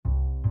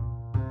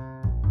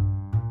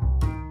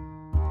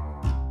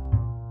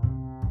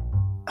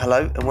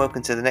Hello and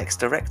welcome to the next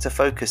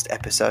director-focused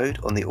episode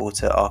on the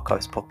Auteur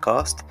Archives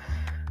podcast.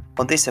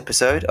 On this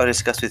episode, I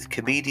discuss with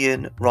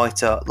comedian,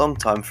 writer,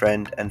 long-time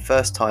friend and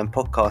first-time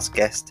podcast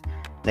guest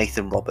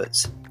Nathan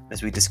Roberts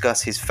as we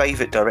discuss his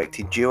favourite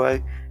directing duo,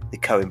 the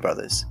Coen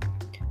Brothers.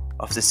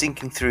 After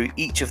syncing through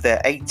each of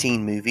their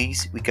 18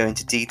 movies, we go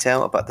into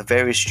detail about the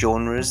various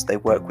genres they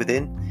work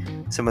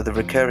within, some of the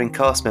recurring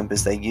cast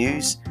members they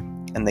use,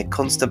 and their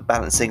constant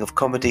balancing of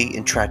comedy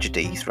and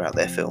tragedy throughout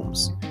their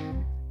films.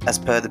 As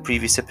per the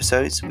previous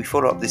episodes, we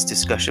follow up this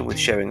discussion with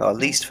sharing our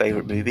least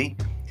favourite movie,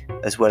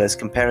 as well as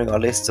comparing our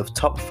lists of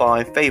top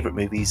 5 favourite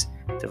movies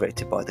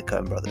directed by the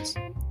Coen Brothers.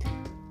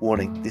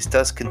 Warning, this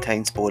does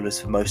contain spoilers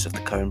for most of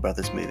the Coen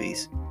Brothers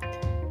movies.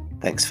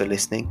 Thanks for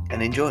listening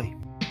and enjoy.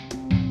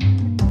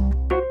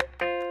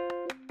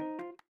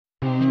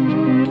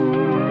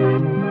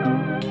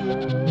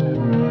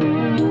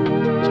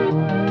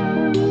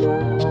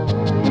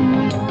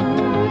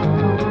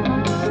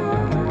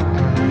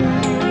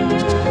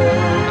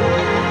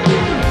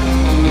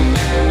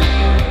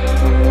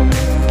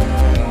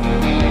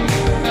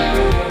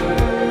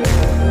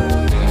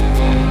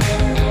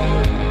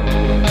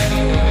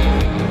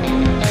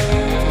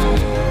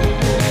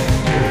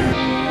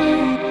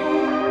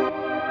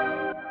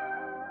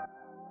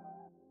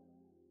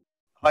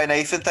 Hi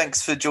Nathan,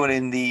 thanks for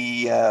joining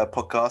the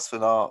podcast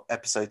for our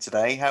episode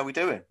today. How are we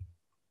doing?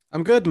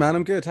 I'm good, man.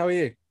 I'm good. How are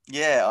you?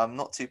 Yeah, I'm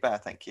not too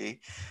bad, thank you.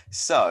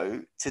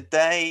 So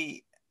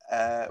today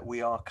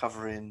we are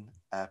covering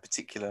a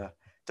particular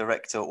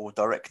director or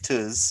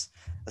directors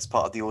as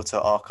part of the Auteur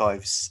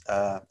Archives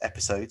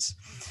episodes.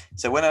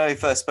 So when I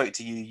first spoke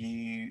to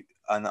you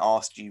and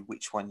asked you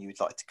which one you would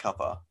like to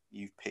cover,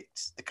 you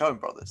picked the Coen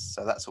Brothers.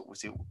 So that's what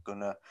we're going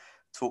to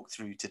talk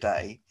through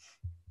today.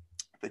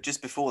 But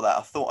just before that,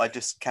 I thought I'd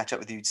just catch up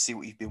with you to see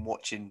what you've been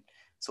watching,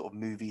 sort of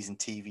movies and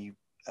TV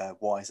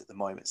wise at the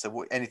moment.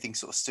 So, anything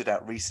sort of stood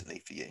out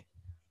recently for you?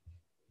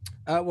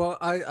 Well,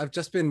 I've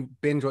just been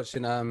binge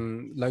watching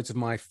loads of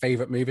my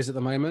favorite movies at the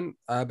moment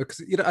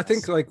because I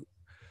think like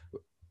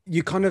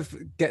you kind of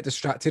get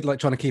distracted like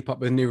trying to keep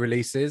up with new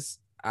releases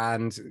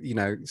and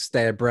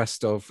stay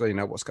abreast of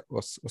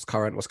what's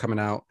current, what's coming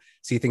out,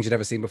 see things you've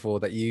never seen before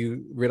that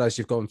you realize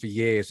you've gone for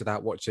years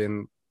without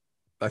watching.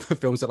 The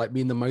films that like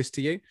mean the most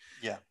to you.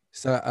 Yeah.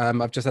 So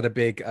I've just had a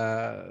big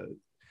sort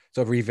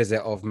of revisit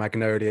of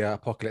Magnolia,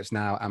 Apocalypse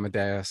Now,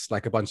 Amadeus,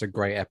 like a bunch of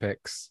great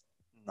epics.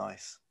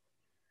 Nice.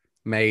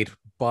 Made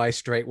by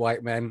straight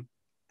white men,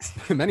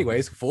 in many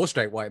ways for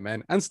straight white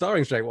men and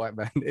starring straight white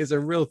men is a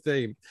real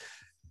theme.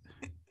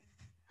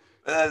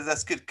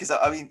 That's good because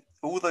I mean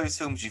all those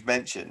films you've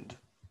mentioned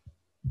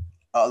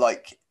are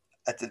like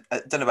I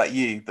don't know about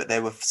you, but they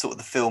were sort of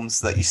the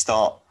films that you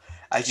start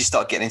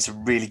getting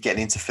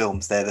into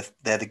films, they're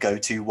the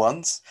go-to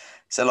ones.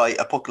 So like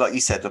you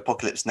said,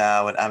 Apocalypse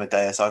Now and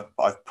Amadeus,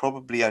 I've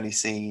probably only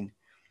seen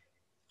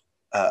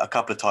a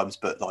couple of times,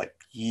 but like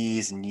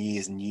years and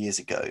years and years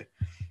ago.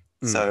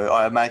 So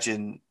I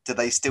imagine, do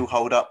they still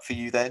hold up for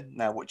you then?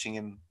 Now watching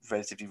him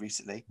relatively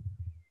recently.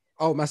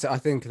 Oh, massive! I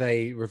think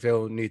they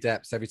reveal new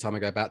depths every time I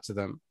go back to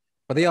them.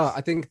 But they are. I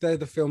think they're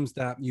the films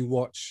that you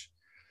watch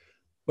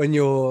when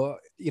you're,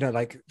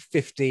 like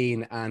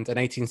 15 and an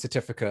 18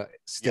 certificate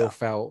still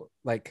felt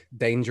like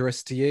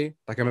dangerous to you.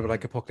 Like I remember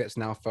like Apocalypse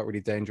Now felt really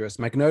dangerous.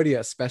 Magnolia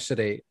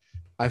especially,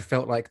 I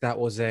felt like that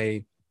was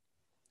a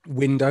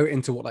window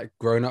into what like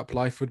grown-up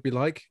life would be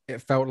like.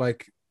 It felt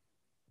like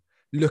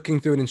looking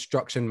through an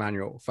instruction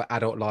manual for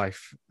adult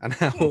life and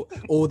how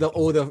all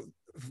the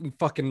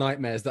fucking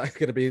nightmares that are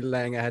going to be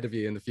laying ahead of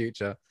you in the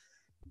future.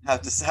 How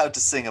to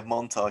sing a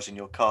montage in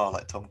your car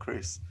like Tom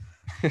Cruise.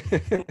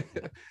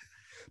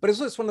 But it's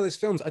one of those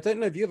films. I don't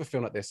know if you have a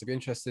film like this. It'd be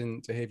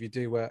interesting to hear if you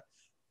do.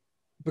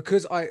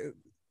 Because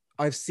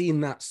I've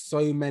seen that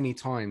so many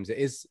times.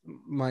 It's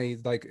my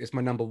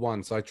number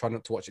one. So I try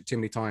not to watch it too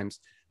many times.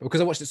 But because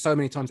I watched it so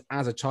many times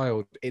as a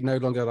child, it no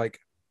longer like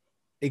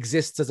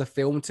exists as a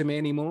film to me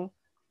anymore.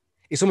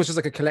 It's almost just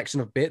like a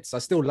collection of bits. I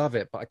still love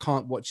it, but I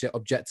can't watch it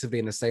objectively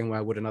in the same way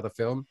I would another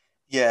film.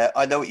 Yeah,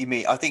 I know what you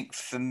mean. I think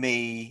for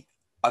me,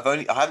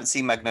 I haven't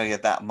seen Magnolia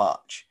that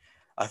much.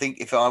 I think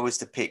if I was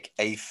to pick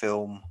a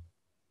film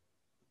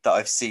that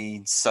I've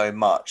seen so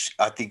much,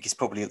 I think it's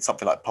probably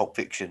something like Pulp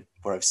Fiction,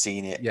 where I've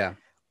seen it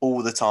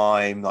all the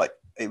time. Like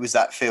it was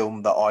that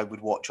film that I would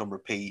watch on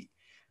repeat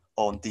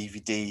on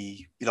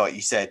DVD, like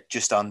you said,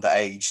 just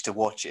underage to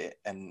watch it,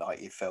 and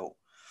like it felt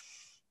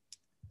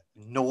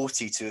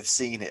naughty to have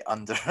seen it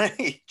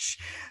underage.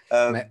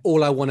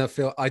 All I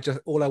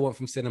want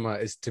from cinema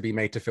is to be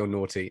made to feel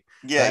naughty.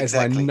 Yeah, that is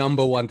exactly. My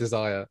number one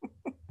desire.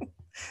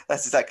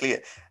 That's exactly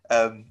it.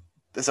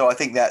 So I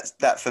think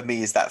that for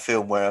me is that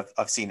film where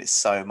I've seen it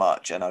so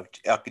much, and I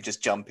could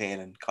just jump in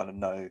and kind of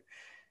know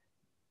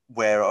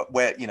where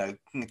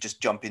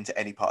just jump into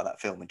any part of that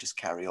film and just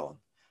carry on.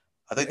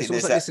 I don't think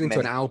there's like listening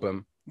to an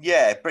album.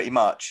 Yeah, pretty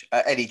much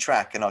any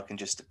track, and I can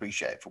just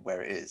appreciate it for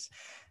where it is.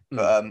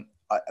 But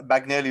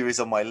Magnolia is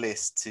on my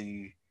list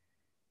to.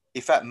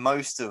 In fact,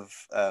 most of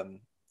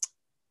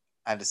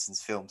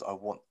Anderson's films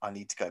I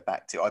need to go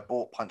back to. I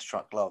bought Punch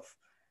Drunk Love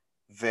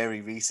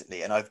very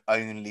recently, and I've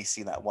only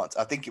seen that once.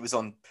 I think it was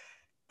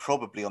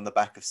probably on the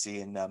back of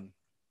seeing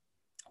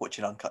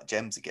watching Uncut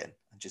Gems again,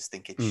 and just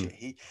thinking,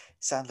 shit,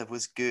 Sandler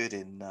was good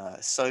in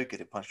so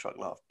good in Punch Drunk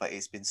Love, but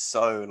it's been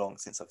so long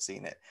since I've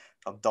seen it.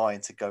 I'm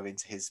dying to go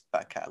into his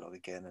back catalogue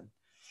again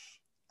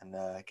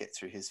and get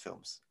through his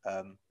films.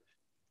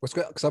 What's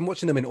great, because I'm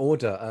watching them in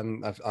order.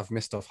 I've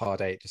missed off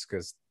Hard Eight just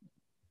because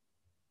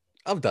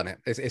I've done it.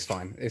 It's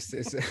fine. It's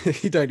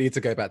you don't need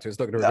to go back to it. It's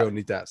not going to reveal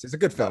new depths. It's a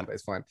good film, but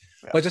it's fine.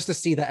 Yeah. But just to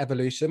see that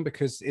evolution,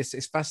 because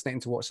it's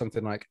fascinating to watch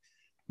something like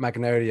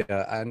Magnolia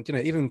and, you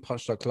know, even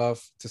Punch Drunk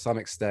Love to some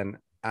extent,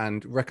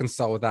 and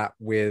reconcile that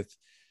with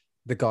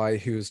the guy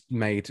who's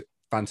made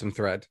Phantom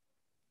Thread.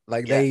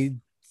 Like they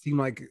seem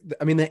like,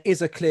 I mean, there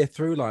is a clear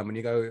through line when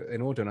you go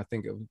in order, and I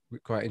think it would be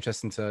quite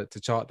interesting to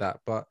chart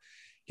that. But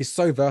he's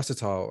so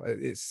versatile.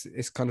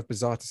 It's kind of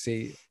bizarre to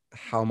see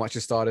how much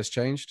his style has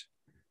changed.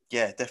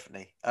 Yeah,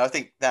 definitely. And I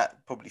think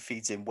that probably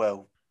feeds in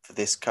well for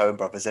this Coen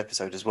Brothers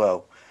episode as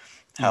well.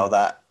 How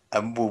that,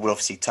 and we'll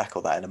obviously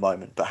tackle that in a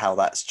moment, but how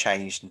that's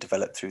changed and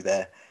developed through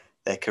their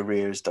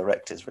career as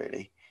directors,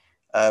 really.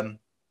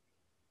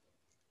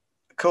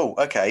 Cool.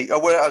 Okay.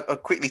 I'll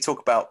quickly talk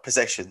about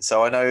Possession.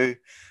 So I know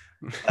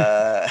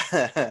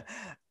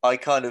I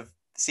kind of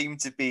seem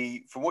to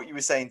be, from what you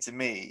were saying to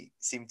me,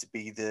 seem to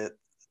be the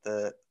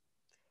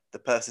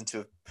person to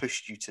have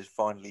pushed you to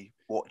finally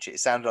watch it. It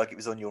sounded like it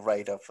was on your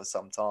radar for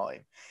some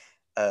time.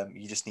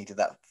 You just needed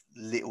that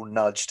little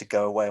nudge to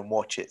go away and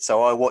watch it.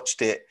 So I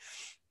watched it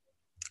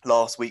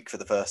last week for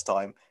the first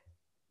time,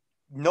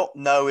 not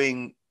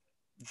knowing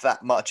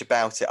that much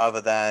about it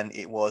other than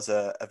it was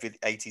a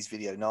 80s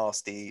video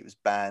nasty. It was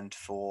banned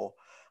for,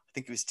 I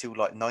think it was till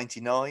like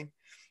 99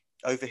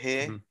 over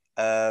here.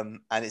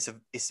 And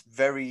it's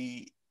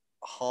very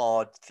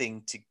hard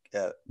thing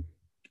to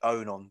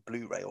own on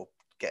Blu-ray or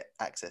get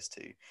access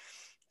to.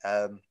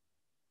 And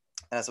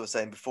as I was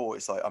saying before,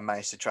 it's like I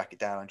managed to track it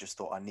down and just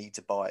thought I need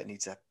to buy it, I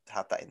need to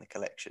have that in the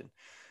collection.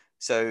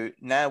 So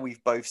now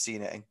we've both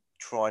seen it, and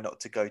try not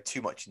to go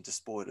too much into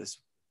spoilers.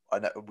 I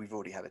know we've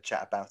already had a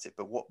chat about it,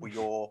 but what were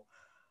your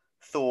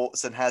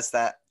thoughts, and has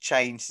that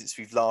changed since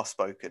we've last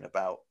spoken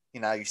about, you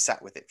know, you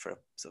sat with it for a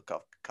sort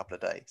of couple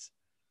of days?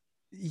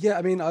 Yeah,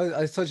 I mean,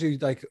 I told you,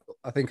 like,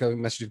 I think I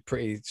messaged you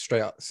pretty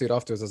straight up soon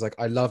afterwards. I was like,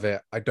 I love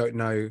it. I don't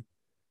know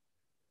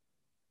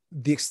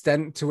the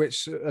extent to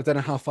which, I don't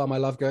know how far my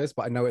love goes,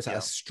 but I know it's at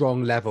a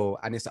strong level,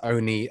 and it's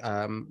only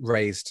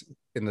raised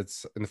in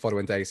the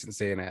following days since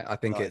seeing it. I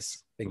think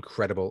it's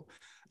incredible.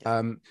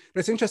 But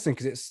it's interesting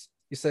because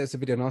you say it's a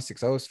video nasty,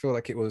 because I always feel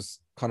like it was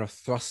kind of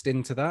thrust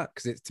into that,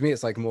 because to me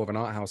it's like more of an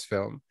art house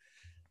film,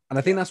 and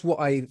I think that's what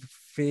I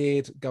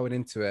feared going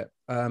into it,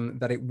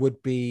 that it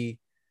would be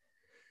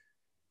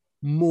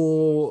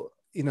more,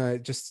 you know,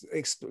 just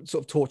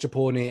sort of torture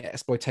porny,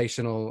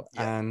 exploitational,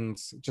 and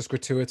just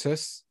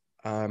gratuitous,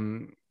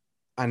 and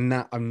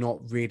that I'm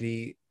not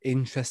really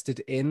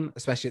interested in,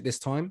 especially at this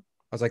time.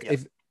 I was like,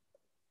 if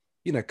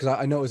you know, because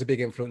I know it was a big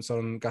influence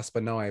on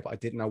Gaspar Noé, but I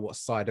didn't know what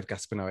side of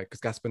Gaspar Noé, because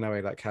Gaspar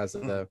Noé like has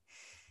a,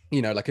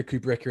 you know, like a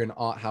Kubrickian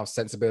art house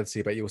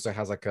sensibility, but he also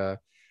has like a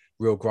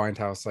real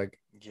grindhouse, like,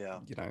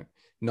 you know,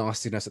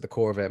 nastiness at the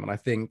core of him. And I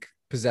think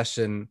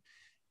Possession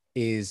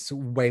is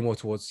way more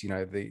towards, you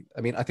know,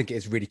 I mean, I think it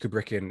is really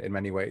Kubrickian in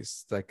many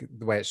ways. Like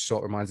the way it's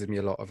shot reminded me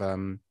a lot of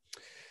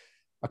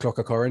A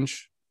Clockwork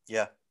Orange.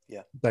 Yeah.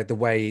 Like the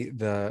way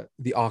the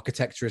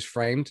architecture is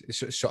framed,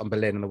 it's shot in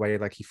Berlin, and the way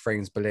like he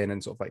frames Berlin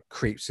and sort of like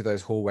creeps through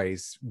those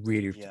hallways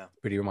really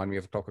remind me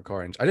of A Clockwork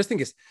Orange. I just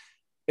think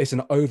it's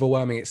an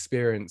overwhelming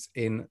experience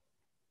in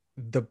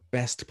the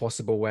best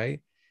possible way.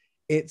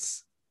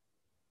 It's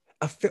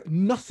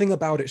nothing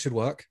about it should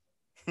work.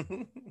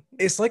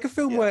 It's like a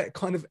film where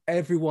kind of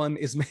everyone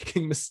is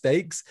making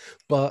mistakes,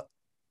 but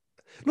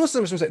not so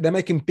much mistake. They're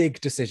making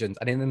big decisions,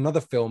 and in another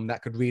film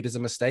that could read as a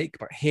mistake,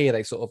 but here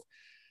they sort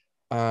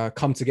of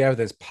come together.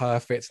 There's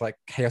perfect, like,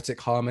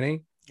 chaotic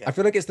harmony. I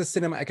feel like it's the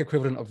cinematic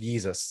equivalent of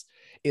Jesus.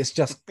 It's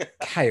just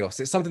chaos.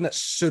 It's something that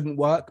shouldn't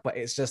work, but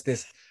it's just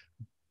this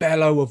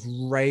bellow of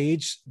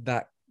rage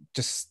that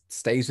just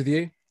stays with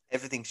you.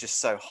 Everything's just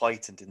so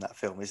heightened in that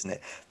film, isn't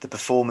it? The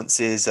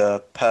performances are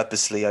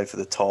purposely over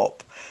the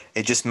top.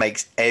 It just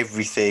makes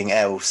everything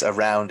else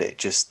around it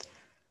just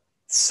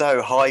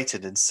so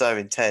heightened and so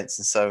intense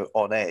and so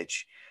on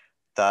edge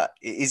that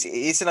it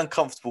is an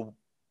uncomfortable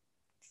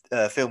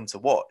film to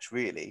watch,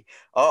 really.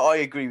 I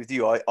agree with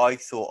you. I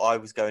thought I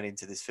was going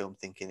into this film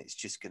thinking it's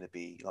just going to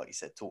be, like you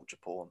said, torture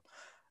porn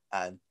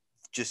and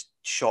just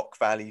shock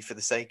value for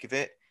the sake of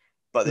it.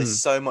 But there's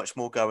so much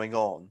more going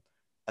on,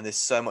 and there's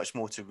so much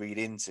more to read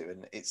into,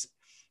 and it's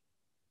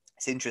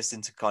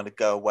interesting to kind of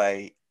go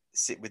away,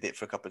 sit with it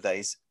for a couple of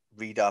days,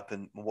 read up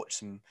and watch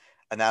some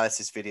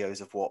analysis videos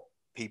of what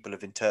people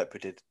have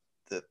interpreted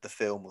the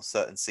film or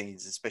certain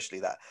scenes, especially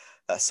that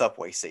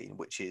subway scene,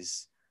 which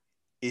is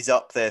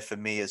up there for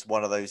me as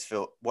one of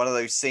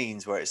those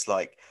scenes where it's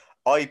like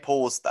I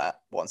paused that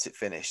once it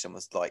finished and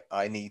was like,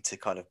 I need to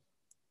kind of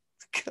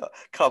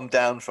come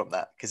down from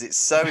that because it's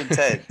so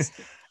intense.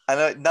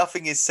 And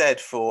nothing is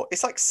said for,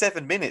 it's like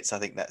 7 minutes, I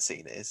think that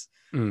scene is.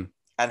 Mm.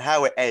 and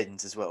how it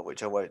ends as well,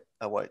 which I won't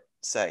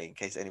say in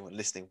case anyone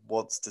listening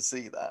wants to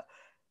see that.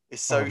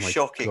 It's Oh so my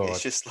shocking. It's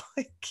God. just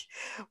like,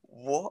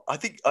 what? I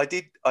think I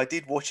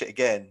did watch it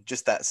again,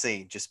 just that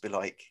scene, just be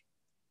like,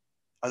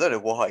 I don't know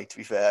why. To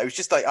be fair, it was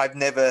just like I've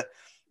never.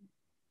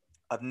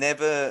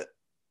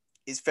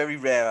 It's very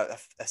rare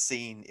a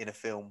scene in a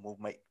film will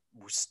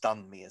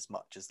stun me as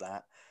much as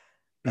that.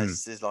 Mm.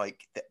 As there's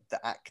like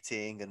the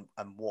acting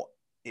and what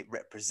it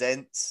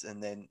represents,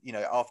 and then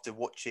after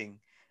watching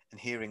and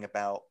hearing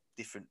about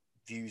different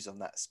views on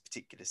that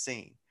particular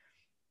scene,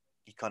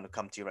 you kind of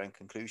come to your own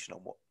conclusion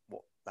on what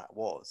that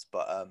was.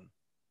 But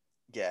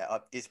yeah,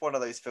 it's one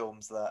of those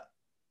films that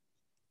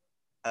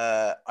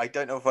I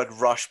don't know if I'd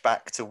rush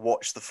back to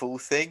watch the full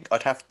thing.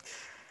 I'd have.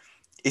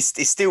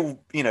 It's still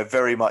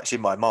very much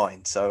in my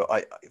mind, so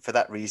I for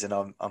that reason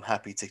I'm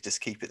happy to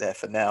just keep it there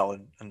for now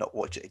and not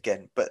watch it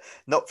again. But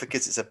not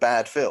because it's a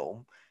bad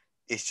film.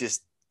 It's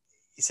just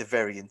it's a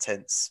very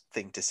intense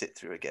thing to sit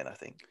through again, I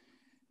think.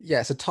 Yeah,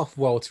 it's a tough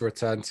world to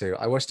return to.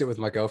 I watched it with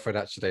my girlfriend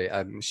actually,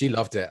 and she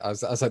loved it. I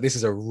was like, this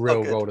is a Oh,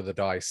 real good. roll of the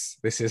dice.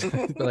 This is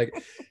like,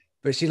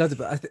 but she loved it.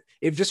 But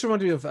it just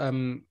reminded me of,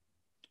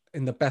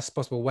 in the best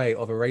possible way,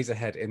 of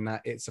Eraserhead, in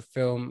that it's a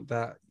film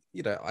that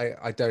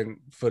I don't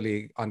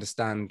fully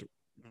understand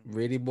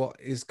really what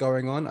is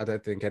going on. I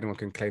don't think anyone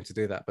can claim to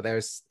do that, but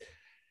there's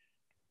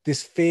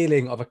this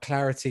feeling of a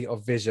clarity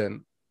of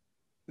vision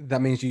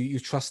that means you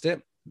trust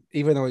it,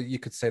 even though you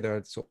could say there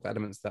are sort of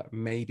elements that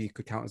maybe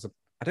could count as a.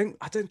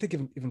 I don't think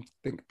even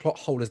think plot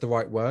hole is the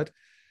right word.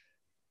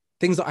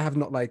 Things that I have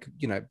not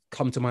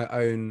come to my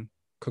own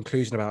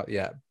conclusion about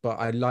yet, but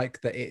I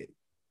like that it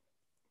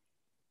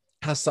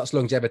has such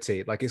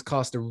longevity. Like, it's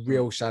cast a Mm.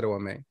 real shadow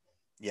on me,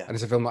 Yeah. and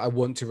it's a film that I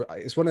want to.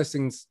 It's one of those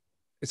things.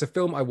 It's a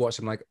film I watch.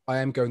 I'm like, I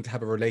am going to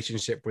have a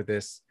relationship with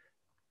this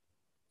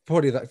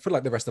probably for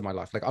like the rest of my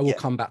life. Like, I will Yeah.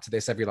 come back to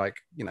this every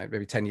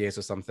maybe 10 years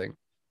or something.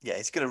 Yeah.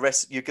 It's gonna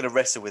rest. You're gonna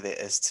wrestle with it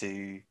as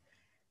to,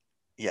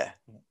 yeah,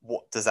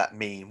 what does that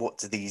mean? What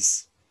do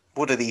these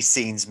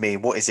scenes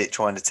mean? What is it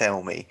trying to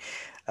tell me?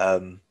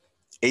 Um,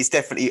 it's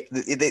definitely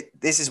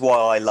this is why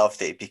I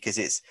loved it, because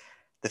it's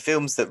the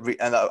films that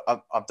and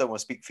I don't want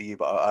to speak for you,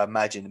 but I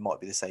imagine it might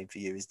be the same for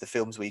you. Is the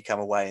films where you come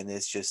away and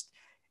there's just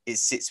it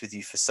sits with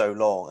you for so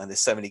long, and there's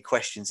so many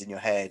questions in your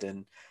head,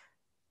 and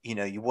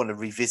you want to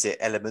revisit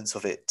elements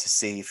of it to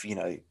see if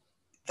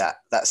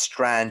that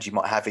strand you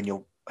might have in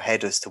your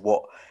head as to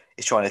what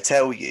it's trying to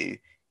tell you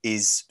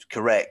is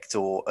correct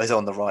or is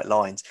on the right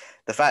lines.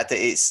 The fact that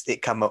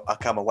I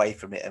come away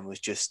from it and was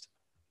just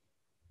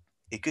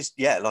it just,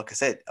 yeah, like I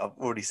said, I've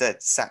already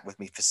said, sat with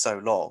me for so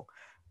long.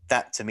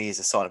 That to me is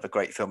a sign of a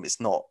great film. It's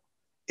not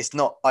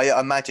I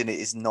imagine it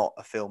is not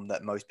a film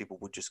that most people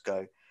would just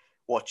go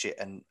watch it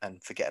and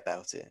forget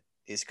about it.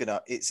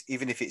 It's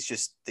even if it's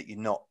just that you're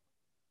not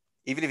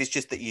even if it's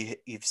just that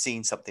you've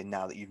seen something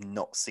now that you've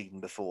not seen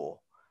before,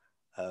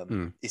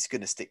 Mm. it's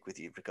going to stick with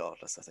you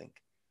regardless, I think.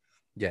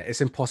 Yeah, it's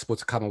impossible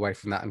to come away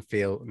from that and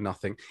feel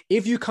nothing.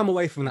 If you come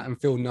away from that and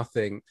feel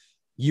nothing,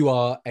 you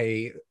are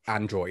a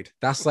android.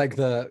 That's like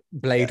the Yeah.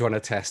 Blade Runner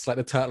test, like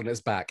the turtle on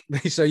its back.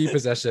 They show you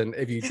possession.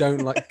 If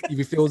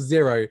you feel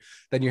zero,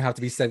 then you have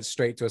to be sent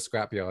straight to a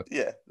scrapyard.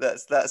 Yeah,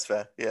 that's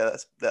fair. Yeah,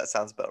 that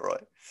sounds about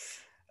right.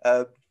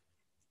 Um,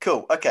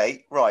 cool.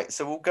 Okay, right.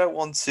 So we'll go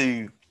on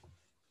to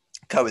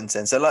Coen's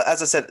then. So, like,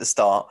 as I said at the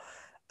start,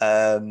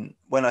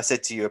 when I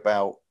said to you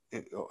about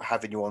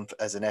having you on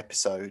as an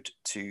episode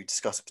to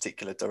discuss a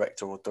particular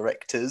director or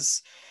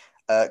directors,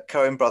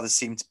 Coen Brothers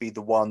seemed to be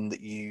the one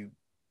that you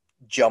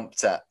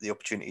jumped at the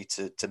opportunity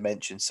to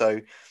mention. So,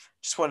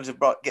 just wanted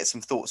to get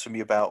some thoughts from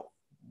you about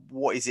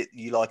what is it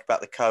you like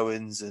about the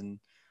Coens, and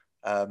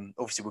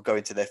obviously we'll go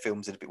into their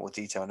films in a bit more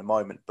detail in a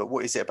moment. But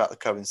what is it about the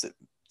Coens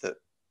that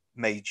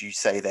made you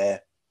say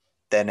their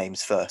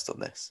names first on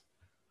this?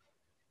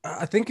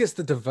 I think it's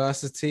the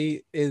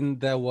diversity in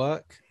their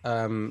work.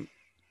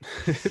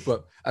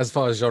 Well, as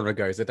far as genre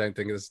goes, I don't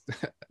think it's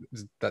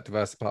that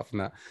diverse apart from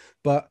that.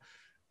 But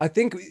I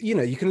think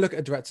you can look at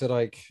a director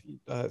like,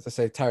 as I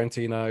say,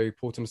 Tarantino,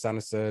 Paul Thomas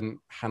Anderson,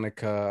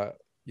 Haneke,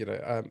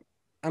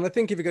 and I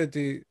think if you're going to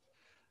do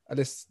a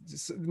list,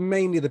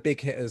 mainly the big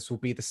hitters will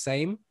be the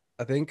same.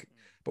 I think,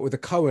 but with the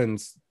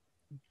Coens,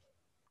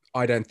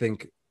 I don't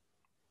think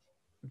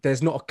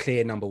there's not a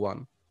clear number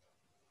one,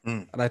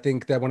 Mm. and I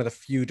think they're one of the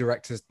few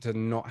directors to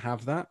not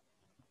have that.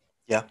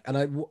 Yeah.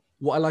 And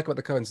what I like about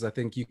the Coens is I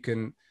think you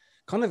can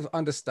kind of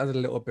understand a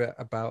little bit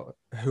about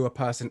who a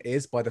person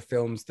is by the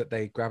films that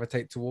they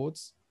gravitate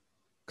towards.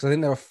 Because I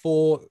think there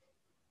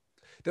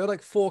are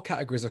like four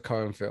categories of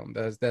Coen film.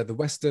 They're the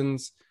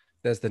westerns,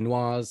 there's the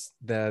noirs,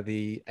 there are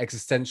the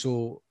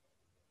existential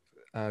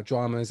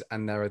dramas,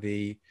 and there are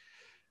the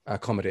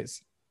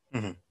comedies.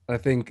 Mm-hmm. And I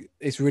think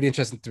it's really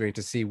interesting to me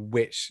to see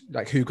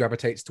who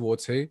gravitates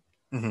towards who.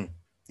 Mm-hmm.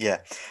 Yeah,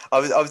 I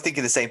was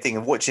thinking the same thing,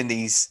 and watching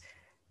these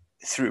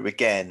through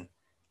again,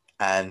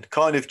 and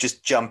kind of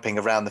just jumping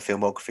around the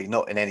filmography,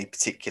 not in any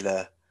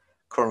particular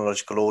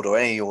chronological order or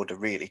any order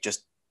really,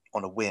 just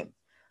on a whim.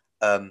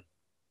 Um,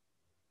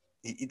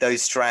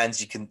 those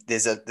strands you can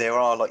there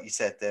are, like you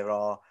said, there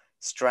are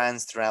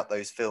strands throughout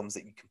those films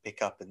that you can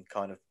pick up and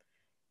kind of,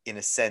 in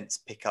a sense,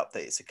 pick up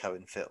that it's a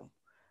Coen film.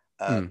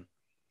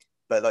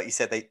 But like you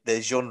said,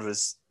 their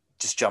genres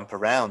just jump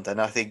around,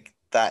 and I think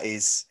that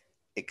is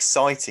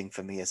exciting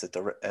for me as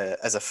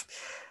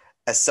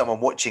as someone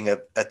watching a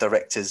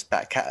director's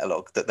back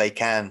catalogue, that they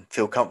can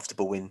feel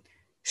comfortable in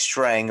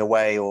straying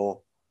away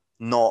or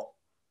not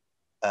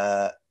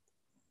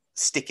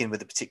sticking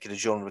with a particular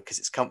genre because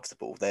it's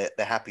comfortable. They're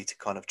happy to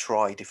kind of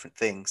try different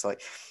things,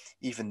 like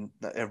even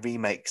a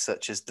remake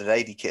such as The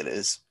Lady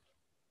Killers,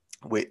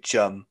 which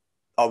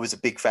I was a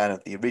big fan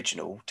of the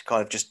original, to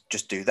kind of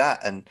just do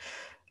that, and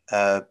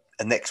a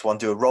next one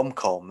do a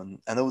rom-com,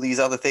 and all these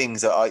other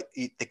things that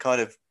they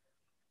kind of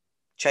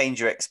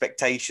change your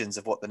expectations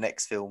of what the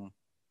next film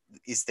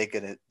is they're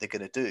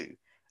gonna do.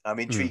 I'm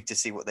intrigued to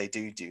see what they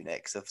do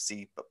next.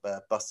 Obviously,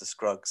 Buster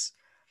Scruggs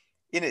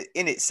in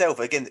itself,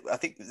 again, I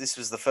think this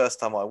was the first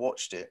time I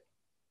watched it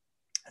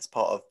as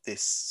part of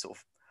this sort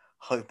of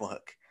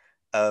homework.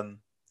 And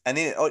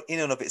in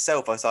and of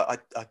itself, I was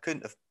like, I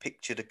couldn't have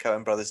pictured a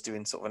Coen Brothers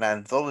doing sort of an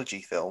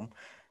anthology film,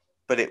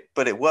 but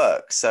it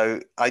works. So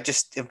I'm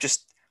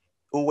just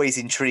always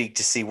intrigued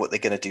to see what they're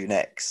going to do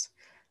next.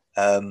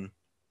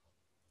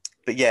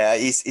 But yeah,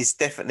 it's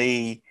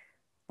definitely.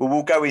 Well,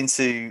 we'll go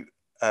into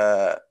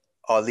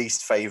our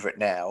least favorite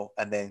now,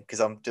 and then because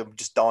I'm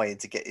just dying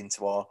to get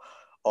into our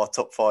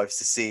top fives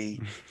to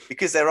see,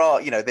 because there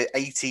are, there are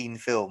 18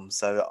 films,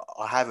 so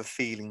I have a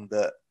feeling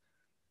that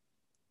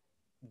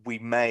we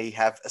may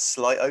have a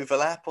slight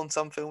overlap on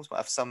some films, might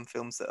have some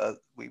films that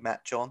we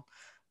match on.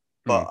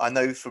 But I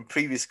know from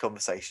previous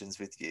conversations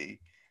with you,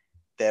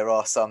 there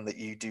are some that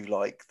you do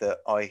like that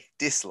I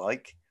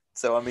dislike.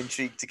 So I'm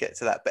intrigued to get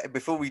to that. But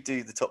before we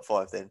do the top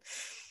five, then,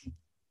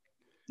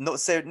 not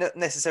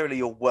necessarily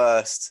your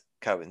worst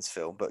Coen's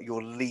film, but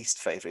your least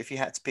favorite. If you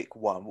had to pick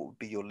one, what would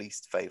be your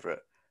least favorite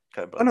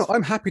Coen Brothers? Oh no,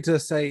 I'm happy to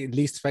say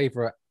least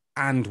favorite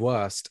and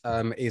worst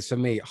is for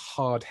me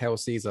Hard Hail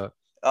Caesar.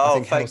 Oh, I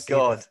think thank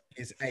God.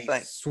 Is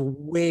a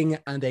swing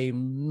and a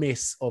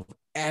miss of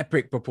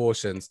epic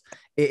proportions.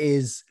 It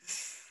is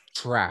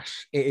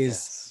trash. It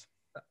is.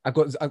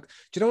 Yes. Do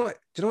you know what?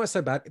 Do you know what's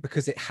so bad?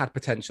 Because it had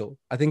potential.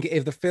 I think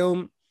if the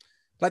film,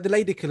 like The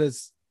Lady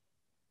Killers,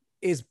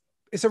 it's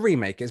a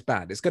remake, it's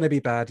bad. It's going to be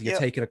bad. You're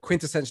taking a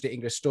quintessentially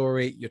English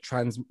story. You're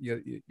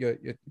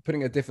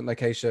putting a different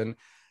location.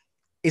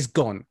 It's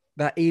gone.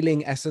 That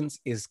Ealing essence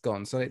is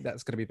gone. So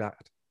that's going to be bad.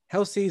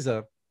 Hail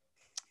Caesar,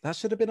 that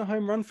should have been a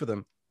home run for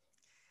them.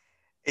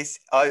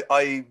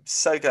 I'm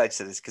so glad you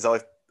said this, because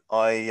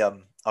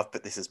I've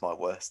put this as my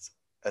worst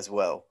as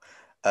well.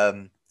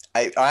 I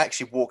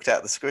actually walked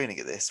out the screening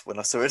of this when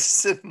I saw it at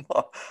cinema.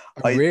 Oh,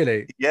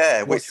 really?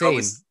 Yeah. What scene?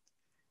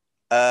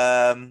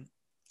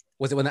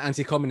 Was it when the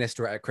anti-communist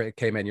rhetoric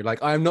came in? You're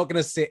like, I'm not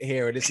going to sit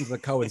here and listen to the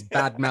Coens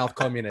badmouth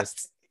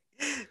communists.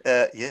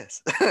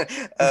 Yes.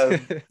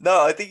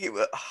 No, I think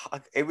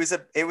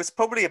it was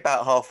probably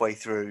about halfway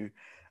through.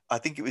 I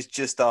think it was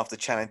just after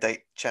Channing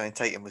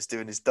Tatum was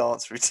doing his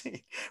dance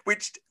routine,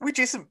 which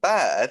isn't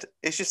bad.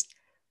 It's just,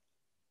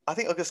 I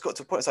think I just got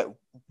to a point. It's like,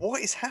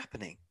 what is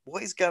happening?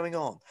 What is going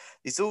on?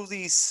 There's all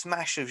these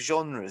smash of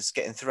genres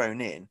getting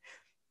thrown in,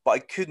 but I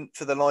couldn't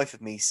for the life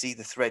of me see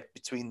the thread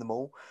between them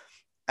all.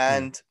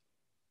 And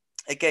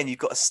again, you've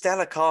got a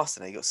stellar cast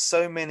in there. You've got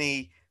so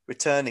many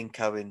returning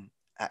Coen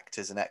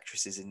actors and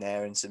actresses in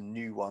there, and some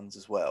new ones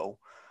as well.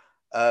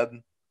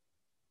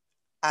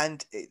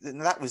 And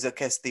that was, I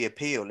guess, the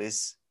appeal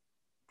is,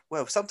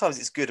 well, sometimes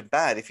it's good and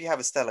bad. If you have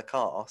a stellar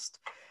cast,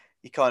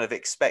 you kind of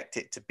expect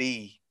it to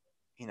be,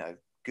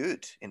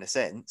 good in a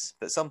sense,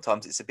 but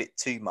sometimes it's a bit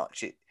too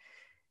much.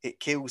 It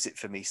kills it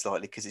for me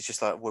slightly, because it's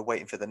just like we're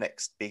waiting for the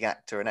next big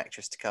actor and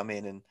actress to come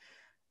in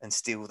and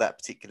steal that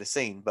particular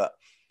scene. But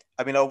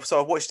I mean, so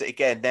I watched it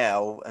again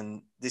now,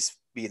 and this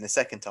being the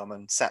second time,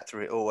 and sat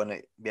through it all,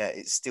 and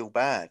it's still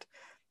bad.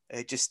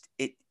 It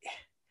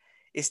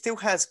still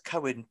has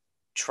Coen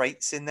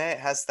traits in there. It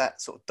has that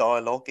sort of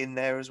dialogue in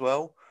there as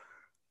well.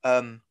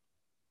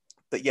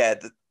 But yeah,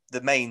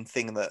 the main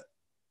thing that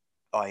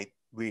I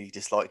really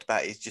disliked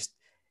about it is just,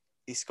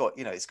 it's got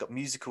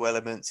musical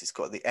elements. It's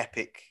got the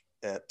epic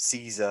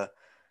Caesar,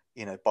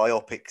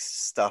 biopic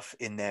stuff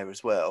in there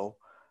as well.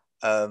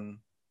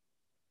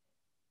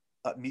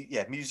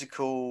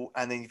 Musical,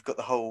 and then you've got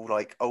the whole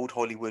like old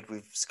Hollywood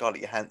with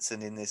Scarlett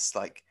Johansson in this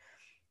like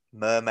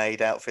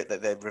mermaid outfit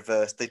that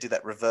they do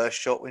that reverse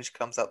shot when she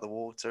comes out the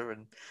water,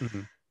 and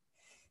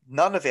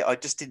none of it,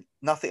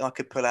 nothing I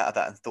could pull out of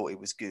that and thought it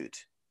was good.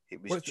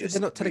 It was just,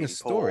 they're not telling really a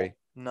story.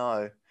 Poor.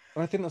 No.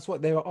 And I think that's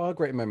what, there are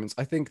great moments.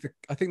 I think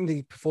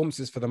the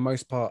performances for the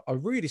most part are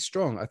really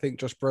strong. I think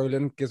Josh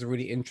Brolin gives a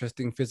really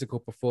interesting physical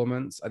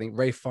performance. I think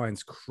Ralph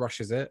Fiennes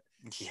crushes it.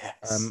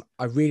 Yes.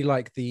 I really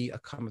like the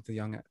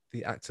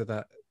the actor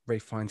that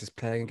Ralph Fiennes is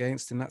playing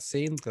against in that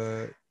scene.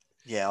 I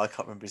can't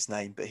remember his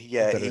name, but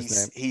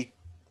he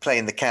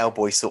playing the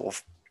cowboy sort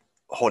of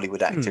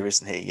Hollywood actor,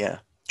 isn't he? Yeah,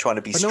 trying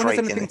to be straight. No one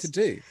has anything to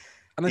do,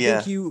 and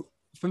I think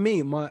for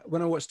me,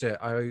 when I watched it,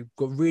 I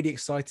got really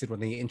excited when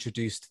they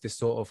introduced this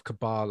sort of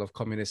cabal of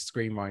communist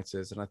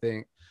screenwriters, and I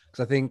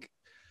think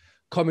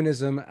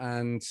communism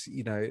and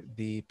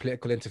the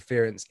political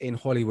interference in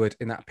Hollywood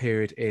in that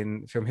period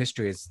in film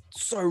history is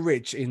so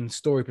rich in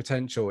story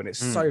potential, and it's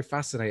so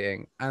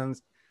fascinating. And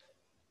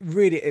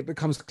really, it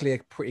becomes clear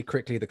pretty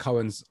quickly the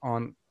Coens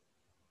aren't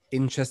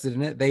interested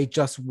in it. They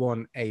just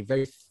want a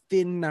very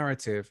thin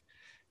narrative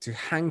to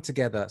hang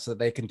together so that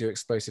they can do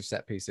explosive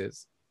set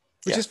pieces,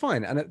 which is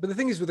fine. But the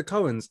thing is, with the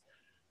Coens,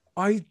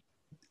 I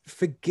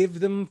forgive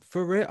them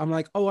for it. I'm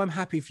like, oh, I'm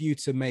happy for you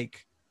to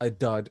make a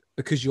dud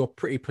because you're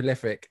pretty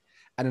prolific,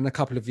 and in a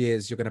couple of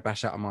years you're going to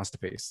bash out a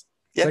masterpiece.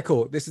 So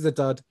cool, this is a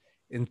dud.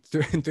 In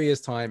 3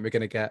 years time we're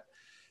going to get,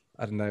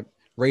 I don't know,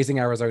 Raising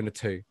Arizona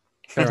 2.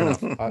 Fair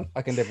enough.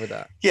 I can live with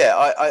that. Yeah,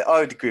 I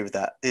would agree with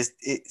that.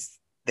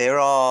 There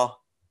are,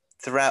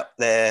 throughout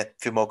their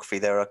filmography,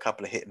 there are a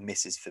couple of hit and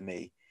misses for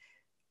me,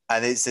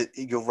 and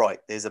you're right,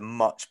 there's a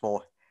much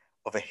more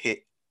of a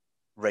hit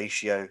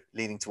ratio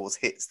leaning towards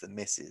hits than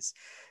misses.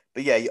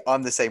 But yeah,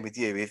 I'm the same with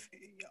you. If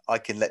I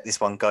can let this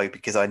one go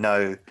because I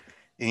know,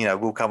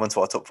 we'll come onto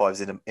our top fives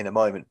in a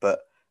moment, but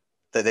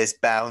that there's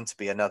bound to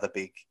be another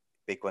big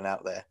one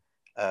out there,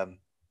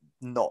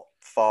 not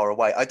far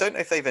away. I don't know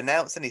if they've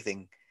announced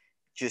anything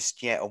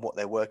just yet on what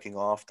they're working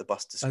on after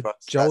Buster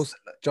Scruggs.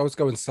 Joel's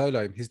going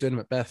solo. He's doing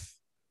Macbeth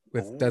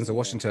with Denzel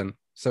Washington,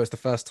 so it's the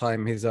first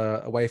time he's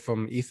away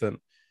from Ethan,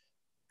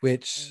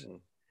 which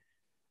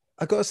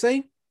I gotta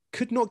say,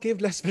 could not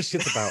give less of a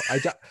shit about.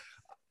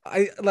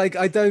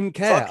 I don't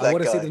care. I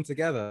want to see them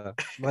together.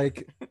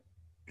 Like,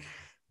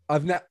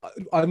 I'm not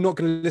going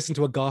to listen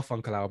to a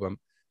Garfunkel album.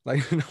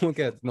 Like, no one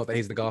cares. Not that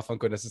he's the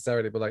Garfunkel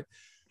necessarily, but like,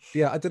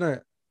 yeah, I don't know.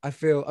 I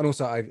feel, and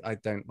also I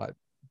don't like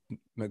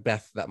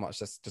Macbeth that much.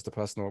 That's just a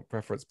personal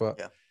preference.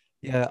 But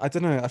yeah, I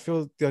don't know. I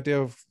feel the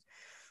idea of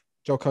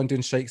Joel Coen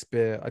doing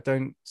Shakespeare, I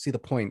don't see the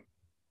point.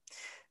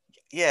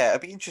 Yeah,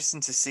 it'd be interesting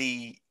to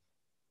see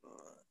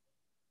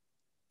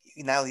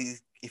now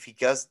if he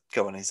does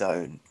go on his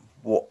own,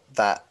 what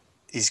that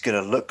is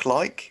going to look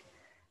like.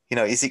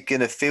 Is it going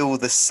to feel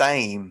the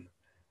same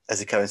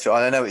as a Coen film?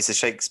 I know it's a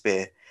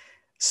Shakespeare,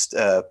 it's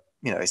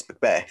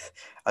Macbeth.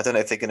 I don't know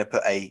if they're going to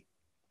put a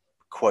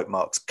quote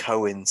marks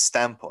Coen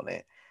stamp on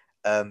it.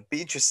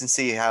 Be interesting to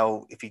see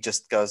how if he does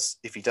go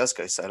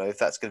solo, if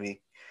that's going to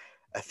be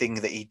a thing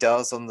that he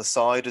does on the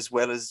side as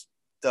well as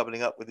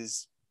doubling up with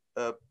his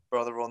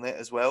brother on it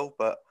as well.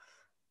 But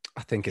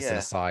I think it's an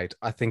aside.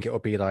 I think it will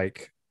be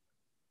like,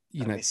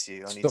 I miss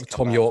you. I need sort to of come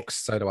Tom back. York's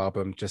solo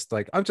album. Just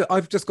like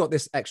I've just got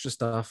this extra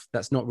stuff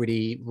that's not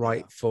really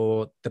right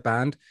for the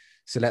band.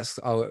 So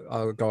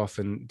I'll go off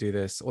and do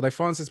this. Although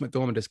Frances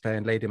McDormand is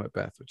playing Lady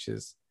Macbeth, which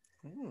is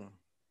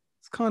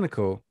it's kind of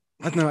cool.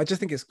 I don't know. I just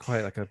think it's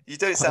quite like you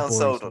don't quite sound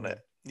sold on it.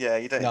 Yeah,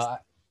 you don't. No,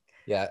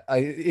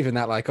 even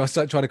that, like I was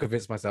trying to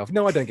convince myself.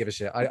 No, I don't give a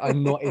shit.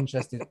 I'm not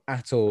interested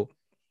at all.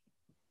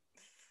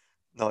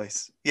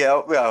 Nice.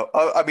 Yeah. Well,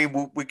 I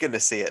mean, we're going to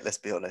see it. Let's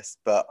be honest.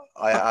 But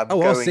I'm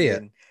I'll see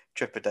going in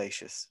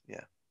trepidatious.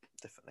 Yeah,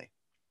 definitely.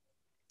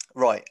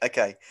 Right.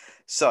 Okay.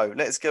 So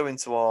let's go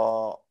into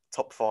our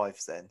top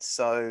fives then.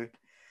 So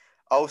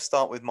I'll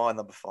start with my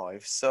number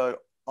 5. So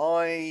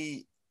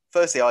I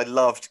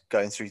loved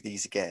going through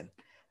these again.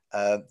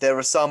 There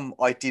are some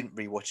I didn't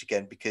rewatch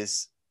again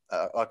because,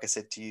 like I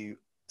said to you,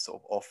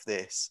 sort of off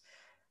this,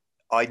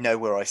 I know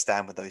where I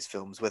stand with those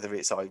films, whether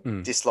it's I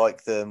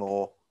dislike them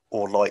or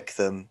like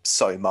them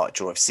so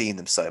much, or I've seen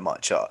them so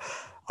much. So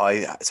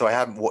I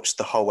haven't watched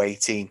the whole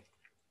 18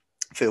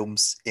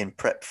 films in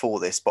prep for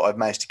this, but I've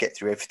managed to get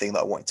through everything that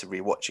I wanted to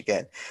rewatch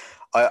again.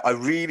 I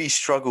really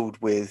struggled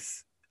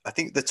with, I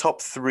think the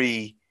top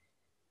 3,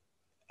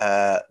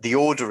 the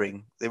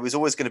ordering. There was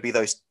always going to be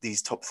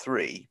these top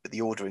 3, but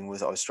the ordering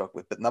was I was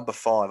struggling with. But number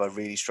 5, I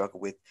really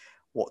struggled with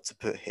what to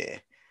put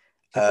here.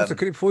 Also,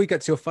 before we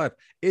get to your 5,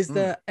 is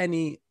there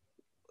any?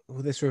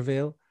 Will this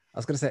reveal? I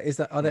was going to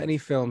say, are there any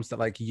films that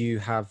like you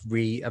have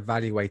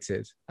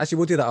re-evaluated? Actually,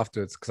 we'll do that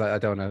afterwards because I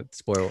don't want to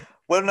spoil.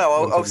 Well,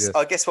 no,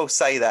 I guess we'll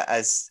say that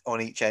as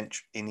on each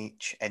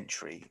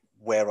entry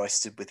where I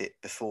stood with it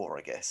before,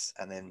 I guess,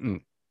 and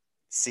then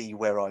see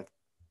where I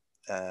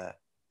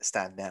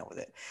stand now with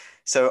it.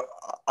 So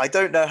I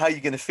don't know how you're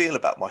going to feel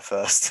about my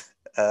first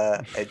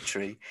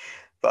entry,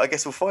 but I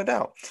guess we'll find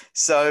out.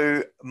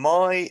 So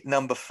my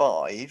number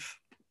 5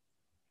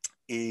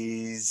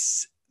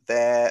 is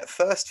their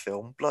first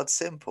film, Blood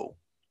Simple.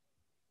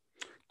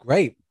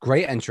 Great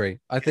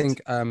entry. I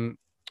think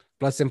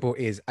Blood Simple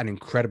is an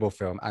incredible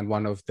film and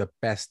one of the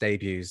best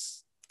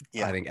debuts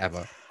I think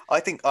ever. I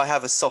think I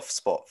have a soft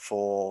spot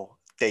for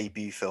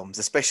debut films,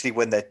 especially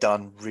when they're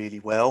done really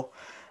well.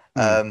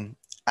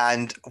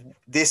 And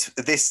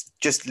this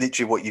just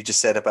literally what you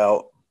just said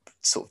about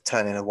sort of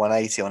turning a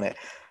 180 on it.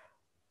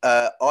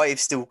 I've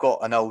still got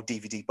an old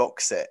DVD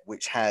box set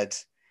which had,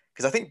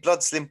 because I think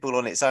Blood Simple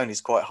on its own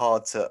is quite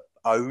hard to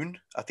own.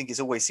 I think it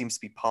always seems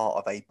to be part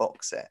of a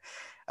box set.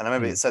 And I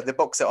remember so the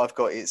box set I've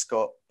got, it's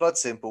got Blood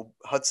Simple,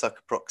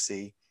 Hudsucker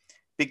Proxy,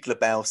 Big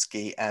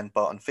Lebowski, and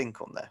Barton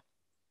Fink on there.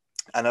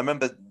 And I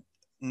remember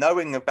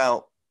knowing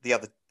about the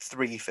other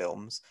three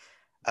films,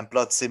 and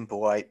Blood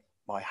Simple, I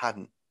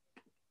hadn't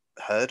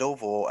heard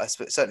of, or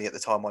certainly at the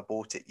time I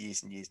bought it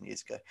years and years and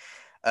years ago.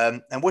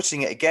 And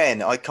watching it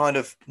again, I kind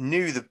of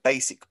knew the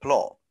basic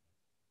plot,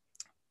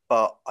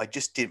 but I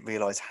just didn't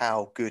realize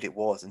how good it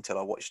was until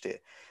I watched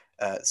it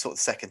sort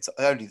of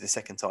only the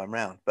second time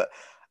round. But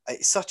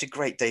it's such a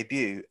great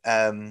debut.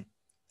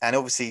 And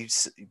obviously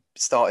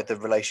started the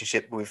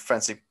relationship with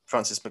Frances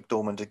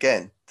McDormand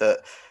again, that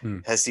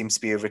has seems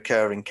to be a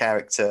recurring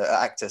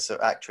actress,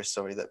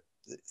 that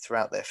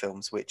throughout their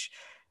films, which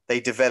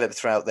they develop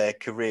throughout their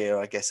career,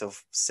 I guess,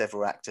 of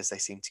several actors they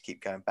seem to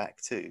keep going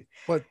back to.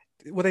 What,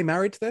 were they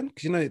married then?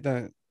 Because you know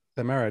they're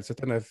married, so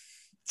I don't know if...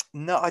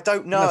 No, I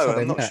don't know.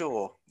 I'm not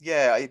sure.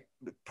 Yeah, it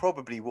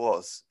probably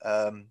was.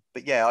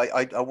 But yeah,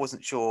 I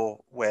wasn't sure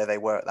where they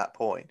were at that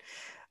point.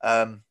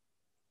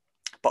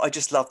 But I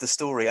just love the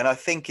story, and I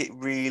think it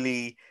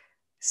really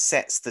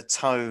sets the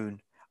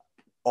tone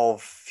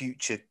of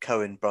future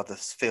Coen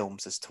Brothers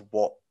films as to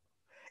what...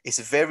 It's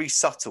very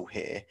subtle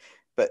here,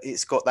 but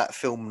it's got that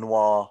film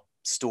noir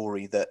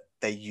story that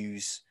they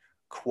use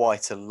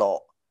quite a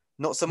lot.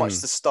 Not so much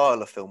the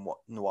style of film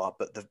noir,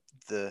 but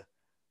the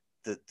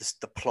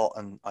plot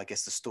and I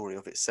guess the story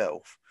of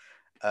itself.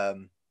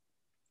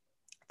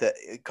 That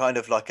kind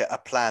of like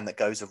a plan that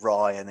goes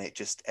awry and it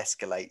just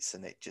escalates,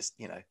 and it just,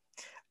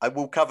 I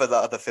will cover the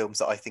other films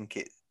that I think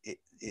it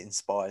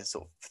inspires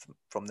sort of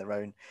from their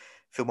own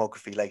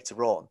filmography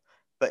later on.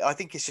 But I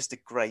think it's just a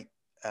great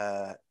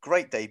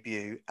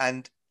debut.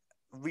 And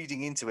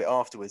reading into it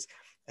afterwards,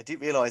 I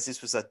didn't realize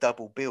this was a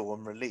double bill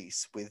on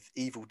release with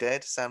Evil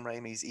Dead, Sam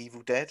Raimi's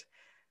Evil Dead.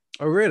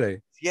 Oh,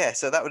 really? Yeah,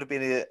 so that would have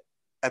been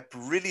a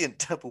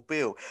brilliant double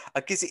bill.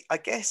 I guess it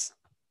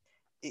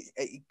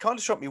kind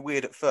of struck me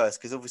weird at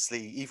first, because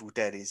obviously Evil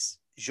Dead is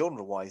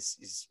genre-wise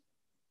is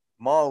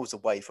miles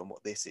away from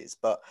what this is,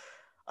 but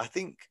I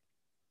think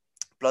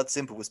Blood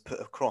Simple was put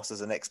across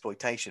as an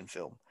exploitation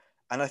film,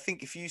 and I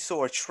think if you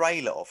saw a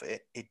trailer of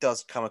it, it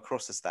does come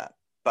across as that,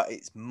 but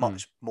it's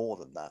much more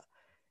than that.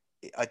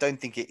 I don't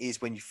think it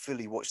is. When you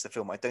fully watch the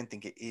film, I don't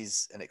think it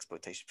is an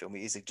exploitation film.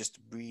 It is just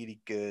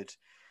really good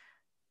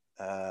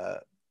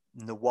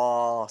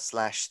noir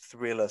 /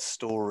 thriller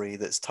story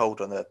that's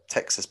told on a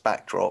Texas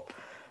backdrop,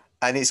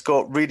 and it's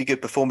got really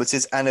good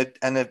performances and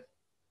a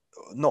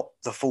not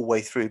the full way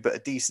through, but a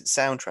decent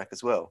soundtrack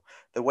as well.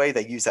 The way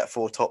they use that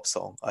Four Top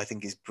song, I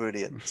think, is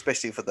brilliant,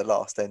 especially for the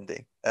last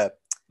ending. That's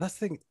the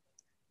thing.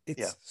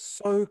 It's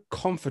so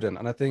confident,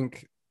 and I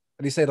think,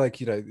 and you say, like,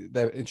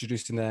 they're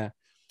introducing their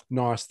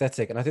noir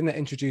aesthetic, and I think they're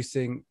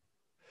introducing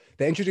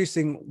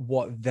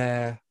what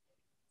their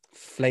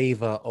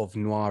flavor of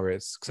noir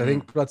is, because I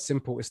think Blood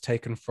Simple is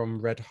taken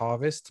from Red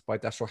Harvest by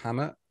Dashiell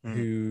Hammett,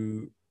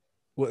 who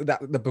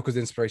the book was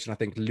inspiration, I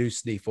think,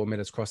 loosely for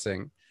Miller's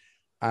Crossing.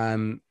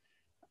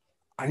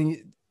 I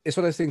mean, it's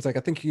one of those things, like,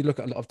 I think you look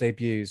at a lot of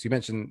debuts. You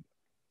mentioned,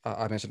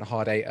 I mentioned A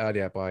Hard Eight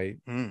earlier by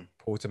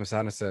Paul Thomas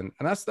Anderson,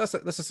 and that's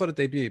a sort of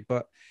debut,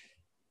 but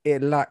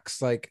it lacks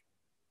something.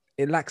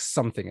 It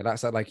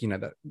lacks that, like,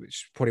 that,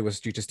 which probably was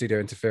due to studio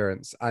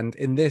interference. And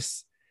in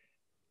this,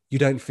 you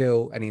don't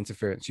feel any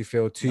interference. You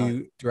feel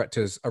two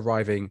directors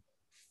arriving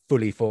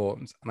fully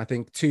formed, and I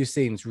think two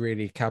scenes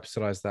really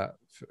capitalize that,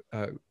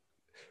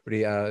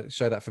 really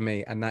show that for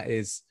me, and that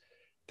is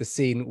the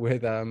scene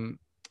with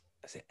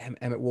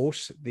Emmett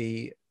Walsh,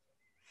 the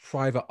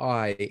private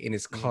eye in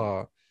his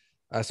car.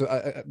 So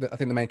I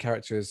think the main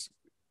character is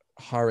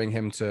hiring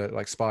him to,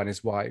 like, spy on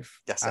his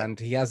wife, and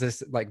he has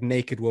this, like,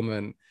 naked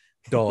woman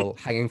doll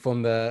hanging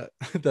from the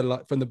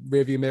from the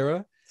rearview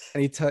mirror,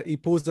 and he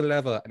pulls the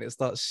lever and it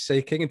starts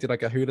shaking into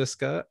like a hula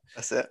skirt.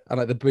 That's it. And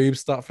like the boobs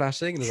start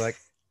flashing, and it's like,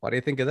 what do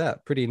you think of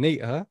that? Pretty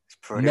neat, huh? It's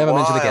pretty Never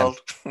wild.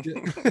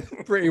 Mentioned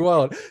again. Pretty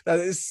wild. That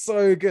is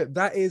so good.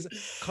 That is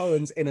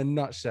Coen's in a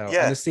nutshell.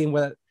 Yeah. And the scene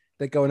where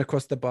they're going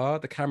across the bar,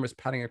 the camera's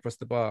panning across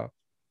the bar,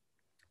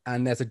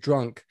 and there's a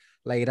drunk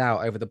laid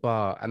out over the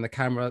bar, and the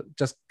camera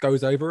just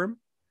goes over him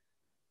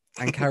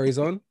and carries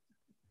on.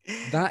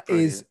 That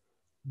Brilliant. is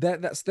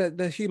that's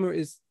the humor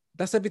is.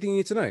 That's everything you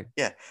need to know.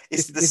 Yeah,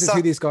 this is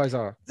who these guys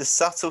are. The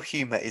subtle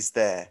humor is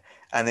there,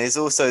 and there's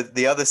also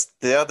the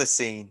other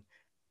scene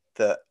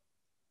that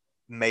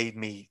made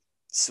me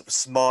sort of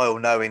smile,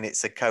 knowing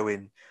it's a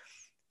Coen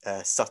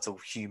subtle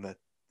humor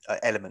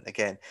element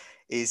again.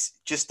 Is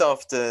just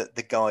after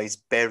the guy's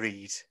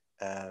buried,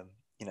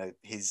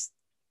 his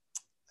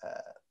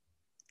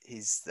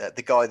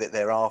the guy that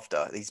they're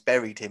after. He's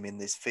buried him in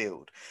this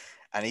field,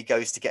 and he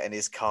goes to get in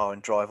his car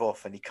and drive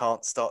off, and he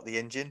can't start the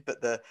engine,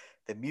 but the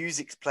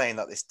music's playing,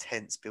 like this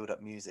tense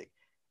build-up music,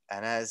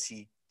 and as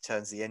he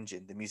turns the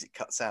engine, the music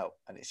cuts out,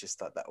 and it's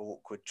just like that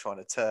awkward trying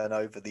to turn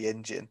over the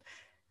engine,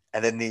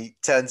 and then he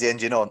turns the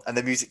engine on and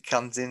the music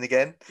comes in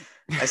again.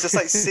 And it's just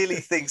like silly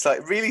things,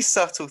 like really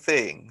subtle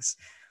things,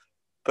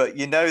 but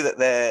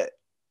that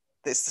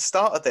it's the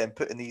start of them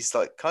putting these,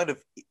 like, kind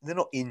of, they're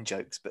not in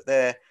jokes, but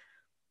they're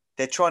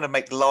trying to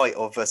make light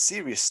of a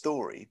serious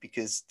story,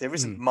 because there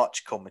isn't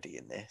much comedy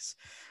in this.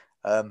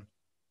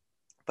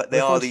 But but They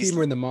there are find these,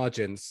 humor in the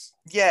margins.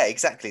 yeah,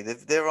 exactly.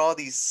 There are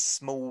these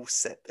small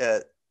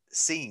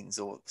scenes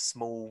or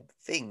small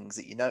things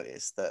that you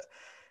notice that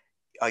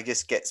I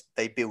guess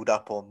they build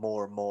up on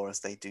more and more as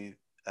they do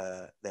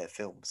their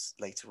films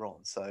later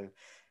on. So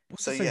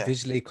Also so yeah.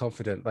 visually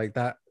confident, like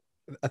that.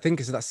 I think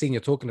it's that scene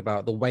you're talking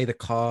about, the way the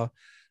car,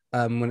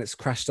 when it's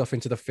crashed off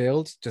into the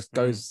field, just Mm,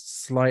 goes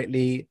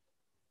slightly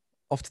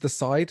off to the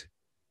side.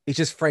 It's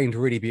just framed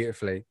really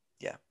beautifully.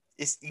 yeah.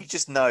 You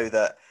just know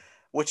that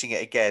watching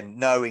it again,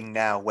 knowing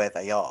now where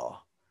they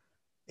are,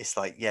 it's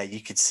like, yeah,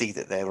 you could see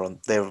that they're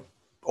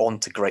on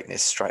to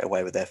greatness straight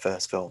away with their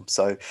first film.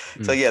 So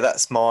Mm. yeah,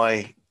 that's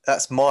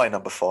my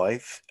number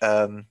five.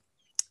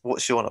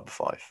 What's your number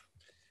five?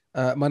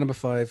 My number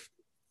five,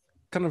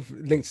 kind of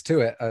linked to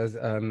it as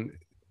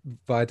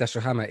via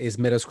Dashiell Hammer, is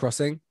Meadows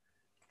Crossing,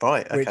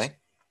 Right, which okay.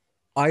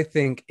 I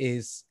think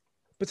is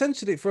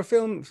potentially for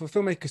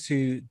filmmakers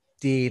who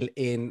deal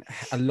in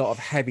a lot of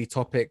heavy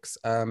topics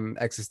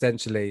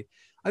existentially.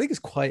 I think it's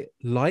quite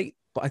light,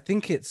 but I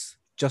think it's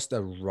just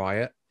a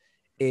riot.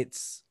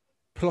 It's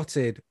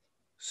plotted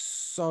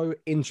so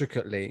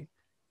intricately.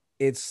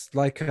 It's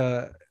like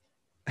a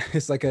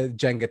it's like a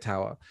Jenga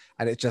tower,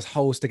 and it just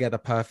holds together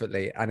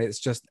perfectly. And it's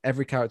just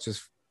every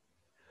character's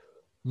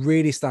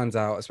really stands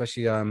out,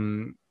 especially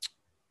John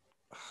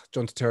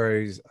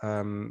Turturro's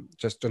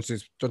John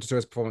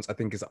Turturro's performance. I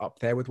think is up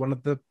there with one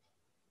of the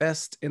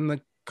best in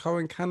the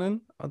Coen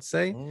canon, I'd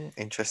say.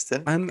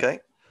 Interesting. And Okay.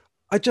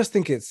 I just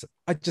think it's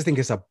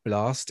a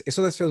blast. It's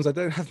one of those films I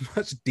don't have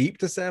much deep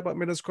to say about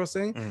Miller's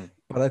Crossing, Mm,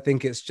 but I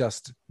think it's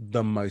just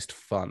the most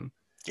fun.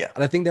 yeah.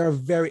 And I think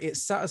it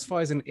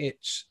satisfies an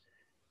itch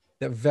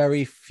that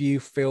very few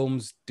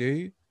films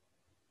do,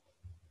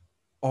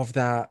 of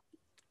that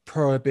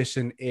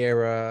prohibition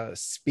era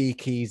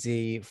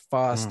speakeasy,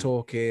 fast Mm,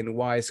 talking,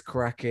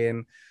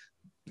 wisecracking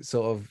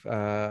sort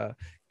of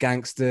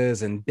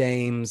gangsters and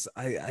dames.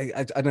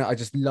 I don't know. I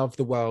just love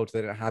the world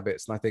that it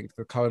inhabits, and I think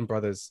the Coen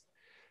brothers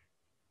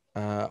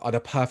are the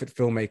perfect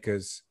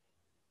filmmakers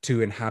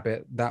to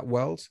inhabit that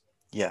world.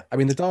 yeah. I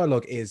mean, the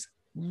dialogue is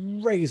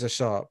razor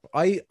sharp.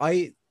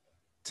 I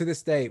to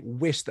this day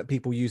wish that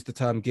people use the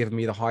term "give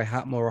me the hi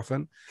hat" more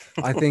often.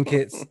 I think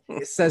it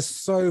says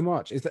so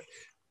much. Is that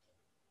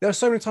there are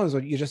so many times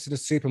when you're just in a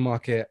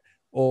supermarket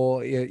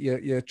or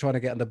you're trying to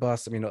get on the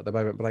bus. I mean, not at the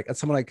moment, but like, and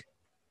someone like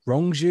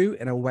wrongs you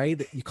in a way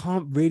that you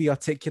can't really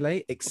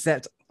articulate,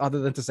 except other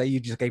than to say you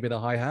just gave me the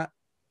hi hat.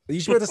 You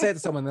should be able to say it to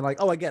someone. They're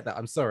like, "Oh, I get that.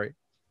 I'm sorry."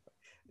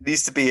 It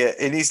needs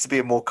to be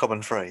a more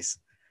common phrase,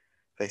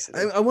 I,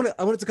 basically. I want it.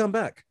 I want it to come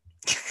back.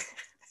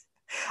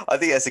 I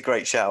think that's a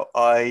great shout.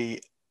 I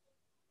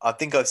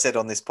think I've said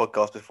on this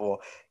podcast before,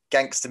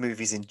 gangster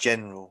movies in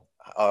general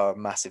are a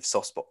massive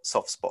soft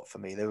spot for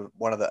me. They were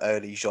one of the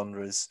early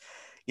genres.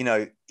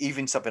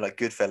 Even something like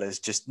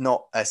Goodfellas, just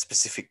not a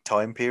specific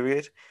time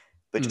period,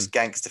 but Mm. just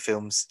gangster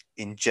films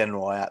in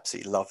general. I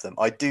absolutely love them.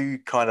 I do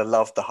kind of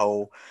love the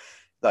whole,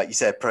 like you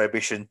said,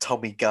 Prohibition,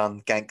 Tommy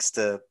Gun,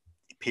 gangster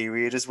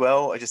period as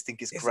well. I just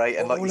think it's It's great.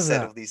 And like you all of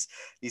said, that. all these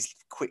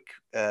quick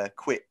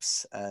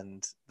quips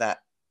and that,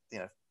 you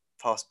know,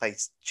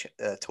 fast-paced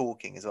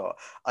talking as well.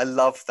 I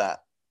love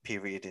that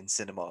period in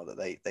cinema that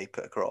they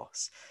put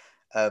across.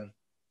 Um,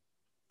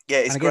 yeah,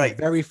 it's And again, great.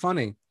 very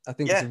funny. I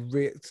think Yeah,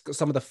 it's got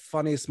some of the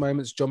funniest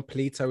moments. John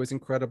Polito is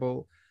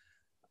incredible.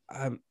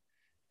 Um,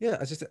 yeah,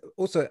 I just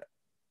also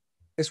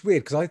it's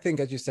weird because I think,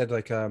 as you said,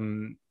 like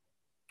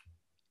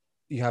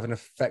you have an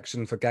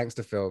affection for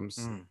gangster films.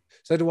 mm.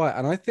 So do I,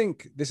 and I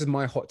think this is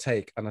my hot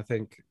take, and I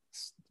think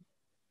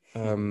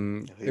Here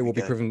it we will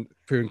be go.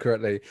 proven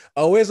correctly.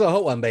 Oh, here's a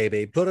hot one,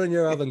 baby. Put on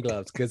your oven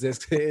gloves because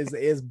it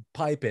is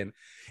piping.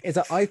 Is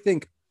that I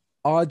think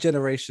our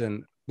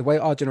generation, the way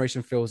our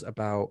generation feels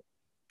about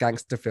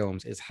gangster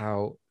films, is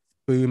how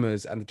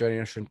boomers and the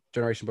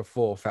generation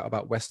before felt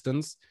about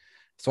westerns.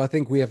 So I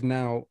think we have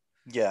now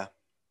Yeah,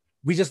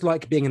 we just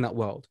like being in that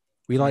world.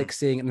 We mm. like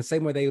seeing in the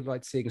same way they would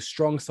like seeing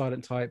strong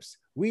silent types.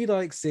 We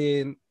like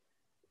seeing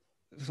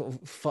sort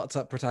of fucked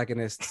up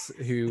protagonists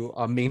who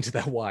are mean to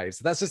their wives.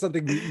 That's just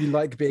something we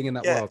like being in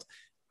that Yeah, world.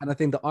 And I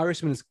think the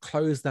Irishman has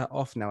closed that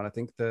off now. And I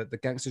think the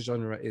gangster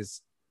genre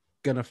is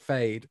gonna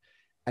fade.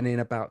 And in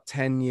about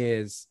 10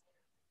 years,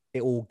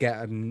 it will get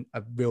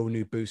a real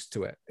new boost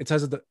to it. In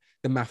terms of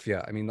the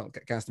mafia, I mean, not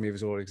gangster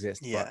movies all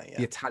exist, but yeah, the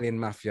yeah, Italian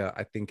mafia,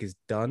 I think, is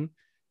done.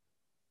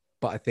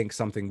 But I think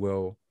something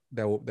will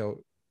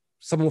they'll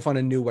someone will find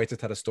a new way to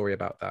tell a story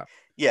about that.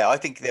 yeah. I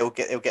think they'll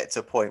get to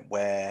a point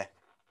where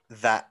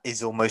that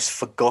is almost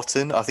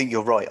forgotten. I think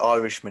you're right.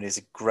 Irishman is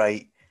a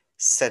great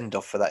send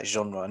off for that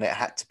genre, and it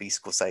had to be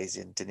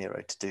Scorsese and De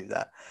Niro to do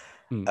that.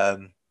 Hmm.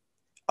 Um,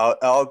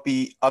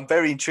 I'm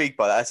very intrigued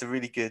by that. That's a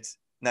really good.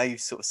 Now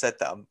you've sort of said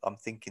that, I'm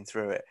thinking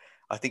through it.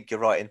 I think you're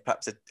right. In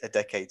perhaps a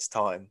decade's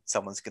time,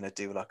 someone's going to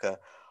do like a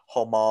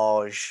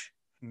homage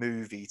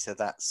movie to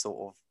that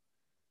sort of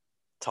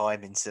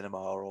time in cinema,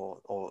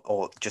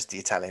 or just the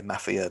Italian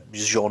mafia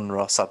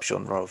genre,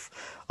 subgenre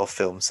of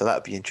film. So that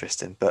would be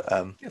interesting. But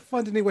Yeah,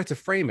 find a new way to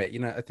frame it.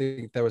 I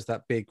think there was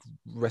that big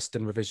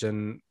Western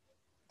revision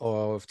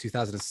of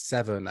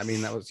 2007. I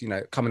mean, that was,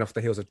 coming off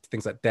the heels of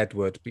things like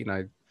Deadwood, but,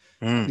 the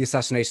Mm.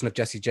 assassination of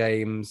Jesse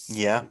James,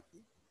 Yeah.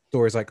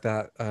 stories like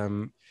that.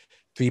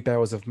 Three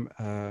Barrels of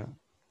Quedas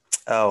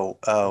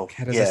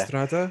Yeah.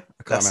 Estrada.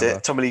 I can't That's remember.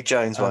 it. Tommy Lee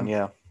Jones one. Um,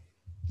 Yeah.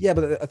 yeah,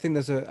 but I think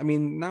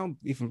now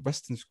even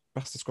Buster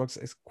Scruggs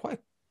is quite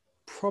a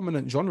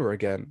prominent genre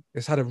again.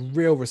 It's had a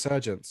real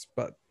resurgence,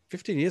 but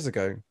 15 years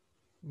ago,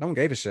 no one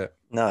gave a shit.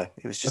 No,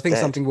 it was I just think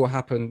dead.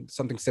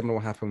 something similar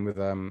will happen with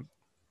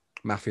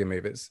mafia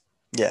movies.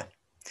 Yeah.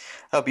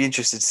 I'll be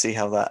interested to see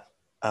how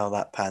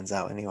that pans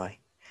out anyway.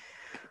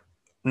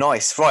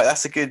 Nice. Right.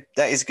 That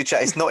is a good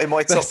chat. It's not in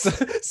my top.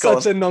 That's Go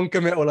such a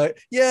non-committal,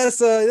 like,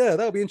 yes, yeah,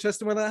 that'll be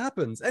interesting when that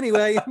happens.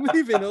 Anyway,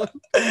 moving on.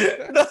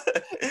 No,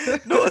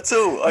 not at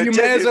all. You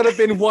may as well have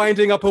been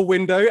winding up a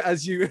window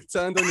as you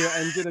turned on your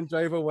engine and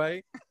drove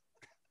away.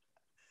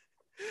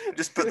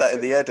 Just put that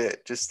in the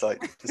edit. Just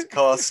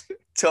car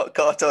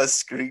tires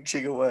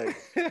screeching away.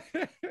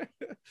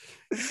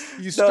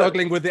 You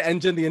struggling with the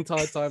engine the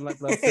entire time, like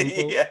Blood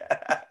Simple. Yeah.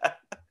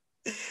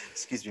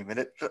 Excuse me a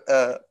minute.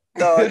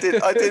 No, I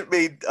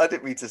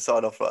didn't mean to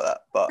sign off like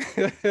that, but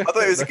I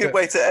thought it was a good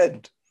way to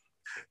end.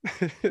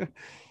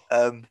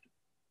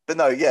 But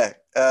no, yeah,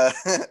 a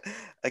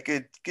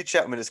good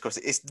chat with us across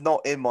it. It's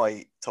not in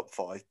my top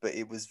 5, but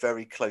it was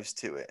very close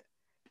to it.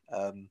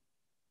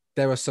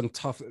 There are some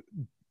tough.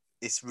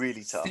 It's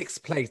really tough.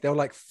 6th place. There were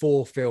like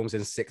 4 films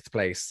in 6th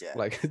place, Yeah.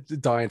 like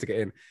dying to get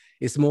in.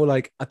 It's more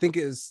like, I think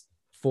it is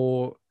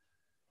for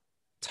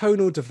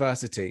tonal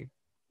diversity.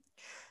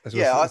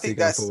 Yeah, I think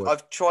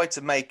I've tried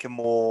to make a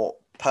more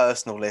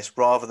personal list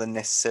rather than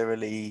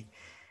necessarily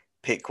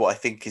pick what I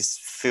think is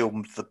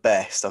filmed the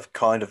best. I've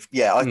kind of,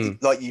 I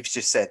think, like you've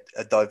just said,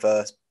 a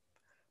diverse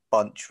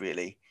bunch,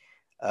 really.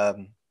 But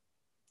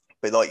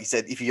like you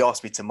said, if you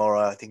asked me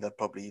tomorrow, I think I'd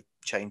probably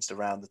changed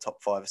around the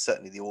top 5,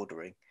 certainly the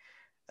ordering.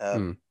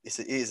 It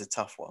is a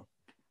tough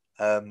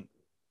one.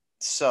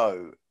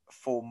 So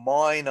for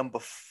my number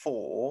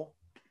 4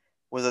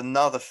 was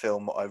another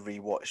film that I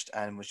rewatched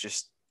and was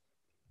just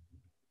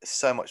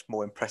so much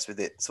more impressed with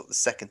it sort of the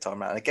second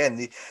time around.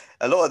 Again,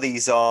 a lot of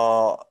these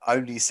are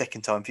only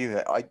second time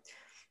viewing.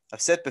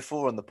 I've said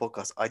before on the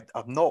podcast,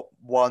 I'm not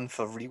one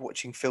for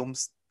rewatching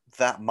films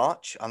that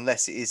much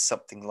unless it is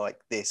something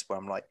like this where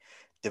I'm like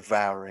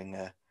devouring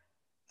a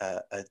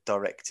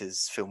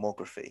director's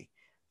filmography.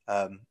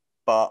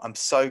 But I'm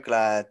so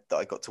glad that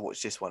I got to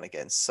watch this one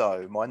again.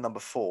 So my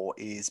number 4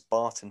 is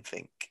Barton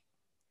Fink.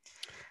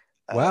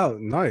 Wow,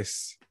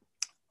 nice.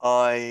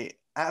 I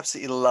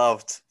absolutely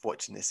loved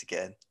watching this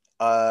again.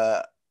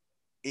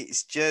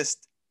 It's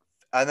just,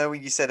 I know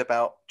when you said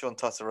about John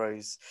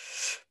Turturro's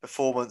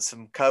performance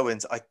from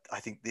Coen's, I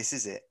think this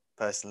is it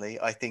personally.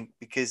 I think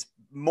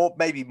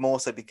maybe more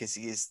so because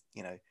he is,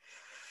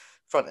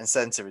 front and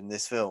center in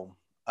this film.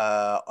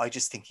 I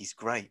just think he's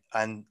great,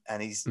 and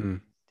he's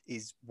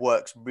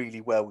works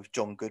really well with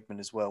John Goodman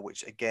as well,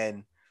 which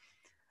again,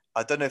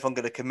 I don't know if I'm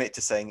going to commit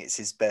to saying it's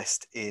his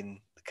best in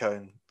the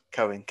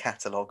Coen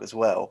catalog as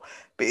well,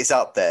 but it's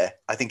up there.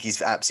 I think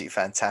he's absolutely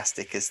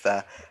fantastic as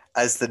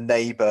the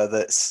neighbor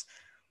that's,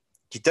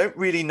 you don't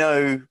really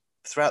know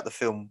throughout the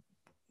film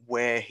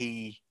where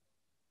he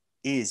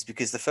is,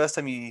 because the first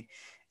time you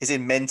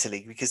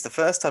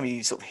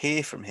sort of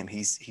hear from him,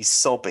 he's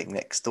sobbing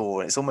next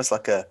door, and it's almost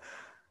like a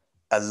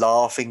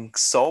laughing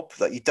sob,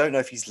 like you don't know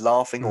if he's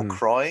laughing or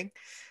crying.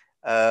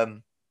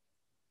 And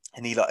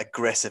he like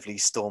aggressively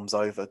storms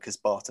over because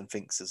Barton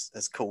Finks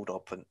has called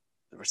up and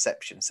the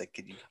reception said,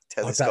 "Can you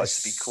tell this guy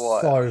to be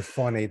quiet?" So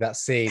funny, that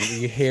scene.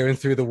 You hear him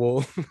through the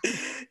wall.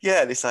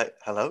 Yeah, and it's like,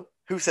 "Hello,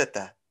 who said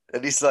that?"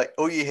 And it's like,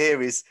 all you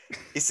hear is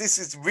this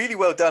is really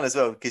well done as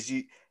well, because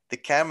the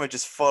camera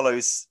just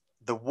follows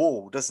the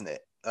wall, doesn't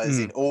it? As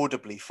in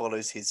audibly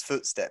follows his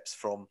footsteps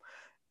from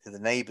the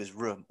neighbor's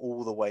room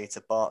all the way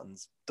to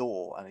Barton's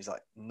door, and he's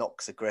like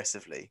knocks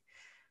aggressively.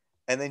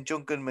 And then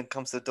John Goodman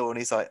comes to the door and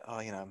he's like, "Oh,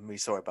 I'm really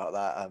sorry about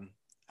that.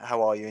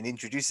 How are you?" And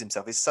introduces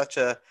himself.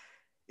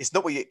 It's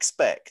not what you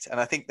expect. And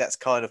I think that's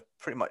kind of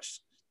pretty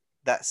much,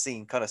 that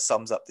scene kind of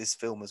sums up this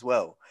film as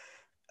well.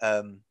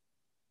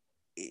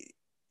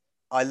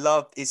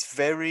 It's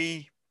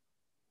very,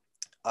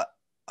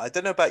 I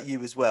don't know about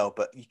you as well,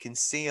 but you can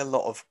see a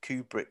lot of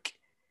Kubrick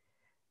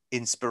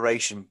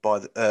inspiration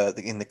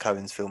in the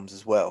Coen's films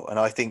as well. And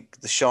I think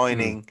The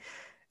Shining,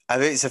 I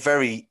mean, it's a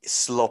very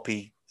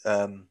sloppy,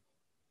 an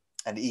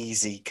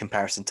easy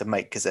comparison to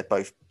make because they're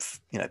both,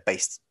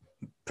 based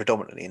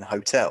predominantly in a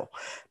hotel.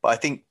 But I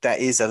think there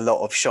is a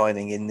lot of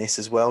Shining in this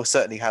as well.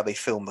 Certainly how they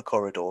film the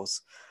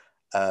corridors,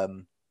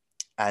 and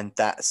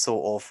that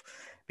sort of,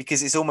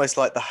 because it's almost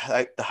like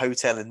the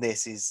hotel in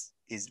this is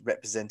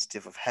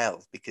representative of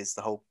hell, because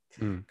the whole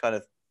kind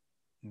of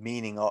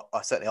meaning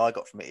certainly I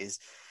got from it is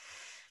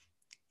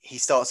he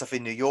starts off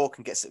in New York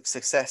and gets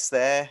success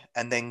there,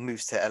 and then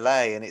moves to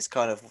LA, and it's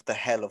kind of the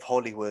hell of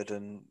Hollywood,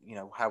 and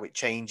how it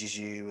changes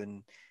you,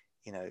 and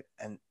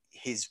and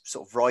his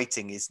sort of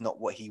writing is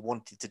not what he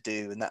wanted to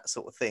do, and that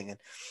sort of thing. And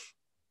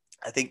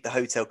I think the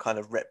hotel kind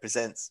of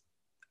represents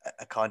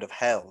a kind of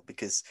hell,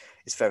 because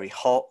it's very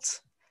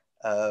hot,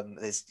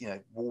 There's,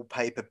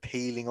 wallpaper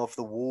peeling off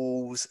the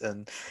walls,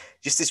 and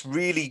just this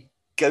really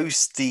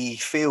ghosty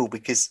feel,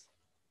 because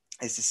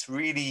there's this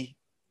really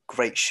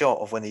great shot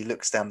of when he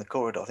looks down the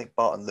corridor. I think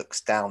Barton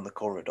looks down the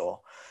corridor,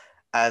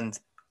 and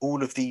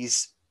all of the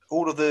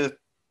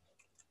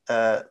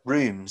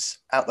rooms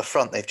out the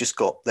front, they've just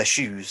got their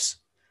shoes.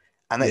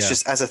 And that's Yeah.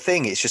 just, as a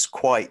thing, it's just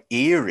quite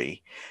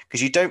eerie,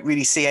 because you don't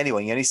really see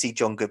anyone. You only see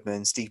John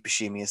Goodman, Steve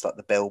Buscemi as like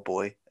the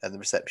bellboy and the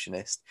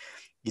receptionist.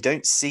 You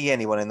don't see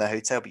anyone in the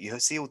hotel, but you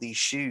see all these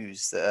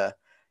shoes that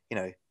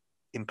are,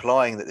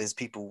 implying that there's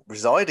people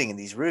residing in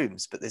these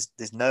rooms, but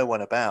there's no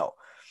one about.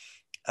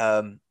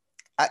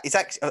 It's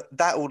actually,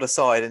 that all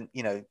aside, and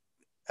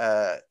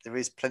there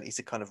is plenty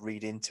to kind of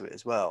read into it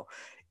as well.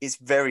 It's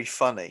very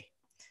funny.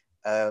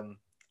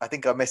 I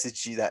think I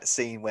messaged you that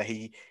scene where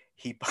he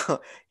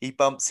he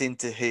bumps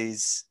into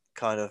his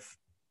kind of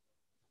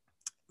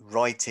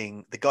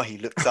writing, the guy he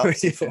looks up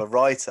to from a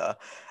writer,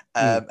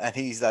 and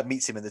he's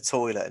meets him in the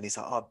toilet, and he's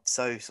like, oh, I'm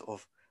so sort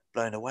of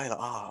blown away, like,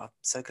 oh, I'm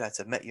so glad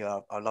to have met you.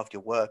 I loved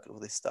your work, all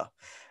this stuff.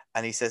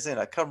 And he says,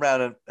 come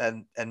round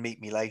and meet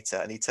me later.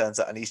 And he turns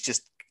up, and he's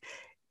just,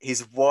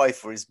 his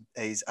wife, or his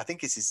I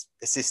think it's his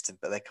assistant,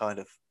 but they're kind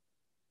of,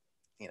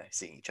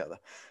 seeing each other.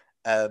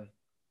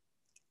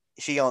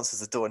 She answers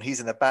the door, and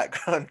he's in the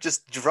background,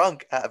 just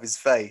drunk out of his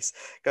face,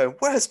 going,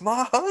 "Where's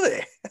my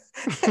honey?"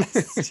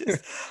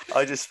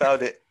 I just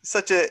found it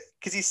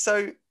because he's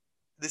so,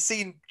 the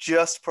scene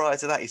just prior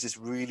to that, he's just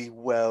really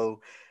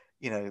well,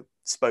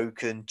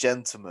 spoken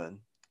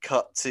gentleman.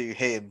 Cut to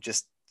him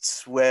just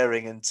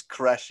swearing and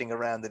crashing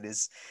around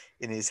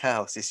in his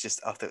house. It's just,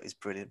 I thought it was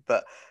brilliant.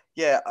 But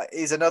yeah,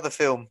 it's another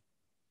film,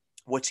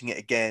 watching it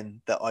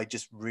again, that I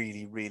just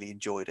really, really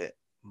enjoyed it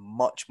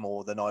much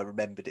more than I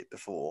remembered it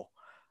before.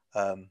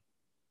 But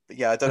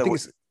yeah, I don't know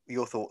what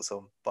your thoughts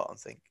on Barton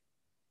think.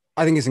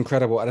 I think it's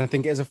incredible, and I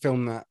think it is a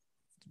film that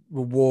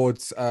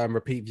rewards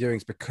repeat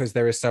viewings because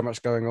there is so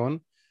much going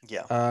on.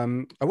 Yeah.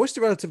 I watched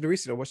it relatively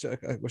recently. I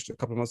watched it a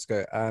couple of months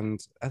ago,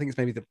 and I think it's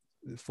maybe the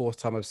fourth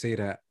time I've seen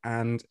it.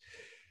 And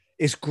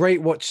it's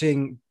great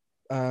watching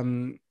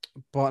Barton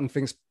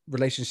Fink's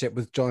relationship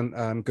with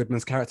John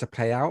Goodman's character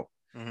play out,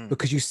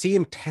 because you see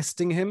him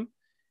testing him.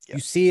 Yeah.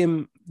 You see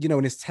him,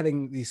 when he's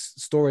telling these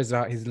stories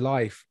about his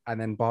life, and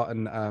then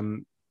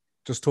Barton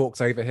just talks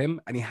over him,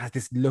 and he has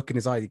this look in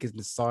his eye. He gives him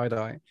the side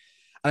eye, and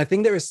I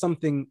think there is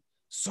something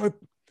so.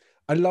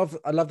 I love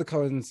the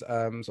Coen's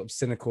sort of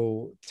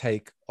cynical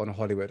take on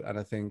Hollywood, and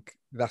I think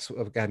that's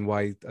again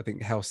why I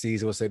think Hell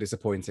Caesar was so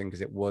disappointing,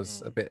 because it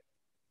was a bit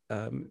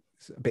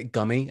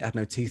gummy, it had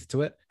no teeth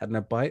to it, had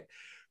no bite.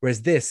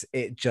 Whereas this,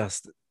 it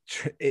just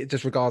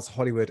regards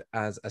Hollywood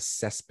as a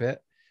cesspit.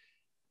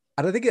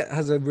 And I think it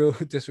has a real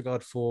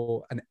disregard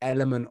for an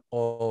element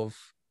of,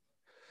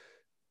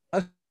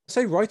 I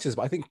say writers,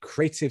 but I think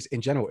creatives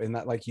in general, in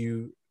that like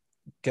you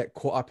get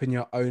caught up in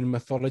your own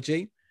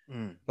mythology.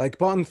 Like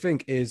Barton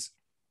Fink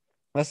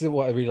that's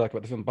what I really like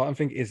about the film. Barton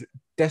Fink is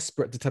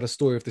desperate to tell a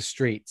story of the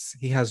streets.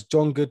 He has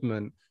John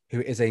Goodman,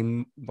 who is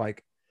a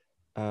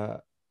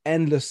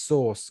endless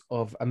source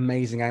of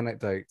amazing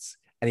anecdotes,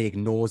 and he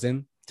ignores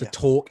him to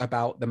talk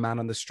about the man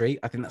on the street.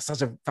 I think that's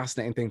such a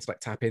fascinating thing to like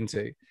tap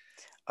into.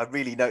 I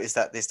really noticed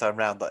that this time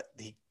around, that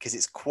because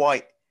it's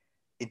quite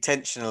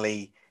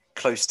intentionally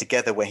close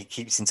together where he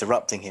keeps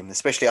interrupting him.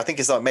 Especially, I think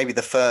it's like maybe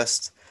the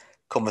first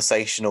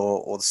conversation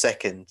or the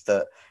second,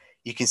 that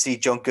you can see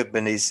John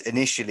Goodman is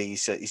initially,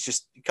 so he's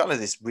just kind of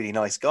this really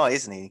nice guy,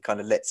 isn't he? He kind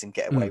of lets him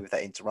get away with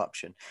that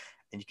interruption,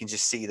 and you can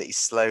just see that he's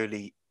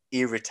slowly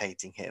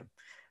irritating him.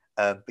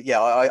 But yeah,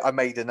 I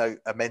made a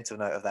mental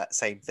note of that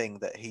same thing,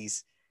 that he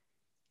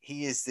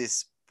is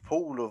this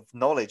pool of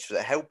knowledge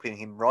that helping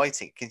him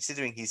writing,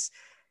 considering he's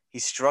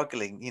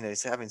struggling,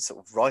 he's having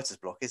sort of writer's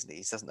block, isn't he?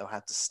 He doesn't know how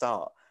to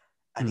start,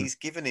 and he's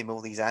given him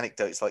all these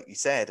anecdotes, like you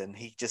said, and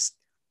he just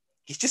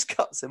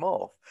cuts him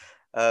off.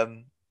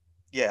 I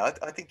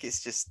think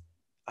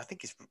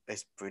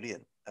it's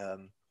brilliant.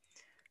 And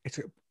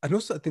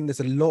also I think there's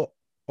a lot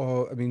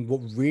of,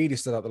 what really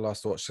stood out the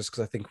last watch, just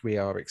because I think we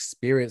are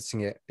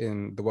experiencing it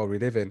in the world we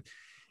live in,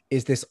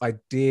 is this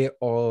idea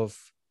of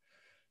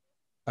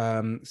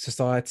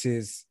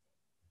society's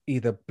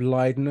either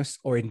blindness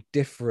or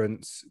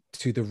indifference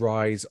to the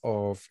rise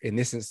of, in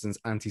this instance,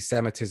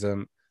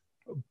 anti-Semitism,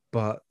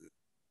 but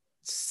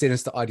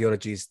sinister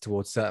ideologies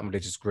towards certain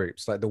religious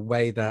groups, like the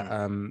way that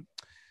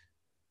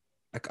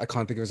I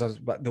can't think of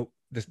it, but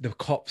the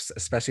cops,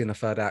 especially in the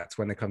third act,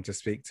 when they come to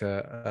speak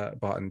to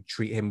Barton,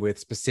 treat him with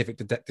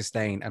specific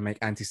disdain and make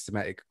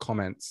anti-Semitic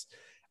comments,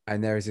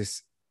 and there is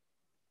this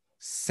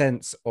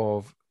sense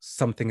of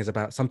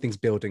something's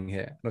building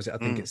here. And obviously, I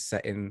think it's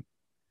set in.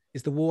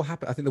 Is the war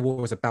happen? I think the war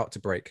was about to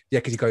break. Yeah,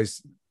 because he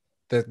goes,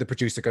 the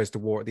producer goes to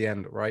war at the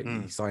end, right?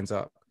 He signs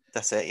up.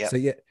 That's it. Yeah. So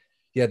yeah,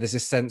 there's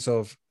this sense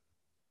of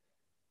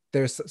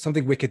there's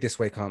something wicked this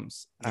way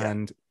comes,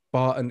 and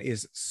Barton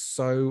is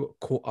so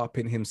caught up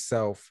in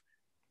himself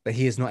that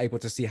he is not able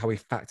to see how he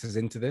factors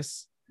into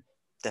this.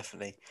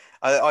 Definitely.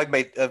 I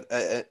made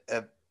a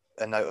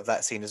note of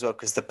that scene as well,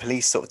 because the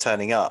police sort of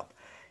turning up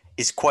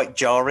is quite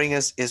jarring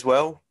as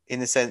well. in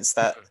the sense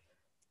that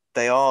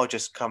they are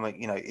just coming,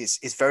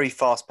 it's very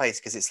fast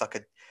paced because it's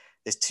like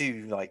there's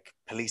two like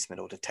policemen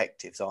or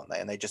detectives, aren't they?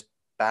 And they just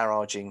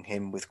barraging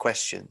him with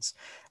questions.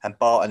 And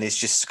Barton is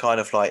just kind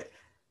of like,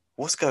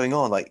 what's going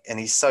on? Like, and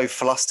he's so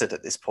flustered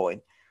at this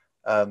point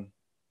that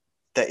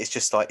it's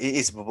just like, it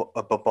is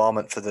a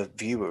bombardment for the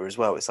viewer as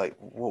well. It's like,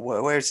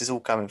 where is this all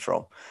coming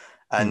from?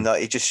 And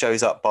it just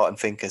shows up Barton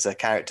Fink as a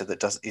character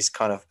that is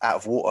kind of out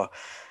of water,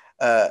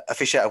 a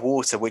fish out of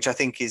water, which I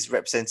think is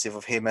representative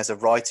of him as a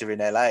writer in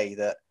LA,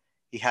 that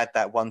he had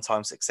that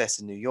one-time success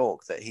in New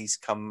York, that he's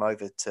come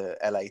over to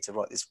LA to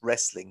write this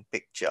wrestling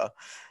picture.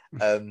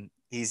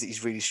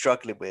 He's really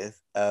struggling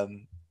with,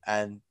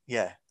 and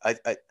yeah,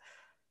 I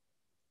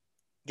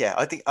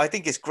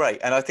think it's great,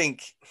 and I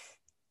think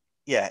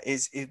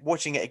is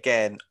watching it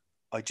again,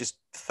 I just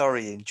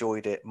thoroughly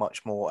enjoyed it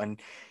much more,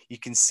 and you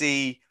can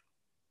see,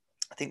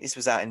 I think this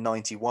was out in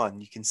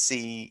 '91. You can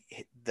see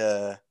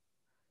the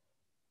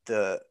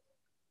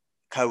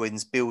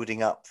Coens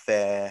building up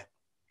their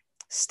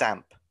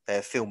stamp,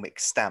 their filmic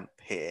stamp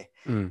here,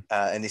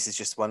 and this is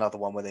just one other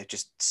one where they're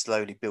just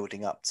slowly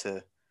building up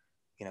to,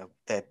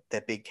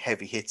 their big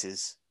heavy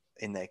hitters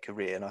in their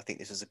career, and I think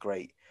this was a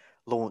great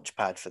launch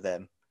pad for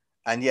them.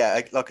 And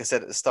yeah, like I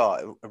said at the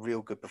start, a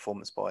real good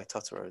performance by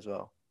Totoro as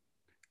well.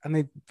 And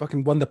they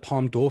fucking won the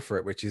Palme d'Or for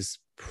it, which is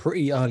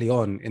pretty early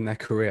on in their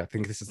career. I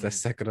think this is their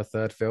second or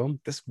third film.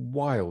 That's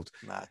wild.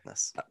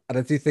 Madness. And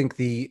I do think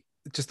the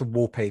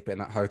wallpaper in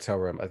that hotel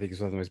room, I think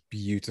is one of the most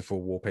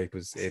beautiful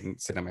wallpapers in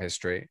cinema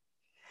history.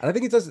 And I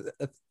think I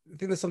think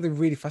there's something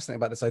really fascinating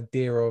about this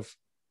idea of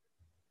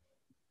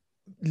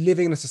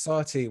living in a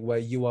society where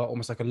you are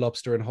almost like you're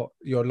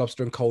a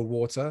lobster in cold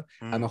water,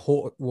 and the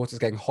hot water is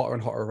getting hotter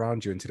and hotter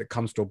around you until it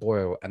comes to a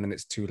boil, and then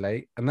it's too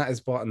late. And that is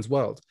Barton's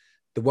world.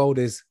 The world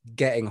is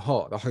getting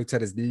hot. The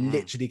hotel is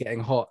literally getting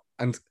hot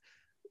and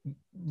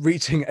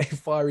reaching a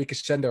fiery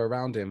crescendo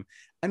around him,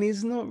 and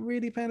he's not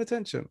really paying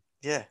attention.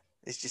 Yeah,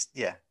 it's just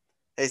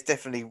there's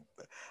definitely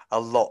a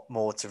lot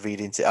more to read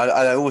into.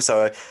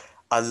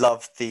 I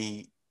love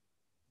the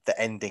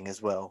ending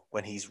as well,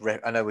 when he's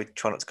I know we're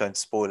trying not to go into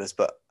spoilers,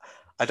 but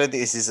I don't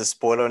think this is a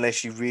spoiler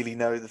unless you really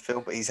know the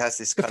film. But he has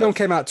this. The film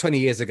came out 20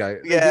 years ago.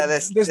 Yeah,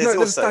 there's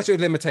a statute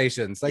of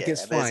limitations. Like,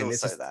 it's fine.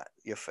 There's also that.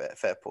 You're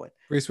fair point.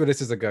 Bruce Willis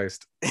is a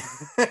ghost.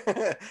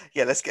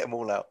 Yeah, let's get them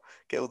all out.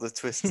 Get all the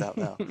twists out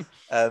now.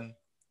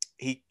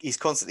 He's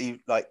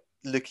constantly like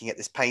looking at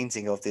this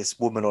painting of this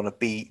woman on a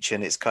beach,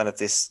 and it's kind of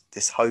this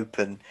hope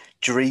and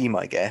dream,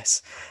 I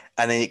guess.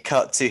 And then it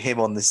cut to him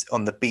on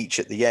the beach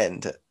at the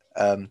end,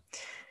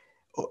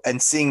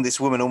 and seeing this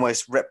woman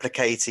almost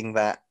replicating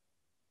that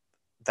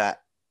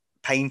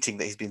painting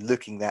that he's been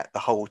looking at the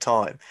whole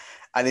time.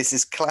 And it's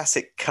this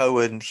classic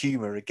Coen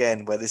humor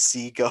again, where the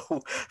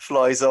seagull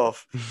flies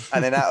off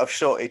and then out of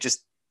shot it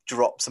just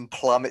drops and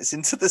plummets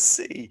into the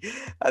sea,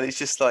 and it's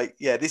just like,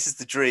 yeah, this is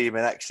the dream,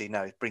 and actually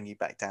no, bring you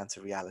back down to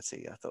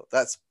reality. I thought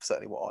that's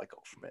certainly what I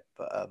got from it.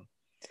 But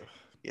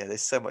yeah,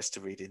 there's so much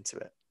to read into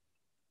it.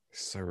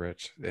 So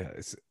rich. Yeah,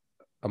 it's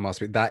a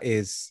masterpiece.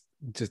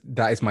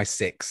 That is my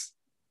 6.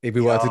 If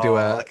we were to do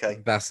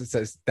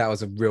that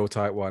was a real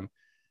tight one.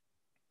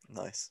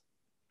 Nice.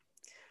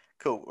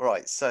 Cool.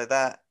 Right. So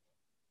that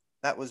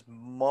was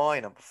my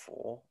number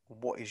 4.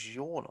 What is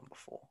your number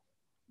 4?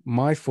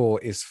 My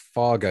 4 is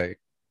Fargo,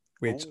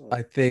 which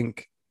I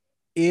think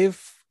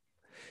if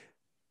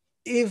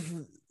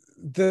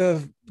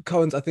the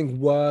Coens, I think,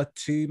 were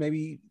to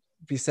maybe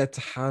be said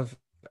to have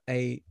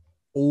a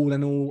all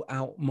in all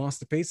out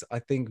masterpiece, I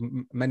think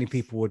many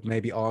people would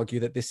maybe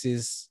argue that this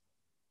is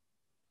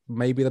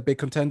maybe the big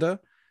contender.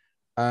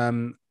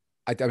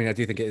 I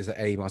do think it is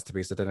a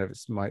masterpiece. I don't know if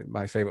it's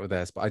my favorite of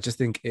theirs, but I just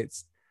think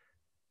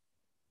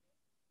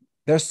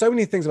there are so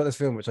many things about this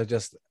film which I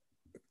just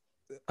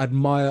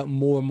admire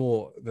more and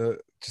more the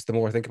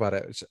more I think about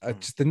it.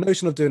 Just the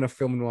notion of doing a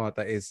film noir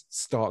that is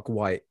stark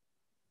white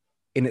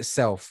in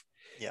itself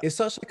is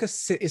such like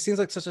it seems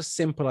like such a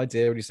simple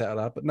idea when you say it out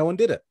loud, but no one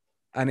did it,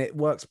 and it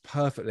works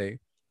perfectly.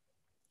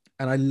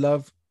 And I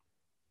love,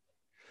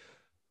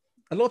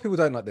 a lot of people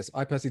don't like this.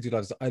 I personally do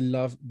love this. I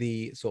love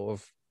the sort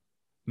of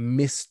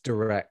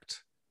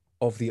misdirect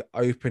of the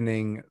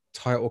opening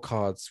title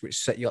cards, which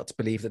set you up to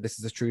believe that this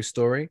is a true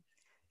story.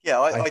 Yeah,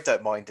 I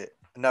don't mind it.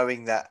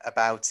 Knowing that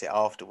about it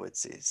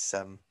afterwards is,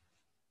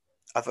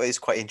 I thought it's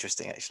quite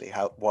interesting actually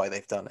why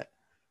they've done it.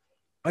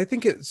 I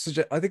think it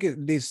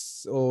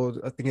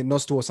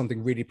nods towards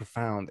something really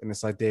profound in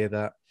this idea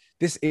that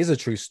this is a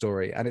true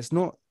story, and it's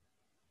not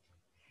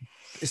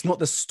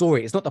the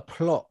story, it's not the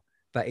plot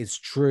that is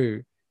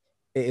true.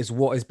 It is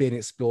what is being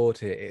explored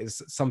here. It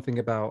is something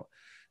about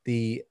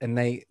the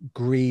innate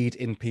greed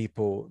in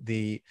people,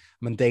 the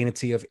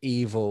mundanity of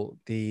evil,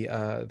 the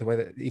way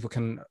that evil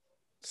can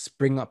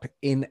spring up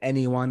in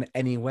anyone,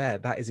 anywhere.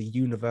 That is a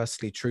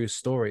universally true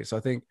story. So I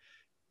think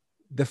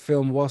the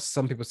film, whilst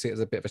some people see it as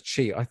a bit of a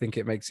cheat, I think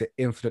it makes it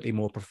infinitely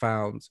more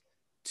profound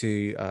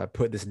to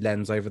put this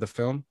lens over the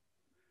film.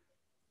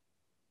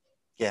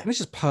 Yeah. And it's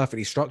just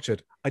perfectly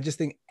structured. I just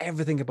think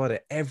everything about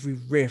it, every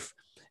riff,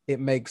 it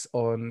makes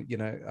on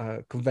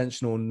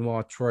conventional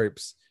noir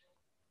tropes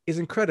is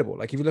incredible.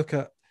 Like if you look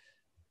at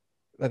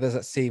there's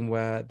that scene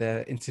where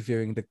they're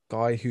interviewing the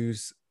guy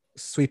who's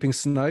sweeping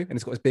snow and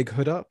he's got his big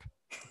hood up,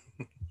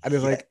 and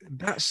it's like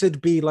that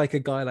should be like a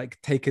guy like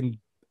taking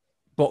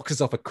boxes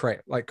off a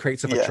crate, like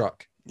crates of a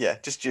truck. Yeah,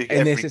 just And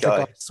every this is guy.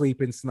 a guy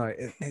sweeping snow.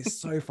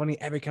 It's so funny.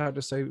 Every character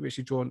is so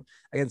richly drawn.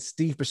 Again,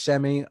 Steve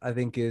Buscemi, I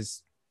think,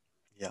 is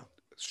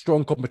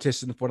strong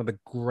competition for one of the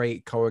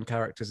great Coen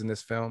characters in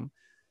this film.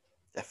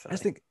 Definitely. I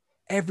just think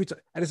every time,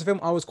 and it's a film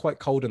I was quite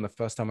cold in the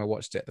first time I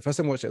watched it. The first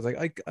time I watched it, I was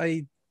like,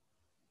 I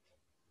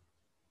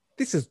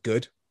this is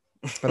good,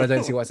 but I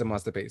don't see why it's a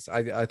masterpiece.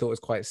 I thought it was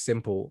quite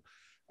simple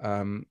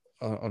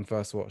on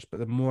first watch, but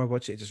the more I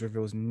watch it, it just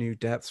reveals new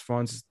depths.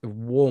 The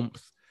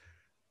warmth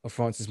of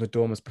Frances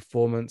McDormand's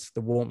performance, the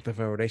warmth of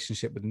her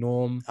relationship with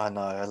Norm. I know,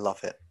 I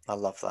love it. I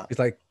love that. It's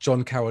like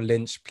John Carroll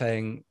Lynch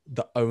playing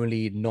the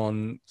only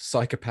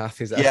non-psychopath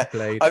he's ever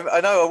played. I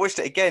know. I watched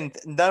it again,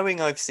 knowing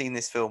I've seen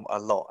this film a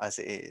lot as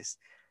it is,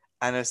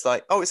 and it's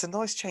like, oh, it's a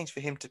nice change for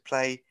him to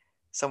play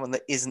someone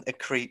that isn't a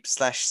creep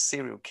 /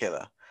 serial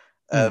killer.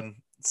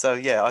 So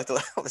yeah, I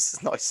thought this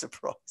is a nice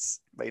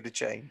surprise. Made a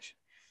change.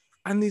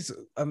 And these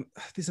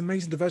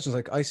amazing diversions.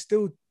 Like I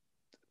still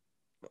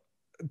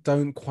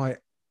don't quite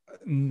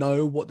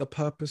know what the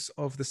purpose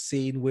of the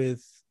scene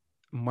with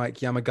Mike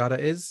Yamagata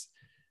is,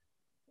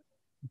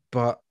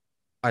 but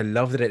I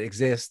love that it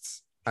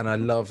exists, and I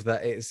love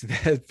that it's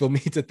there for me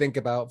to think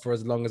about for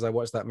as long as I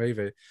watch that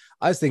movie.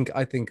 I think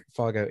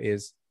Fargo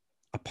is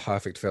a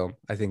perfect film.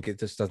 I think it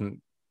just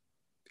doesn't.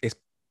 It's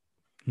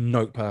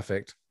note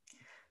perfect.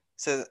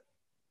 So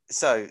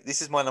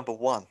this is my number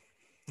one.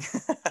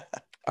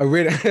 I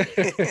really.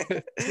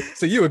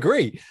 So you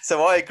agree?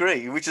 So I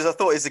agree, which is I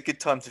thought is a good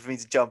time for me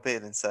to jump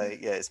in and say,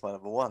 yeah, it's my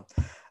number one.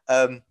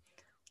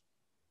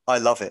 I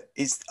love it.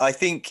 I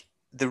think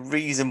the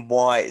reason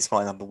why it's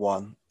my number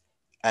one,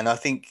 and I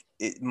think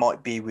it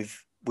might be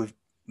with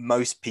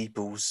most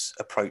people's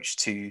approach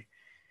to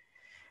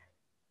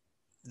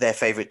their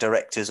favorite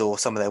directors or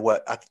some of their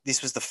work.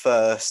 This was the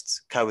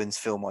first Coen's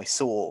film I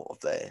saw of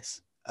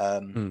theirs.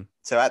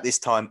 So at this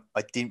time,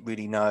 I didn't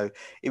really know.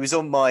 It was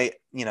on my,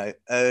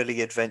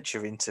 early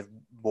adventure into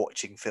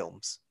watching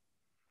films.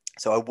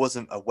 So I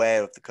wasn't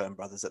aware of the Coen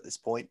brothers at this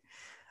point.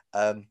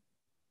 I've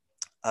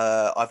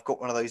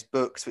got one of those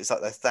books, it's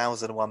like the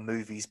 1001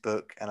 Movies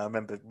book. And I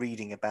remember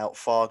reading about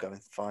Fargo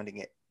and finding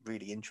it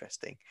really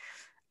interesting.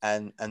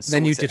 And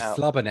then you did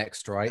Flubber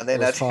next, right? And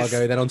then I did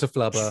Fargo, then onto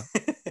Flubber.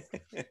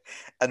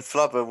 And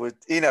Flubber would,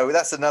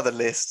 that's another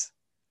list.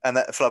 And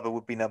that Flubber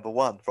would be number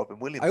one, Robin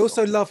Williams. I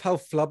also love how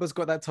Flubber's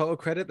got that title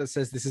credit that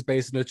says this is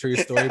based on a true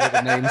story, but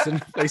the names and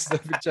places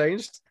have been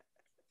changed.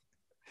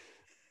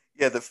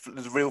 Yeah,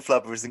 the real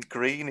Flubber isn't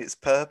green, it's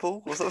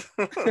purple or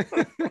something.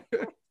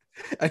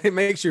 And it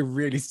makes you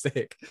really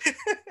sick.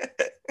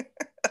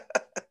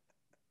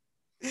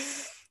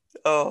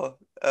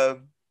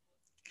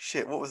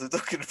 Shit, what was I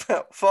talking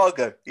about?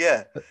 Fargo,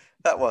 yeah,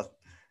 that one.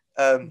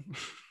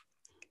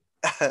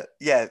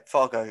 Yeah,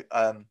 Fargo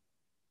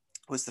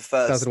was the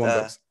first.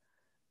 1001 books.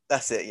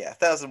 That's it, yeah,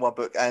 1001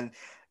 book, and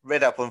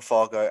read up on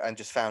Fargo and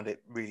just found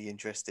it really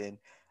interesting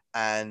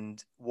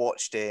and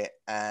watched it,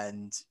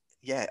 and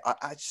yeah,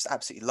 I just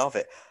absolutely love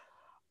it.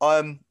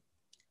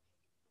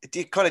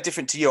 It kind of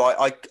different to you.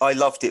 I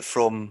loved it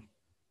from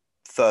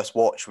first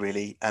watch,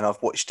 really, and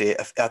I've watched it.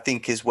 I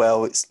think as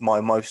well, it's my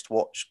most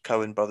watched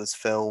Coen Brothers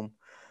film.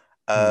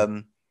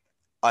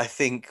 I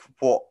think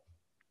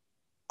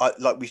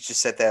like we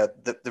just said there,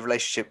 the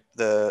relationship,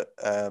 the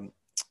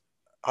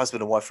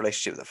husband and wife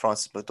relationship that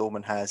Frances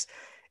McDormand has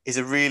is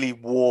a really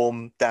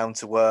warm, down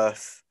to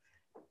earth,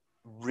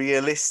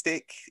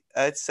 realistic,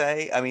 I'd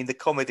say. I mean, the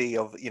comedy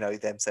of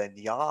them saying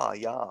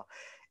yeah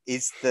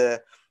is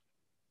the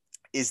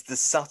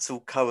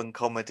subtle Coen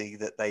comedy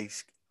that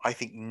they've, I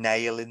think,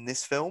 nail in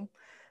this film.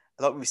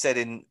 Like we said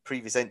in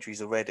previous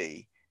entries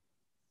already,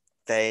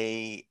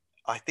 I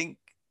think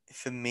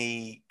for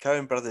me,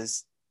 Coen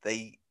Brothers,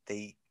 they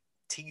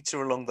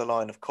teeter along the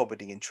line of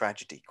comedy and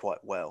tragedy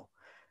quite well.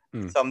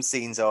 Some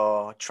scenes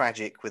are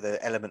tragic with an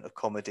element of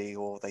comedy,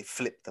 or they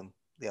flip them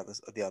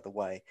the other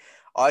way.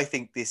 I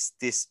think this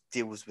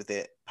deals with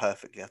it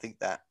perfectly. I think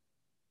that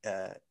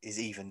is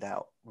evened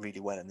out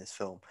really well in this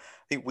film.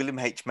 I think William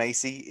H.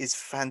 Macy is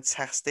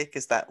fantastic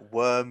as that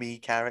wormy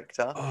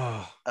character.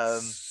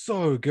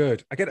 So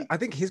good. I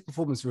think his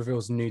performance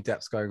reveals new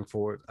depths going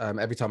forward.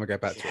 Every time I go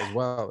back to it as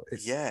well.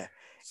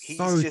 He's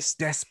so just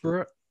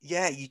desperate.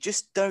 Yeah, you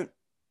just don't.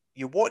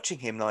 You're watching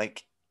him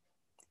like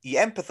you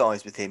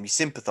empathize with him, you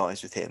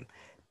sympathize with him,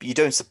 but you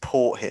don't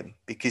support him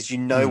because you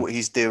know what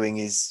he's doing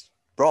is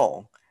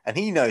wrong, and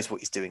he knows what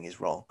he's doing is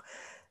wrong.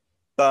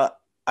 But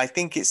I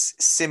think it's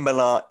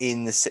similar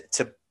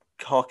to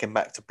harken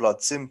back to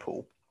Blood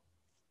Simple,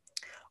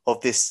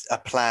 of a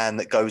plan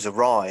that goes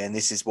awry, and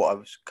this is what I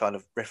was kind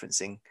of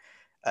referencing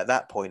at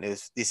that point.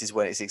 This is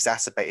when it's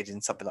exacerbated in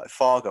something like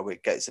Fargo, where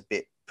it gets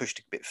pushed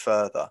a bit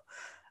further,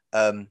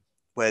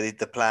 where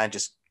the plan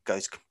just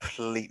goes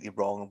completely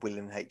wrong. And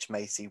William H.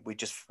 Macy, we're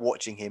just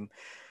watching him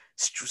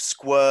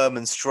squirm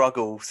and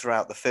struggle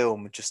throughout the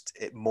film, just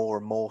it more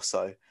and more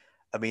so.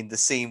 I mean, the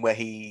scene where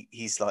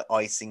he's like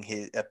icing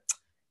his,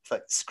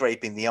 like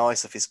scraping the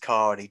ice off his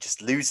car, and he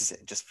just loses it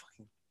and just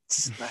fucking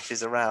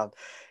smashes around.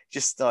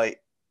 Just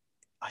like,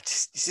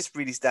 it's just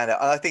really stand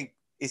out. And I think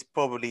it's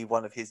probably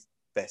one of his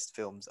best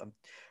films. I'm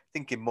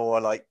thinking more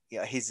like,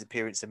 his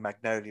appearance in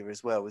Magnolia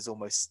as well was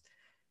almost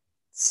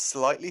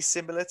slightly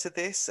similar to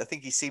this. I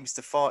think he seems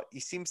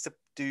to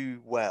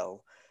do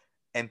well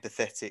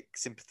empathetic,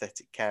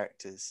 sympathetic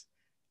characters,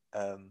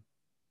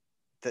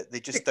 that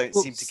they just don't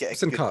seem to get a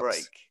Simpson good cucks.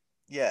 break.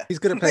 Yeah, He's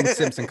good at playing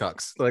Simpson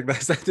cucks. Like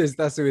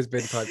that's who he's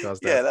been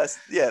typecast as.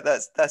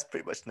 That's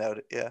pretty much nailed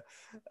it. Yeah,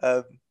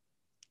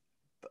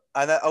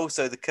 and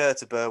also the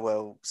Kurt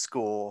Burwell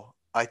score.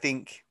 I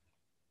think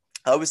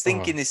I was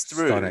thinking this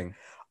through. Stunning.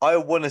 I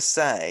want to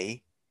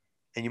say,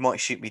 and you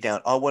might shoot me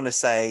down, I want to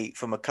say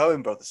from a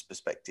Coen Brothers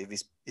perspective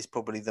is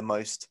probably the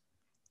most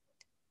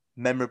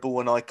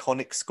memorable and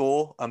iconic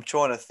score. I'm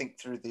trying to think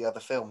through the other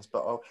films,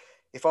 but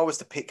if I was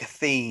to pick a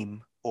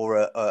theme or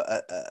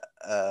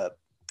a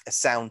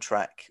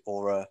soundtrack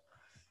or a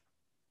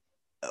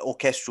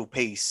orchestral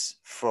piece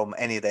from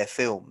any of their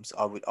films,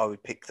 I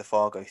would pick the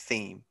Fargo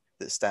theme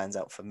that stands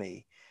out for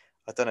me.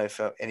 I don't know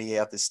if any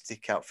others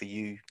stick out for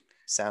you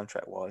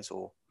soundtrack wise,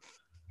 or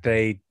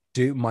they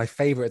do. My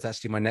favorite is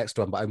actually my next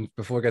one, but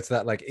before I get to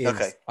that,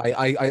 okay.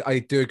 I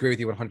do agree with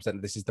you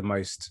 100%. This is the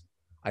most,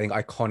 I think,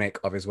 iconic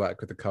of his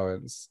work with the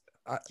Coens.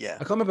 I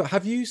can't remember.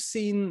 Have you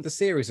seen the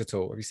series at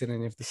all? Have you seen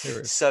any of the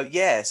series? I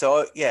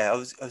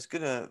was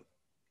gonna.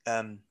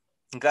 I'm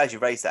glad you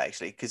raised that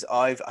actually, because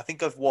I've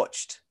definitely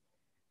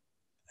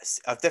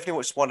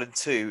watched 1 and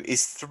 2.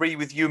 Is 3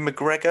 with Ewan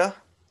McGregor?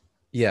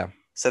 Yeah.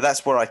 So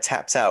that's where I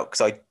tapped out,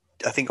 because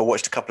I think I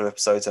watched a couple of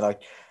episodes and I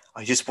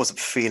just wasn't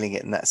feeling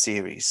it in that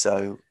series.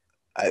 So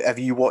have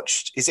you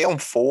watched? Is it on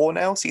 4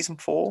 now? Season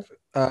 4?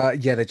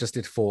 Yeah, they just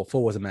did 4.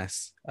 4 was a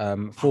mess.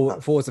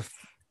 4 was a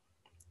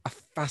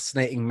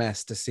fascinating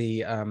mess to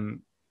see.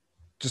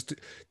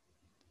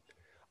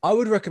 I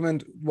would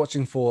recommend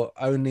watching 4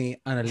 only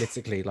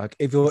analytically. Like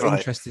if you're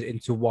interested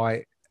into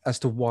why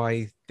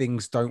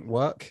things don't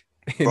work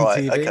in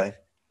TV, okay.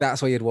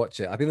 That's why you'd watch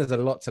it. I think there's a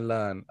lot to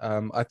learn.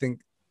 I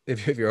think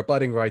if you're a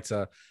budding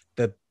writer,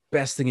 the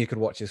best thing you could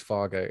watch is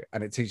Fargo,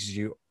 and it teaches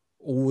you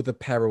all the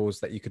perils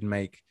that you could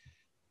make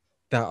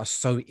that are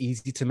so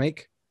easy to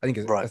make. I think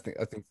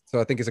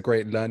it's a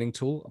great learning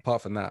tool.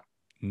 Apart from that,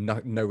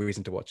 no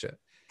reason to watch it.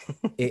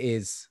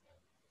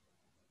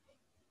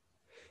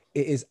 It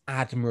is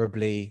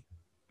admirably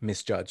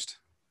misjudged.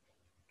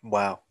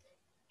 Wow.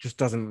 Just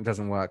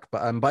doesn't work.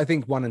 But I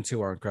think 1 and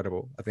 2 are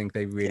incredible. I think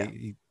they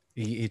really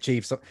he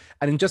achieved something,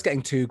 and in just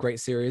getting 2 great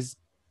series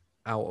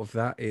out of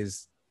that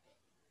is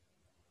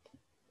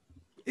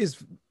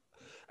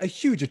a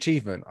huge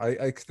achievement.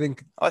 I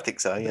think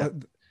so. Yeah.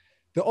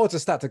 The odds are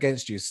stacked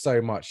against you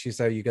so much. You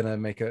say you're gonna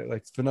make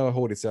for Noah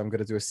Hawley say I'm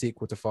gonna do a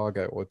sequel to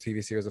Fargo or a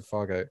TV series of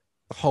Fargo.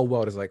 The whole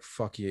world is like,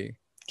 fuck you.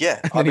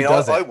 Yeah, I mean, I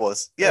was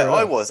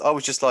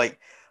just like,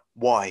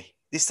 why?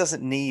 This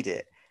doesn't need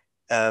it.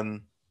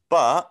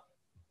 But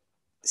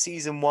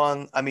season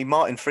 1, I mean,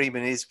 Martin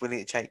Freeman is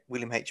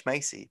William H.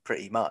 Macy,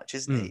 pretty much,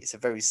 isn't he? It's a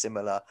very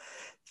similar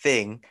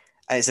thing,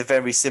 and it's a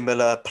very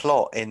similar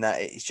plot in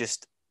that it's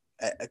just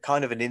a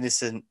kind of an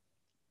innocent,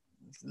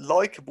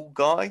 likable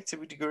guy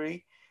to a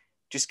degree,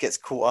 just gets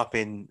caught up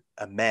in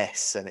a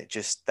mess, and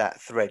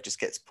that thread just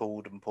gets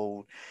pulled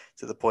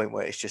to the point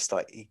where it's just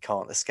like he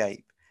can't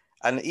escape.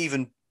 And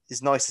even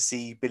it's nice to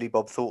see Billy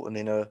Bob Thornton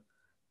in a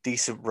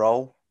decent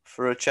role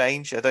for a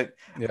change. I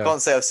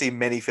can't say I've seen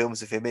many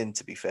films of him in,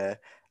 to be fair,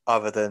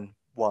 other than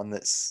one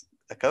that's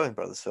a Coen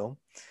Brothers film,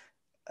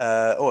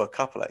 or a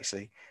couple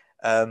actually.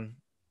 But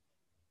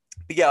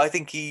yeah, I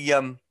think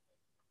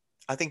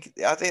I think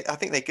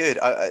they're good.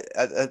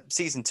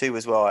 Season 2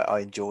 as well, I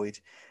enjoyed,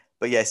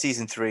 but yeah,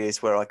 season 3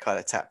 is where I kind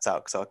of tapped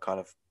out, because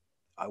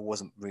I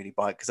wasn't really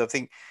buying, because I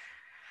think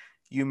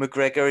Ewan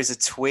McGregor is a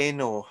twin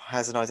or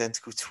has an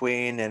identical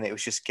twin, and it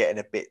was just getting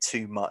a bit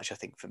too much, I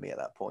think, for me at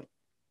that point.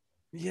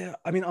 Yeah,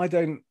 I mean, I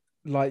don't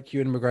like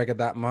Ewan McGregor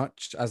that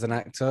much as an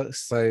actor,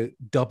 so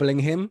doubling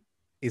him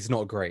is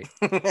not great.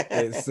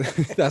 That's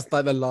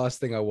like the last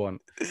thing I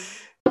want.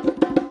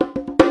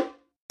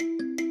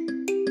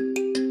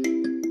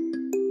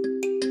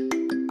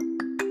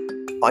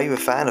 Are you a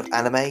fan of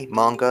anime,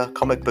 manga,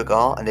 comic book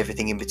art, and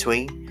everything in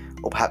between?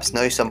 Or perhaps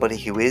know somebody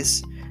who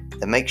is?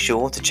 Then make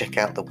sure to check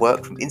out the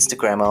work from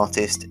Instagram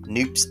artist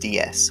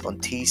movies.S on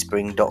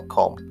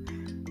teespring.com,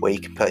 where you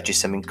can purchase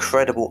some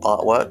incredible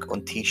artwork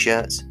on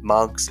t-shirts,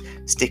 mugs,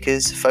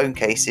 stickers, phone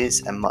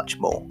cases, and much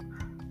more.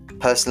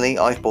 Personally,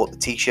 I've bought the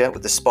t-shirt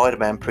with the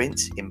Spider-Man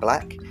print in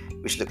black,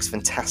 which looks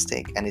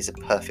fantastic and is a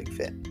perfect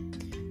fit.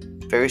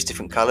 Various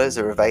different colours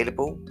are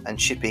available,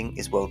 and shipping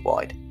is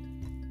worldwide.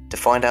 To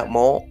find out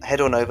more,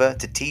 head on over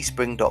to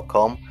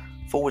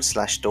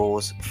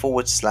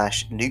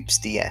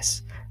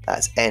teespring.com/stores/noopsds.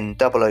 That's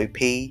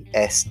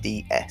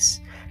NOOPSDS.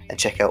 And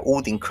check out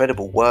all the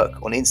incredible work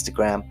on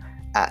Instagram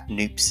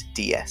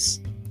 @noopsds.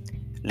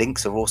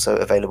 Links are also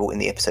available in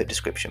the episode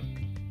description.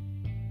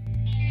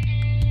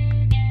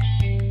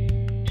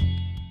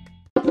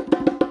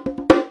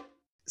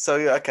 So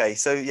okay,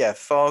 so yeah,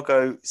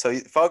 Fargo. So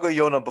Fargo,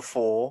 your number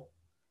 4,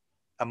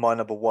 and my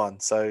number 1.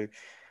 So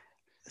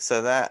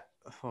that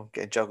I'm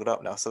getting juggled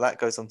up now. So that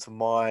goes on to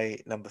my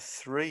number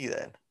 3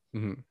 then.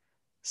 Mhm.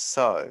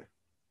 So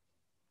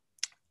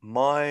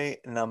my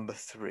number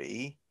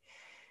 3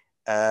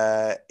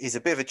 is a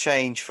bit of a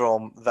change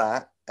from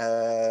that.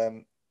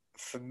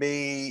 For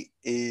me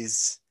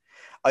is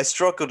I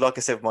struggled, like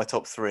I said, with my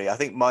top 3. I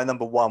think my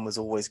number 1 was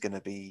always going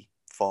to be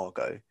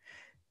Fargo,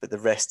 but the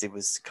rest it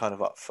was kind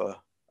of up for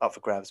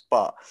grabs.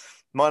 But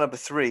my number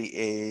 3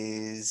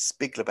 is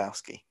Big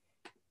Lebowski.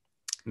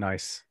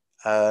 Nice.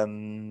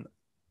 Um,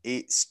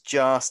 it's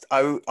just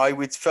I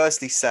would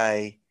firstly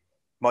say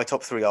my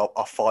top 3 are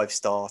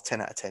 5-star,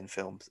 10 out of 10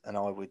 films, and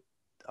I would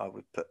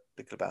put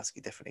Big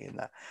Lebowski definitely in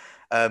that.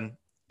 Um,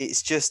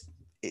 it's just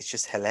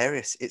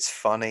hilarious. It's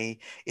funny.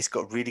 It's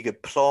got really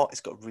good plot.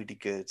 It's got really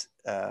good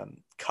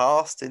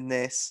cast in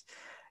this.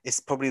 It's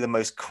probably the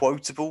most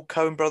quotable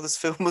Coen Brothers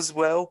film as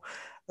well.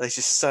 There's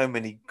just so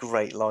many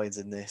great lines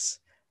in this.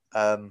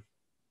 Um,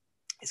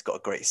 it's got a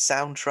great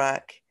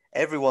soundtrack.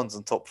 Everyone's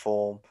on top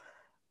form.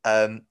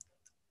 Um,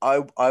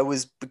 I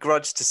was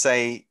begrudged to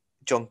say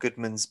John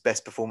Goodman's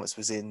best performance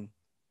was in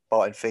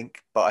Barton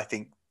Fink, but I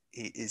think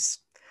he is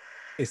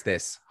It's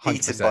this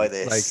eaten by 100%. Like,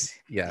 this.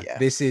 yeah, Yeah,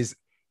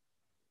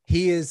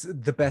 he is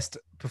the best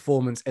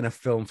performance in a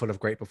film full of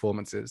great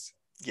performances.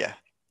 yeah,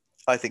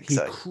 I think He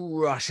so.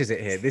 crushes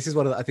it here. This is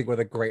I think one of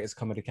the greatest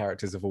comedy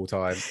characters of all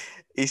time.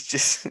 It's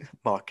just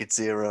market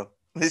zero.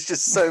 There's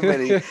just so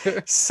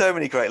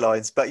many great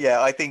lines. But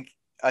yeah, I think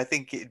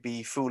it'd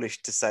be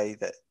foolish to say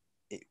that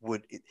it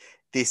would.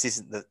 This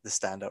isn't the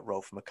standout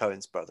role from a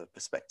Coen's brother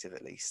perspective,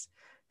 at least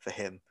for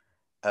him.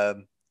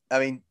 Um, I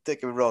mean, don't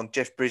get me wrong,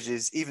 Jeff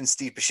Bridges, even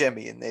Steve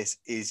Buscemi in this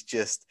is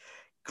just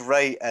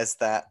great as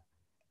that.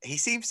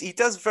 He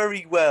does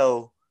very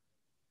well,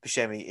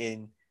 Buscemi,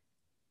 in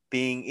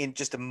being in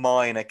just a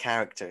minor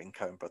character in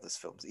Coen Brothers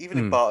films. Even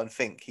in Mm, Barton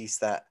Fink, he's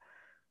that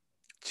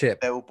Chip.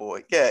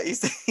 bellboy. Yeah,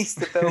 he's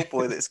the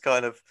bellboy that's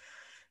kind of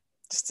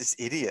just this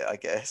idiot, I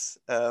guess.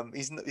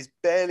 He's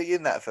barely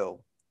in that film,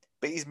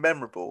 but he's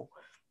memorable.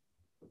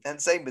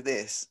 And same with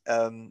this.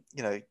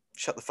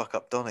 Shut the fuck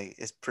up, Donnie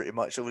is pretty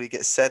much all he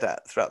gets said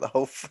at throughout the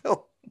whole film.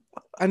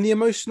 And the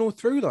emotional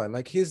through line,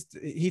 like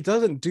he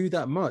doesn't do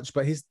that much,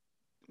 but his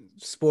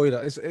spoiler.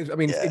 I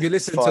mean, if Yeah, you it's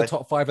listen to fine.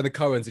 top 5 of the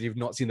Coens and you've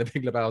not seen the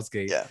Big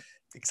Lebowski, Yeah,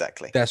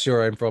 exactly. that's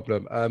your own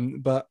problem.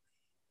 But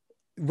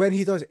when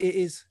he does, it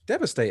is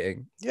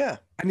devastating. Yeah,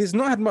 And he's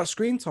not had much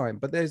screen time,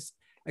 but there's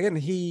again,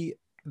 he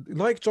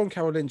like John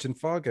Carroll Lynch and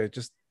Fargo,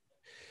 just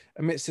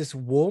amidst this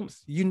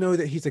warmth, you know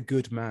that he's a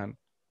good man.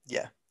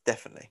 yeah,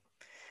 definitely.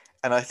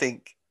 And I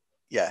think,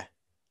 yeah,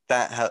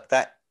 that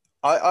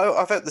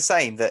I felt the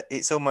same. That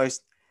it's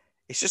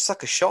just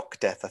like a shock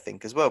death. I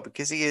think as well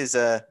because he is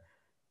a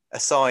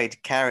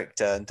side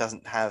character and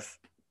doesn't have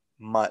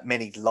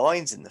many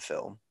lines in the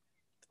film.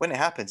 When it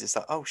happens, it's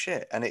like, oh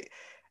shit, and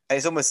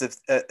it's almost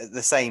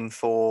the same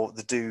for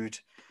the dude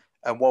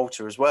and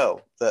Walter as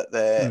well. That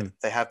Mm.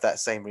 they have that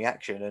same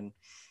reaction, and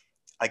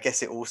I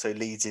guess it also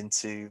leads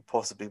into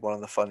possibly one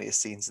of the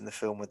funniest scenes in the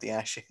film with the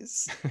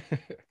ashes,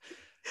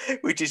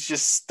 which is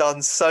just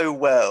done so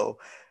well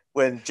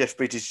when Jeff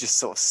Bridges just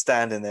sort of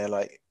standing there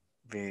like,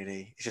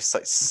 really, he's just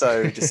like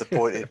so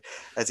disappointed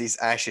as these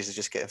ashes are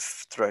just getting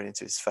thrown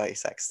into his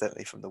face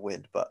accidentally from the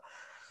wind. But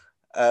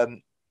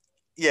um,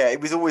 yeah,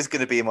 it was always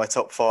going to be in my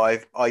top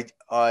 5.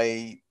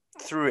 I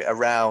threw it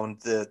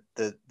around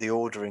the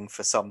ordering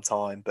for some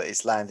time, but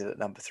it's landed at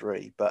number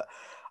 3. But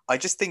I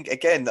just think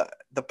again that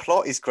the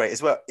plot is great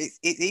as well. It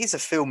is a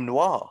film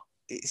noir.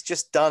 It's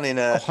just done in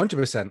Oh, a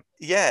 100%.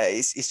 yeah.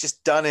 It's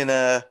just done in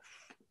a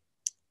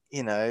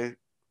you know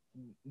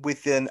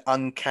with an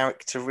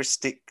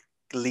uncharacteristic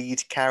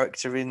lead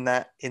character in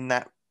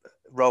that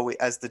role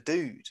as the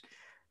dude.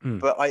 Mm.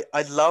 But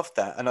I love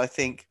that, and I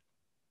think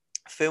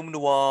film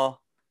noir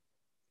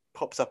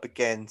pops up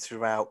again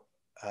throughout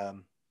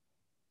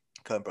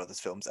Coen Brothers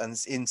films, and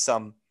in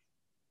some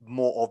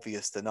more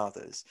obvious than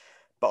others.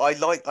 But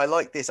I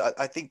like this.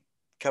 I think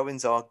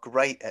Coens are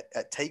great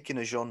at taking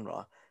a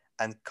genre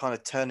and kind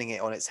of turning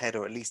it on its head,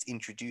 or at least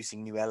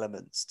introducing new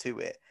elements to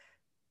it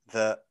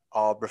that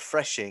are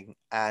refreshing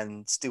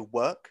and still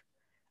work.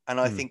 And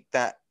I Mm. think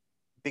that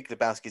Big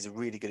Lebowski is a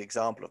really good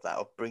example of that,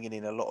 of bringing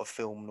in a lot of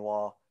film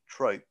noir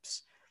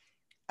tropes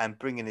and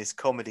bringing his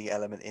comedy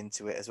element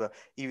into it as well.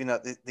 Even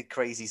like the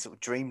crazy sort of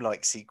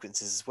dreamlike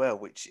sequences as well,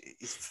 which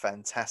is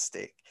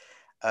fantastic.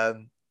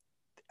 Um,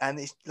 and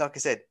it's like I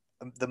said,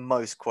 the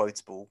most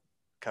quotable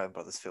Coen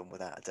Brothers film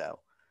without a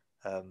doubt.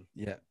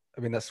 Yeah. I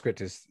mean, that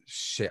script is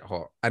shit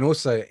hot. And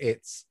also,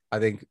 I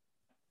think,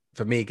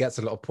 for me, gets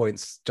a lot of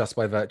points just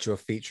by virtue of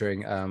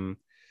featuring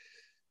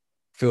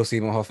Phil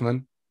Seymour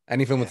Hoffman.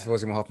 Any film with Yeah, Phil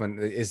Seymour Hoffman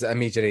is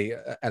immediately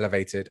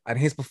elevated. And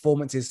his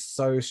performance is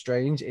so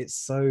strange. It's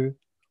so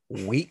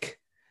weak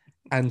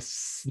and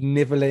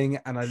sniveling.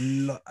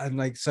 And I'm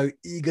like so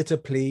eager to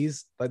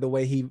please, like the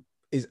way he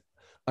is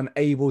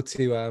unable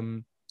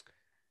to,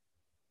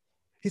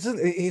 he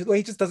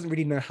just doesn't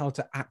really know how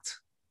to act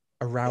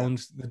yeah,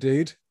 around the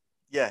dude.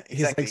 Yeah, He's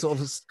like exactly. sort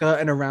of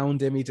skirting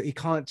around him. He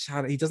can't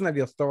challenge. He doesn't have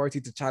the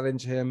authority to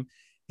challenge him.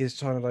 He's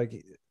trying to like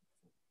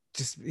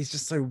he's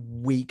just so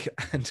weak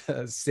and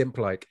simp.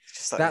 Like It's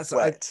just like that's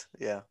wet.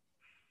 Yeah.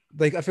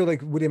 I feel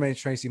like William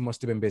H. Tracy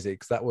must have been busy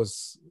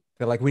because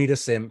they're like, we need a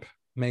simp.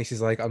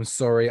 Macy's like, I'm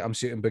sorry, I'm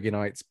shooting Boogie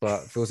Nights,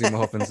 but Phil Seymour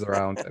Hoffman's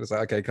around. And it's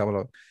like, okay, come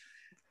along.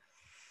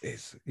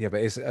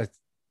 But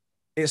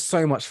it's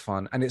so much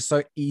fun and it's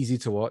so easy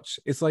to watch.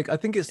 It's like I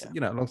think it's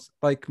Yeah.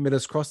 like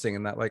Miller's Crossing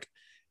and that like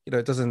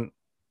it doesn't.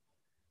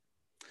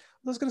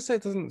 I was going to say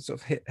it doesn't sort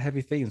of hit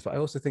heavy themes, but I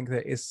also think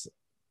there is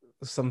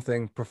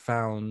something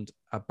profound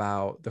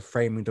about the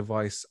framing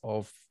device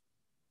of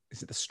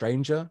is it The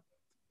Stranger,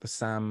 the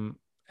Sam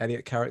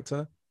Elliott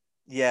character.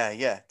 Yeah,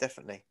 yeah,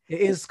 definitely.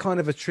 It is kind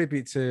of a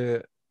tribute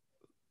to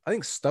I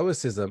think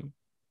stoicism.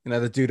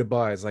 The dude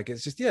abides. Like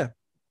it's just it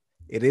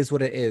is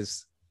what it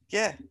is.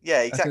 Yeah,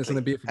 yeah, I think there's something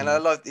exactly. beautiful And in I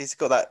that. love it's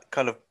got that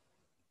kind of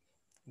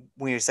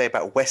when you say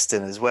about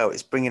Western as well,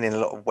 it's bringing in a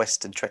lot of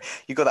Western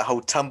you got that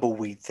whole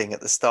tumbleweed thing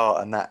at the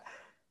start and that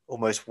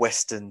almost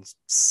Western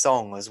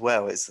song as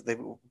well. It's they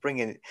bring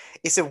in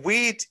it's a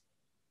weird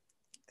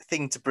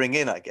thing to bring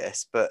in, I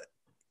guess, but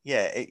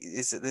yeah,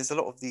 there's a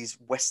lot of these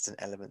Western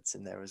elements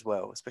in there as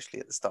well, especially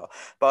at the start.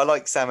 But I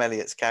like Sam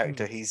Elliott's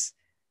character. Mm.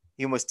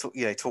 He almost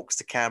talks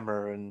to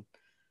camera and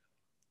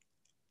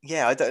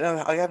yeah, I don't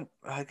know. I haven't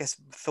I guess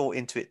thought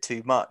into it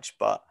too much,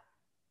 but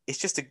it's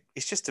just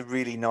a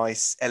really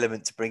nice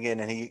element to bring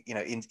in, and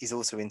he's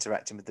also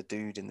interacting with the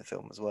dude in the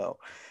film as well.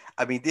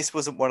 I mean, this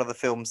wasn't one of the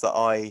films that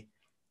I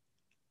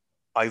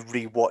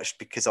rewatched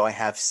because I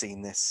have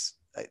seen this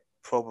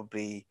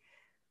probably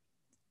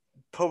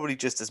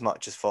just as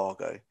much as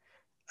Fargo,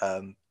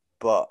 um,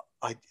 but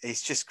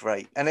it's just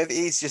great, and it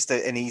is just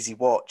an easy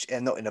watch,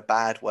 and not in a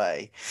bad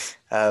way.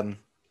 Um,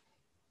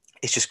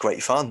 it's just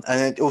great fun,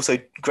 and also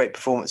great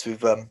performance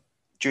with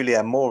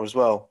Julianne Moore as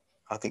well.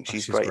 I think Oh,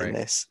 she's she's great in great.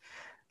 this.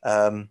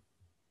 Um,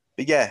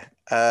 but yeah,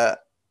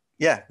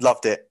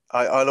 loved it.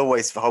 I'll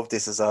always hold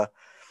this as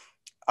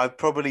I'd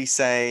probably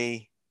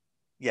say,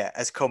 yeah,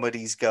 as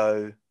comedies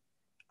go,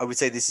 I would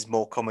say this is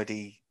more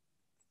comedy.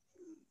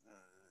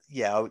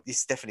 Yeah,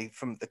 it's definitely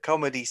from the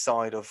comedy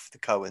side of the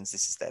Coens.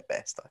 This is their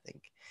best, I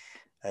think.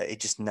 It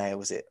just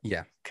nails it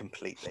Yeah,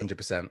 completely.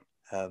 100%.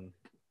 Um,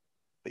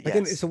 but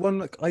Again, yes, it's a one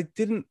like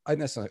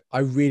I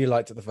really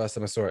liked it the first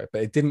time I saw it,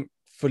 but it didn't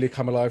fully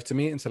come alive to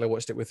me until I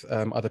watched it with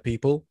other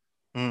people.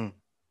 mm,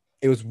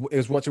 It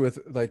was watching with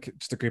like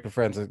just a group of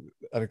friends. I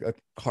can't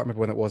remember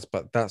when it was,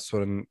 but that's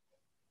when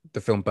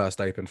the film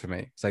burst open for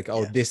me. It's like,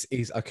 oh, yeah, this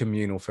is a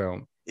communal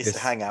film. it's a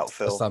This hangout does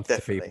film, something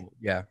to definitely, people.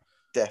 Yeah.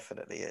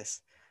 definitely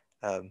is.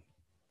 Um,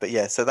 but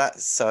yeah, so that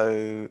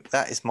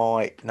is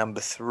my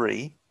number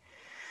three.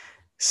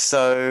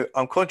 So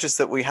I'm conscious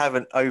that we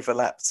haven't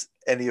overlapped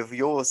any of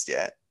yours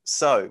yet.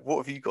 So what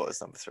have you got as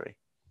number three?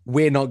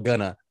 We're not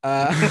gonna.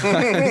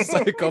 I'm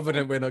so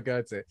confident we're not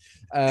going to.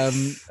 I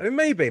mean,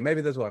 maybe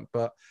there's one,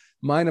 but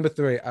my number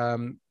three.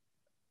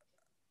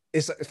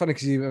 It's funny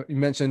because you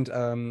mentioned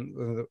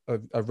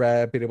a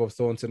rare Billy Bob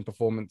Thornton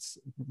performance,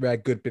 rare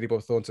good Billy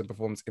Bob Thornton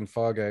performance in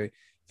Fargo.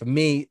 For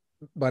me,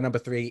 my number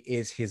three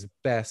is his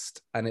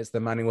best, and it's The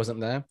Man Who Wasn't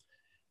There,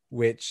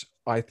 which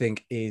I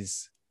think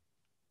is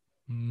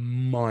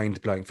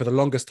mind blowing. For the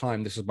longest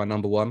time, this was my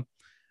number one.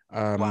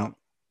 Wow. Um,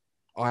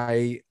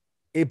 I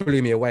it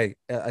blew me away.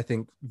 I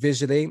think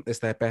visually, it's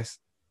their best.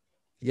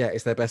 Yeah,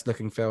 it's their best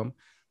looking film.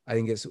 I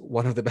think it's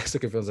one of the best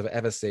looking films I've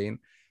ever seen.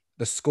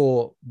 The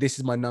score, this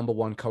is my number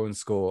one Coen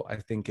score. I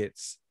think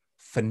it's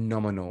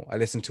phenomenal. I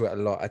listen to it a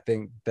lot. I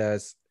think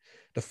there's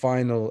the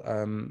final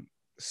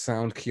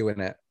sound cue in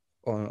it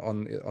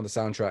on the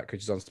soundtrack,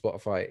 which is on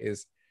Spotify,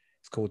 is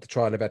it's called The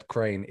Trial of Ed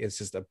Crane. It's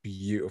just a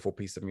beautiful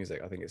piece of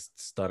music. I think it's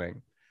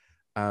stunning.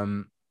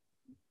 Um,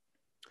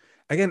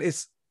 Again,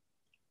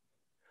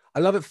 I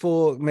love it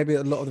for maybe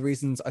a lot of the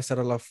reasons I said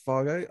I love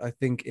Fargo. I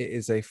think it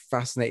is a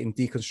fascinating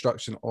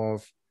deconstruction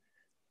of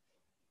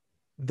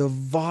the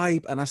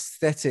vibe and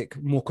aesthetic,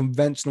 more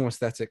conventional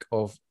aesthetic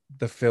of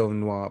the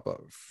film noir, but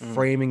Mm.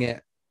 framing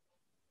it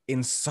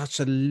in such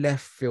a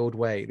left field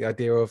way. The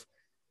idea of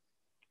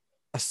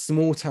a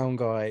small town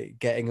guy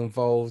getting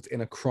involved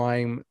in a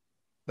crime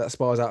that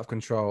spirals out of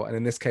control, and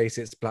in this case,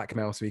 it's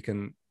blackmail, so he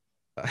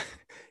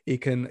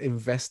can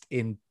invest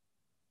in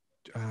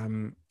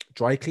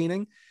dry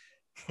cleaning,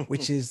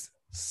 which is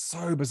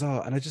so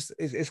bizarre. And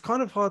it's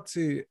kind of hard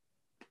to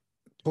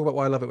talk about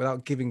why I love it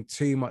without giving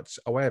too much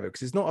away of it,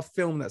 because it's not a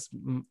film that's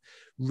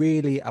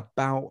really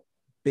about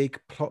big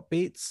plot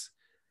beats,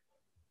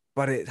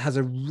 but it has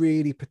a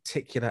really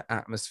particular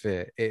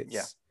atmosphere. Yeah.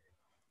 It's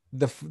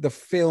the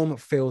film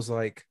feels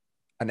like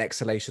an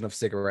exhalation of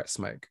cigarette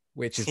smoke,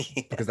 which is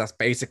Yeah. because that's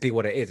basically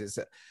what it is.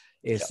 Yeah.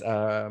 It's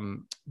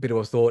Bill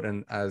Ward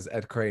Thornton as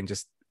Ed Crane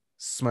just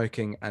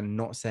smoking and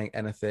not saying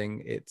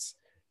anything.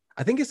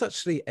 I think it's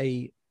actually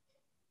a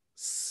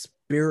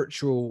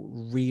spiritual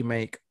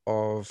remake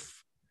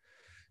of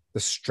The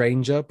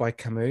Stranger by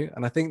Camus.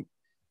 And I think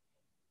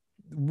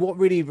what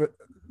really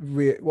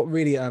what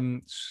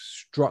really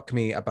struck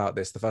me about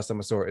this the first time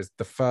I saw it is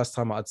the first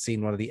time I'd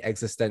seen one of the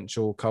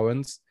existential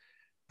Coens,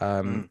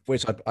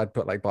 which I'd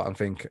put like Barton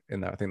Fink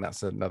in there. I think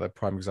that's another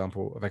prime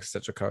example of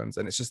existential Coens,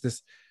 and it's just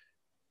this.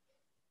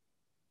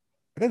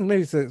 I think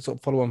maybe to sort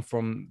of follow on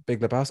from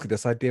Big Lebowski,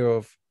 this idea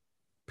of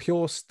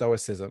pure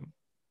stoicism.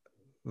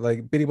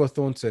 Like Billy Bob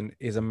Thornton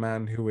is a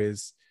man who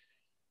is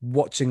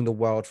watching the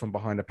world from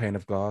behind a pane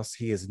of glass.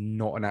 He is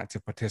not an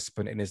active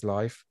participant in his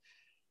life,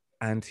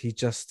 and he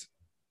just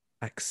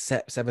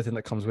accepts everything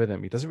that comes with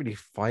him. He doesn't really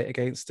fight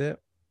against it.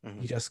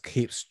 He just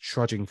keeps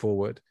trudging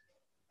forward.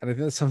 And I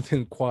think there's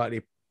something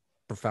quietly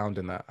profound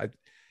in that.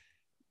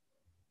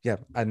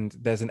 And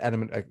there's an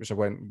element which I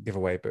won't give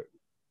away, but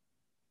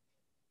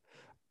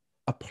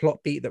a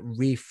plot beat that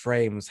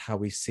reframes how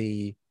we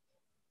see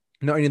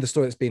not only the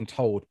story that's being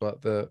told,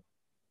 but the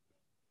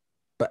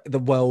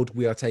world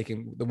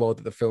the world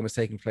that the film is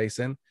taking place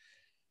in.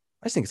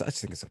 I just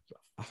think it's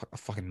a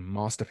fucking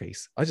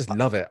masterpiece. I just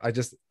love it.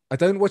 I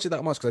don't watch it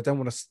that much because I don't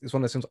want to. It's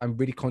one of those films I'm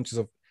really conscious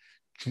of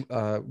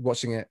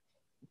watching it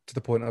to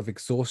the point of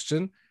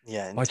exhaustion.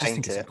 Yeah, and I just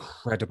think it's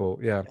incredible.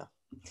 Yeah.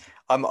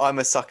 I'm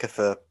a sucker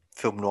for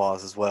film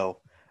noirs as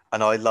well,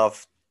 and I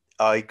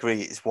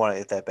agree, it's one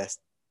of their best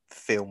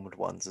filmed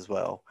ones as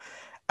well.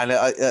 And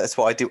that's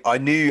what I do. I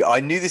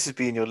knew this would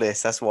be in your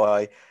list. That's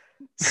why I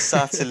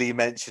subtly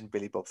mentioned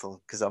Billy Bob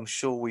Thornton, because I'm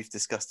sure we've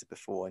discussed it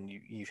before, and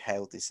you've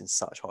held this in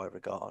such high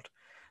regard.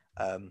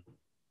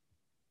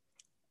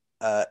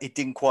 It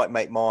didn't quite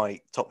make my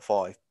top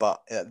 5,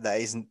 but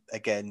that isn't,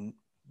 again,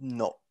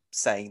 not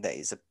saying that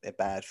it's a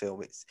bad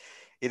film.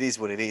 It is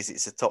what it is.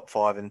 It's a top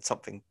 5, and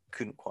something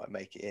couldn't quite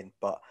make it in.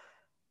 But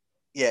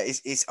yeah,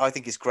 I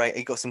think it's great.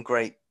 He got some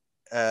great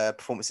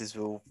performances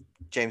with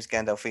James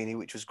Gandolfini,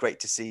 which was great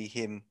to see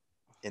him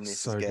in this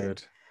so again.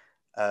 Good.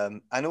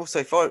 And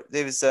also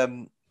there was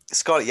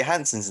Scarlett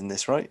Johansson's in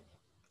this, right?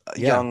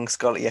 Young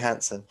Scarlett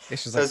Johansson.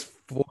 This was like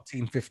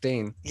 14,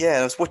 15.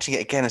 Yeah, I was watching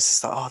it again. It's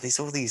just like, there's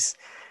all these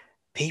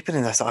people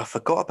in this. I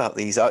forgot about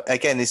these.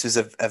 Again, this was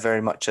a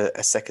very much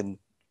a second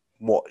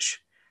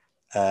watch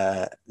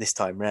this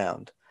time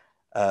round.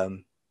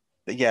 But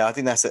yeah, I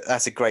think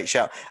that's a great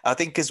shout. I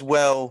think as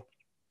well,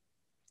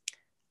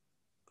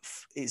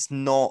 it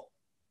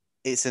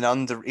is an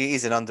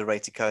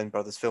underrated Coen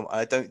Brothers film.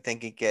 I don't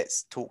think it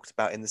gets talked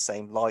about in the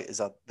same light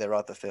as their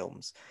other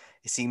films.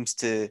 It seems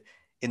to,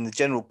 in the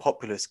general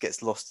populace,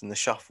 gets lost in the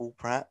shuffle,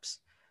 perhaps.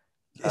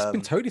 It's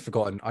been totally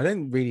forgotten. I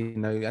don't really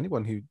know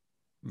anyone who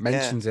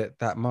mentions it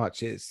that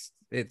much. It's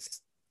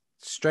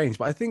strange,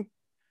 but I think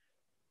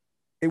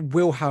it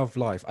will have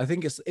life. I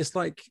think it's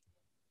like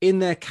in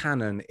their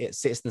canon, it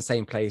sits in the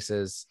same place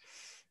as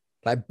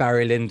like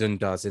Barry Lyndon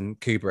does in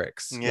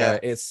Kubrick's. Yeah,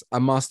 it's a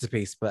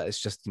masterpiece, but it's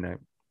just,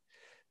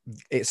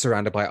 it's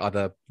surrounded by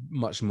other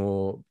much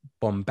more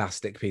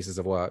bombastic pieces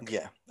of work.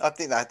 Yeah, I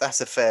think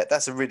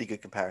that's a really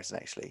good comparison,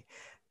 actually.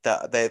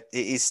 That it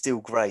is still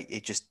great.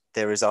 It just,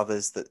 there is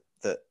others that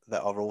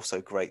are also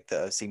great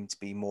that seem to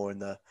be more in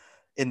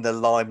the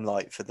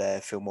limelight for their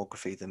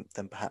filmography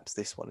than perhaps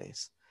this one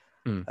is.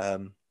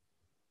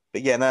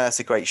 But yeah, no, that's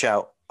a great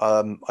shout.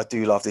 I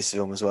do love this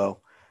film as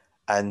well,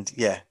 and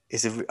yeah,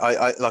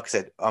 I like I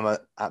said, I'm an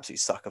absolute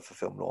sucker for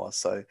film noir.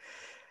 So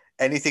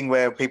anything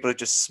where people are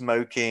just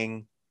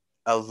smoking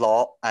a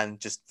lot and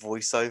just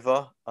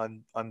voiceover,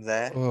 I'm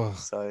there.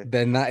 So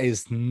then that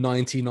is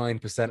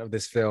 99% of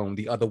this film.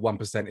 The other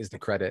 1% is the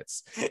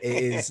credits. It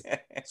is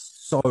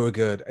so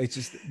good. It's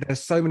just,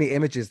 there's so many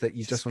images that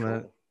you just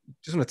want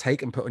to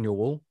take and put on your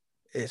wall.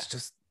 It's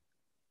just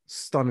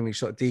stunningly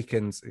shot.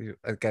 Deakins,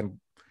 again,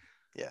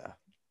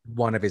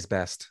 one of his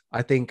best.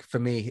 I think for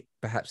me,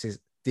 perhaps is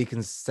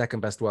Deakins'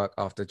 second best work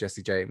after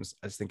Jesse James.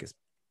 I just think it's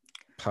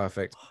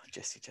perfect.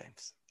 Jesse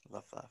James,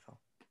 love that film.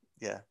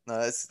 Yeah,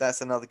 no,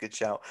 that's another good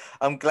shout.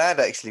 I'm glad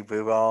actually we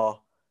are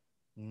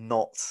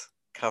not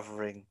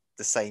covering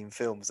the same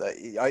films.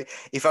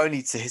 If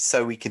only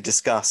so we can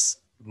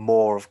discuss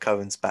more of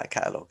Coen's back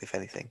catalogue, if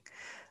anything.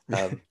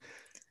 Yeah,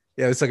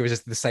 it's like it was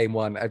just the same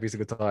one every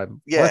single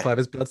time. Yeah. My 5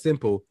 is Blood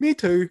Simple. Me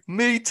too.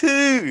 Me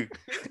too.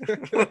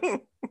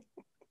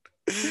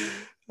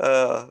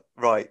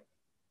 Right.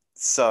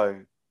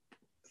 So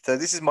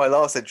this is my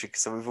last entry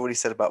because we've already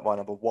said about my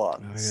number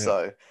 1. Oh, yeah.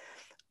 So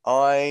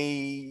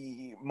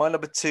my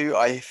number 2,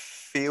 I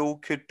feel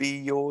could be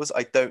yours.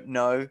 I don't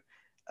know.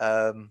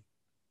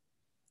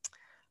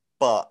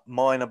 But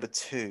my number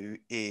 2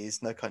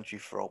 is No Country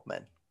for Old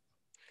Men.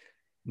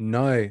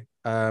 No.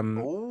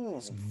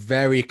 It's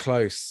very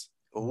close.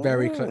 Ooh,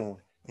 very close.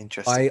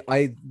 Interesting.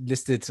 I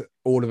listed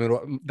all of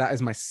them. That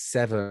is my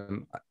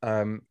 7.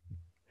 The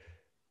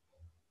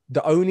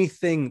only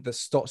thing that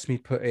stops me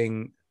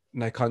putting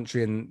No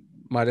Country in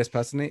my list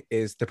personally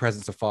is the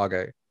presence of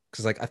Fargo.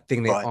 Because I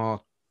think they are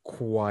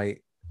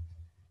quite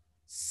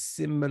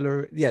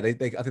similar. Yeah, I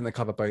think they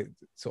cover both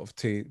sort of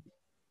two.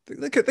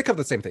 They cover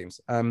the same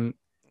themes.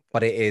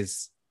 But it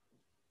is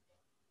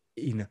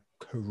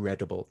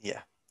incredible.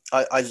 Yeah,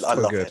 I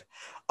love it.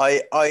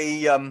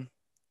 I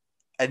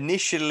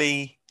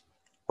initially,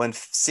 when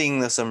seeing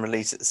this on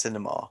release at the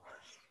cinema,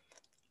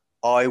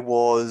 I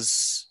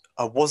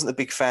wasn't a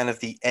big fan of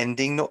the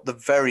ending, not the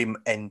very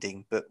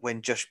ending, but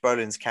when Josh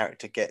Brolin's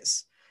character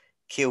gets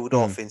killed Mm.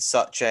 off in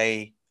such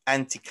a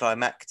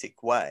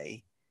anticlimactic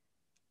way,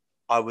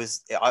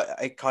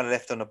 it kind of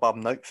left on a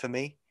bum note for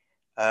me.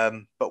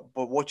 But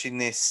watching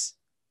this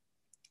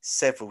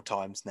several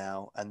times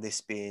now, and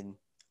this being,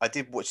 I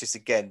did watch this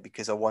again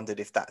because I wondered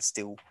if that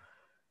still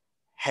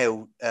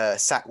held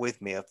sat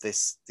with me of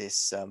this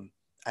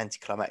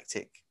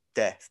anticlimactic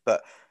death,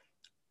 but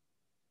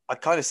I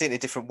kind of see it in a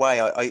different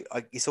way.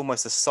 It's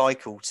almost a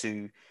cycle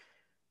to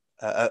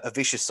a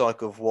vicious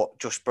cycle of what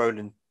Josh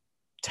Brolin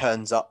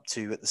turns up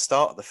to at the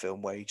start of the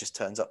film, where he just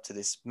turns up to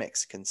this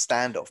Mexican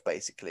standoff,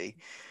 basically.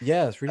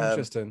 Yeah, it's really Um,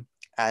 interesting.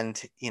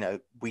 and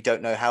we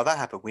don't know how that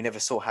happened. We never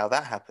saw how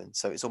that happened,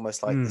 so it's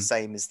almost like the Mm.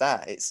 same as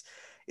that. It's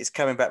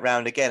coming back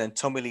round again, and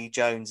Tommy Lee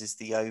Jones is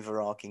the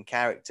overarching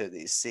character that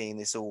is seeing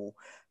this all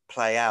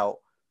play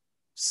out,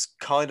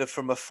 kind of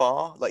from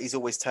afar. Like, he's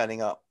always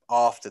turning up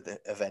after the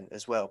event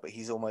as well, but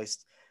he's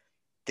almost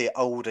the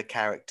older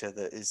character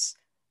that is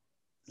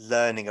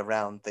learning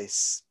around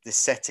this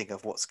setting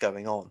of what's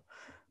going on.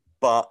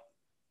 But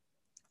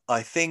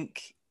I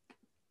think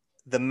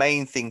the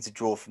main thing to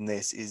draw from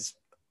this is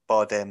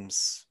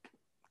Bardem's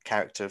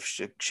character of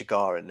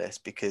Shigar in this,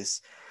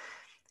 because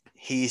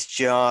he's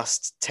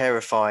just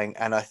terrifying,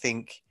 and I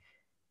think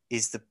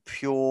is the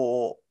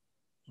pure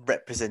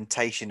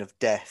representation of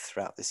death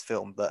throughout this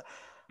film that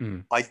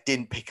Mm. I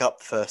didn't pick up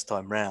the first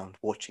time round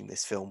watching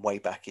this film way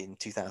back in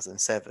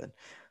 2007.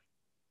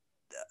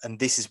 And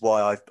this is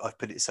why I've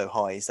put it so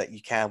high, is that you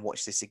can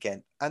watch this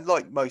again. And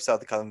like most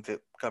other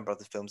Coen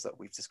Brothers films that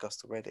we've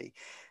discussed already,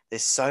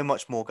 there's so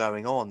much more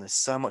going on. There's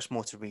so much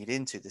more to read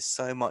into. There's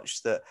so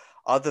much that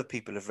other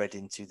people have read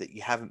into that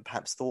you haven't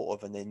perhaps thought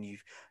of. And then you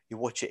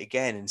watch it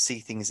again and see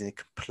things in a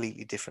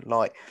completely different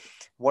light.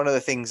 One of the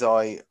things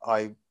I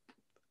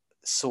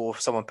saw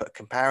someone put a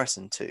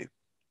comparison to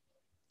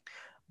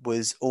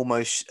was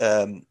almost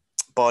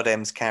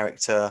Bardem's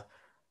character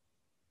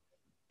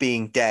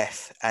being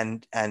death,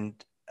 and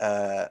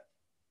the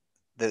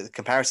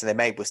comparison they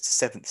made was to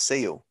Seventh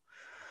Seal,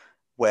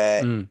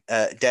 where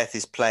Mm. Death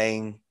is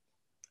playing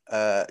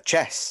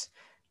chess,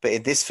 but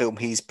in this film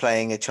he's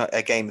playing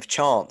a game of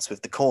chance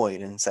with the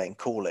coin and saying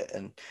call it,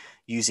 and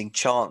using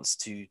chance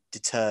to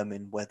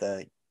determine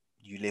whether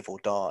you live or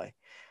die.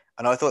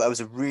 And I thought that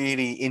was a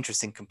really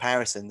interesting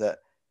comparison, that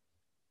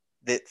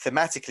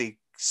thematically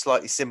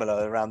slightly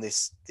similar around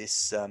this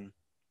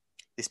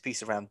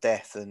piece around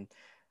death and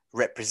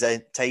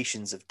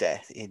representations of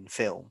death in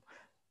film.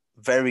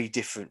 Very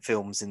different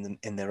films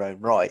in their own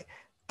right,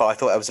 but I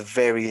thought that was a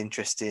very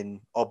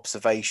interesting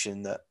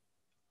observation that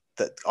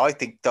I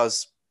think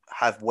does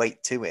have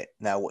weight to it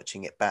now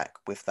watching it back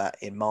with that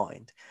in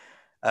mind.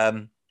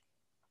 Um,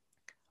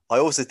 I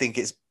also think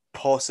it's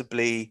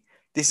possibly,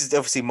 this is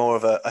obviously more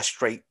of a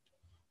straight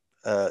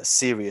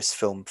serious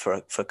film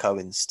for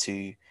Coen's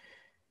to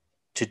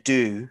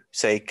do,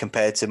 say,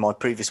 compared to my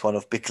previous one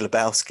of Big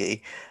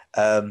Lebowski.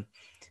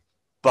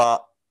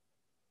 But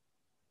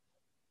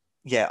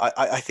yeah,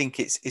 I think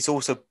it's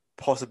also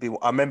possibly.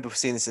 I remember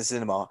seeing this in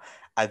cinema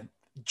and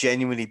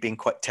genuinely being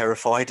quite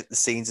terrified at the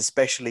scenes,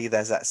 especially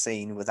there's that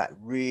scene with that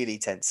really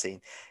tense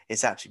scene.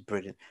 It's absolutely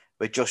brilliant,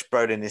 where Josh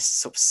Brolin is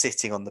sort of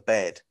sitting on the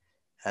bed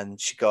and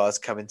Shigar's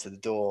coming to the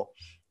door,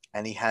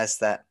 and he has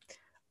that.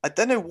 I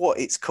don't know what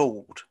it's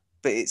called,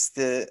 but it's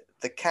the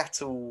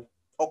cattle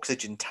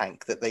oxygen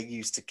tank that they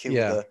use to kill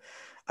Yeah.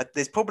 the.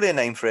 There's probably a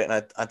name for it,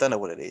 and I don't know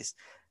what it is.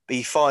 But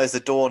he fires the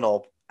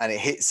doorknob and it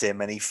hits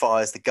him, and he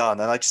fires the gun,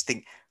 and I just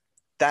think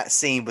that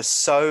scene was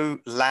so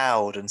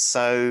loud and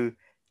so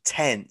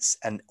tense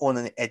and on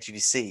the edge of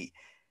your seat.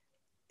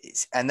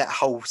 And that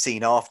whole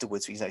scene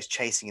afterwards, he's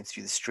chasing him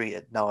through the street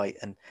at night,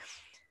 and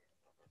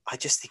I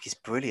just think it's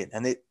brilliant.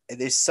 And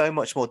there's so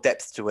much more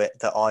depth to it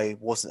that I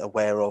wasn't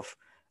aware of.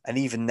 And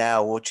even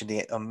now, watching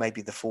it on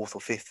maybe the fourth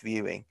or fifth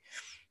viewing,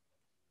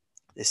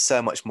 there's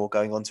so much more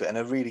going on to it. And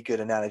a really good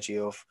analogy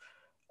of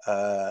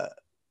uh,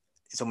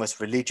 it's almost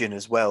religion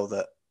as well.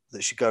 That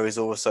Shigo is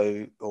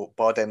also, or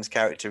Bardem's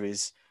character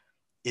is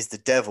the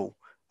devil.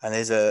 And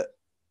there's a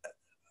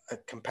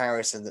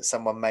comparison that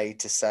someone made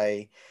to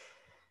say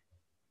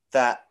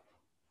that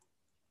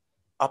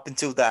up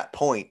until that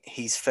point,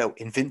 he's felt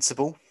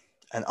invincible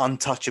and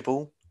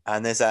untouchable.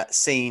 And there's that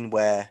scene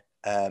where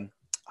I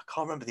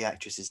can't remember the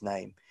actress's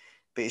name,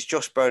 but it's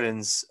Josh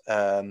Brolin's.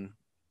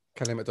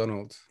 Kelly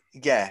MacDonald.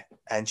 Yeah,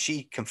 and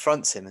she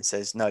confronts him and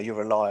says, "No,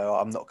 you're a liar.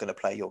 I'm not going to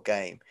play your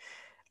game."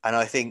 And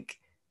I think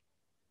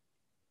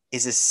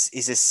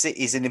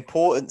is an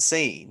important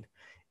scene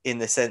in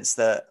the sense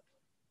that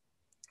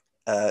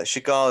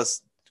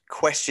Shigar's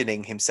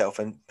questioning himself,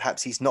 and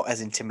perhaps he's not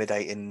as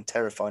intimidating and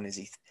terrifying as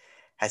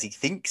he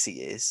thinks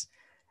he is.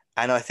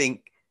 And I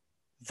think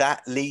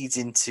that leads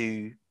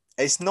into,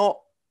 it's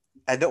not,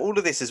 and all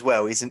of this as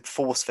well isn't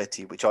force fed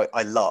to you, which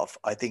I love.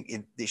 I think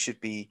it should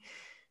be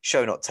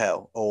show not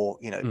tell, or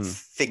Mm.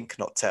 think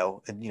not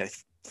tell, and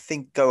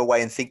think, go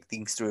away and think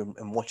things through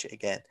and watch it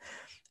again.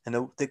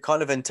 And the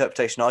kind of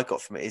interpretation I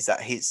got from it is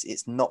that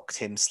it's knocked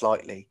him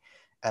slightly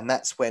and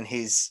that's when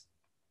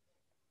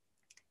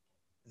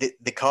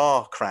the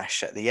car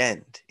crash at the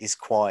end is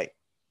quite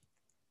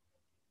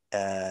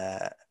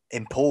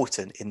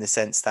important, in the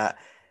sense that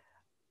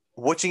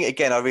watching it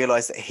again, I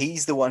realized that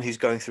he's the one who's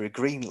going through a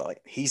green light.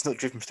 He's not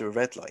driven through a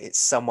red light. It's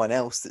someone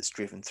else that's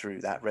driven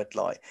through that red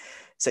light.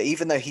 So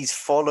even though he's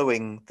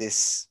following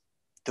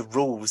the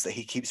rules that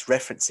he keeps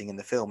referencing in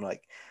the film,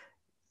 like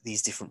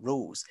these different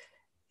rules,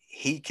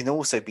 he can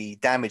also be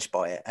damaged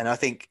by it. And I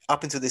think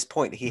up until this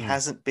point, he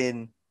hasn't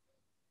been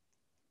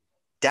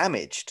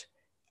damaged.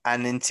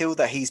 And until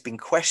that, he's been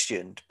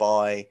questioned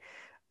by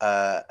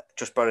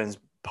Josh Brolin's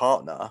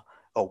partner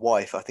or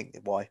wife, I think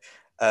the wife.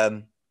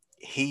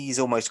 He's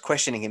almost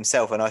questioning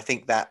himself. And I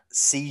think that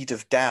seed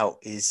of doubt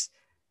is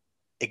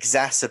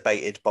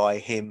exacerbated by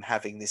him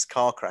having this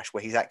car crash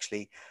where he's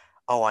actually,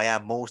 oh, I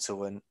am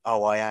mortal, and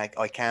oh,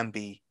 I can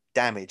be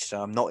damaged,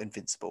 and I'm not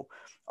invincible.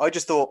 I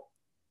just thought,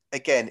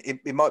 again,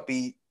 it might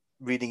be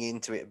reading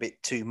into it a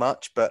bit too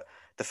much, but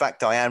the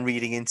fact I am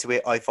reading into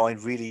it, I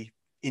find really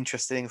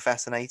interesting and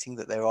fascinating,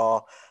 that there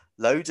are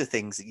loads of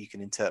things that you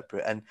can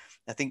interpret. And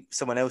I think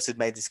someone else had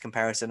made this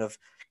comparison of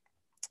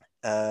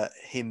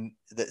him,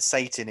 that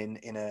Satan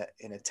in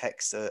a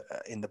text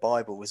in the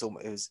Bible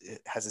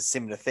has a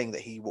similar thing,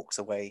 that he walks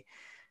away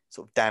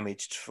sort of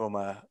damaged from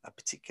a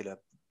particular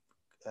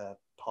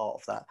part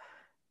of that.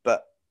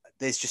 But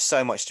there's just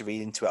so much to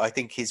read into it. I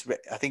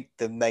think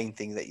the main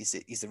thing that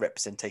is the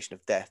representation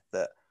of death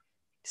that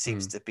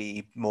seems to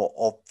be more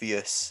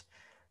obvious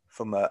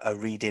from a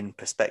read-in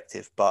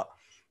perspective. But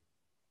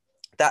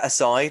that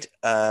aside,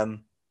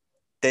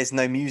 there's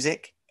no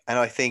music, and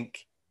I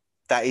think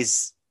that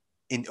is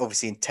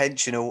obviously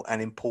intentional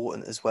and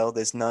important as well.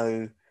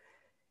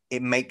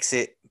 It makes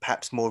it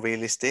perhaps more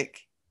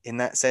realistic in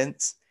that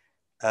sense.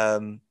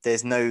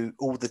 There's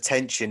all the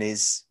tension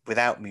is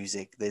without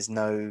music. There's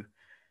no,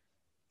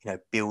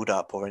 build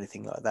up or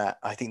anything like that.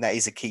 I think that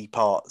is a key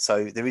part.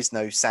 So there is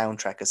no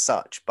soundtrack as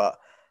such, but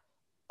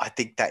I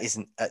think that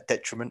isn't a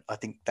detriment. I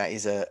think that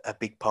is a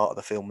big part of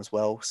the film as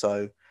well.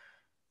 So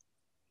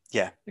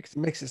yeah. It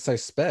makes it so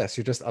sparse.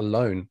 You're just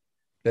alone.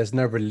 There's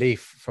no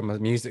relief from a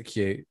music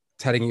cue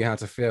telling you how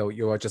to feel.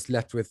 You are just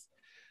left with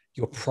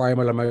your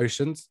primal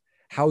emotions.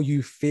 How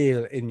you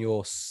feel in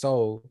your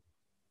soul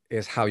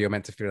is how you're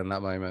meant to feel in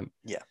that moment.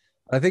 Yeah.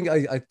 I think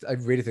I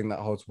really think that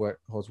holds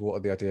water,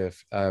 the idea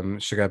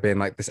of Sugar being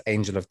like this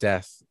angel of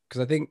death,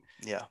 because I think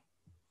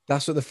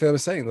that's what the film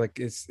is saying. Like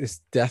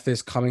it's death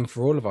is coming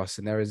for all of us,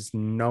 and there is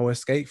no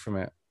escape from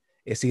it.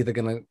 It's either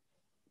gonna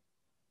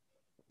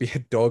be a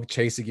dog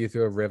chasing you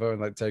through a river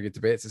and like tearing you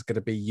to bits. It's gonna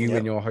be you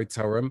in your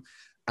hotel room,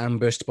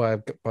 ambushed by a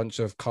bunch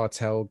of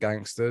cartel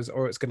gangsters,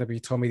 or it's gonna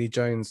be Tommy Lee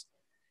Jones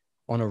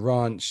on a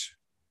ranch,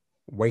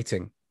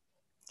 waiting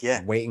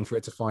for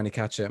it to finally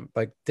catch him.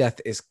 Like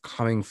death is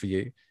coming for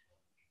you.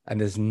 And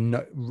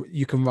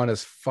you can run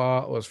as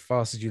far or as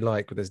fast as you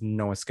like, but there's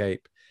no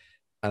escape.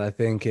 And I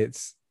think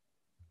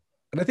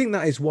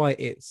that is why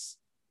it's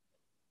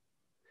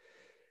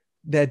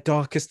their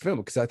darkest film,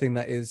 because I think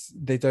that is,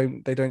 they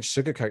don't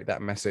sugarcoat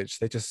that message.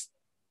 They just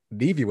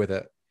leave you with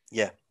it.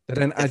 Yeah. They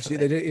don't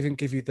even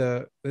give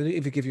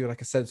you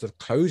like a sense of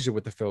closure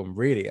with the film,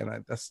 really.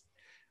 And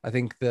I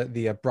think that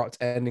the abrupt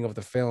ending of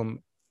the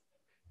film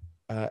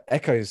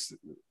echoes,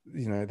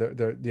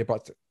 the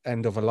abrupt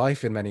end of a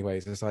life in many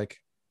ways. It's like,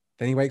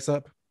 then he wakes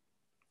up.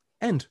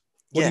 End.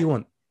 What do you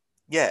want?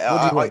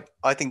 Yeah,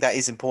 I think that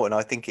is important.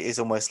 I think it is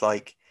almost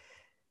like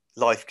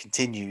life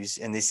continues,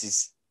 and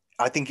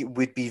I think it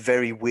would be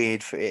very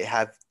weird for it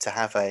to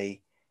have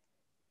a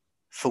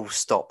full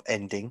stop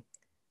ending.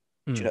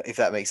 Do you know, if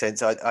that makes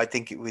sense? I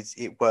think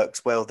it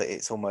works well that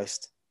it's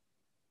almost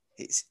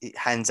it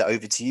hands it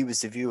over to you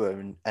as the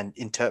viewer and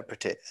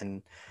interpret it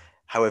and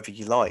however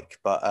you like.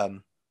 But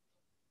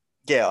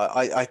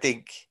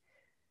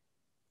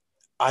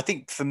I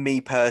think for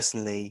me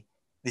personally,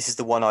 this is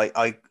the one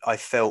I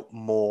felt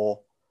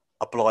more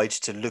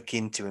obliged to look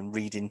into and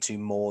read into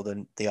more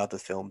than the other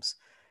films.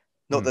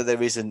 Not that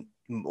there isn't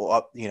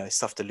more,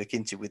 stuff to look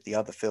into with the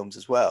other films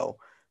as well,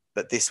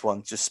 but this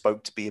one just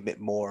spoke to be a bit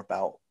more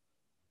about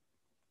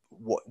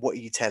what are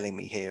you telling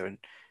me here,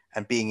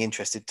 and being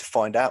interested to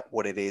find out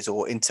what it is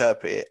or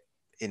interpret it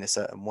in a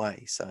certain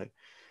way. So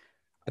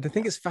I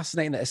think it's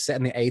fascinating that it's set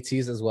in the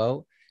 80s as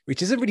well,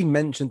 which isn't really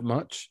mentioned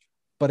much,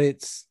 but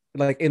it's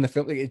like in the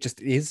film, it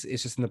just is.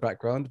 It's just in the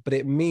background, but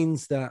it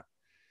means that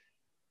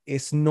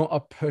it's not a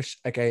push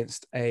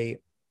against Tommy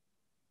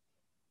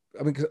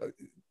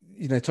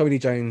Lee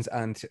Jones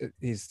and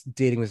he's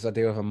dealing with this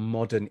idea of a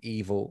modern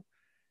evil.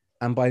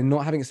 And by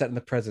not having it set in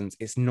the present,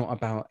 it's not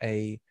about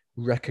a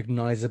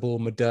recognizable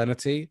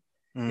modernity.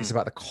 It's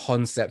about the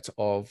concept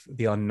of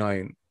the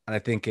unknown. And I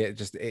think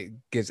it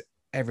gives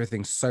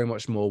everything so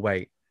much more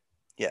weight.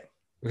 Yeah.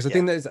 Because I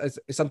think that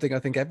it's something I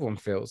think everyone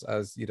feels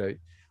as,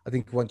 I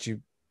think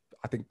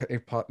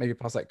maybe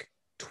past like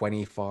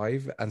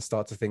 25 and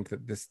start to think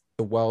that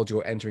the world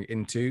you're entering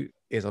into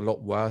is a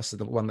lot worse than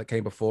the one that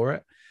came before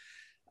it.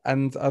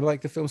 And I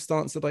like the film's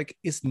stance that like,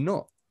 it's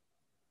not.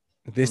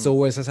 This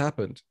always has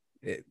happened.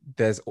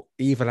 There's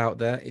evil out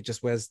there. It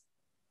just wears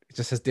It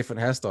just has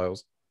different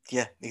hairstyles.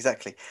 Yeah,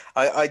 exactly.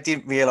 I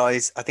didn't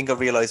realize. I think I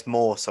realized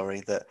more.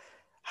 Sorry, that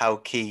how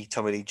key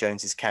Tommy Lee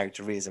Jones's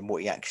character is and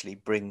what he actually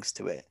brings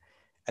to it,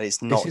 and it's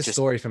It's not his just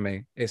story for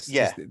me. It's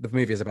yeah, the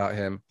movie is about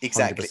him,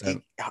 exactly.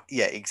 100%.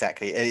 Yeah,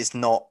 exactly. And it's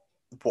not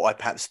what I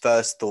perhaps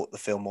first thought the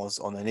film was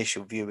on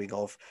initial viewing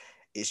of.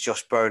 It's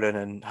Josh Brolin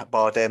and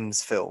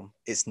Bardem's film.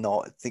 It's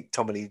not. I think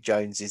Tommy Lee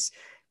Jones is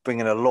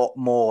bringing a lot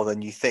more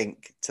than you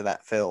think to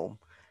that film,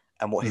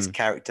 and what his Mm,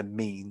 character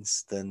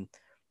means than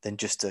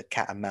just a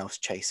cat and mouse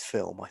chase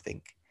film. I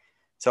think.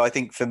 So I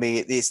think for me,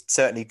 it's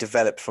certainly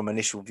developed from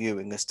initial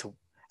viewing as to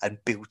and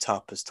built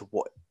up as to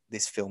what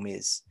this film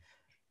is.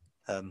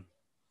 Um,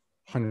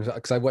 100%.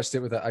 Because I watched it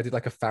with I did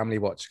like a family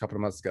watch a couple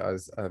of months ago. I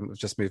was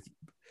just moved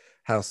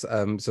house, so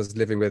I was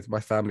living with my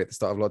family at the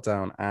start of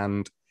lockdown,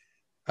 and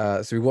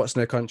so we watched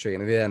No Country,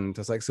 and at the end,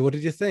 I was like, "So what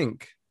did you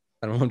think?"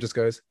 And my mom just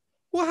goes,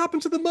 "What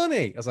happened to the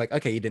money?" I was like,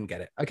 "Okay, you didn't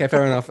get it. Okay,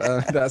 fair enough.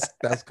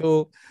 That's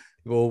cool.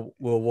 We'll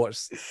watch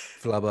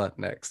Flubber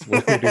next.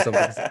 We'll do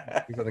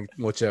something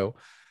more chill."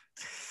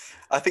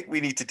 I think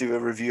we need to do a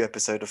review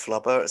episode of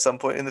Flubber at some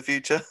point in the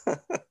future.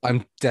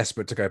 I'm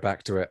desperate to go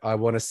back to it. I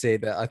want to see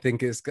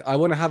that. I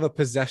want to have a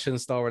possession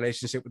style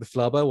relationship with the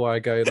Flubber where I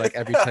go like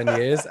every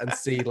 10 years and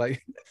see,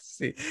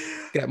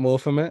 get more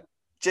from it.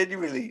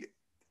 Genuinely,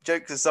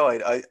 jokes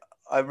aside, I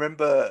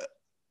remember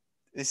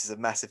this is a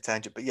massive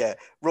tangent, but yeah,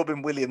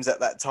 Robin Williams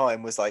at that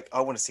time was like, I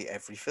want to see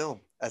every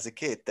film as a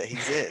kid that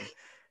he's in,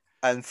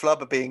 and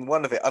Flubber being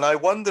one of it. And I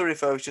wonder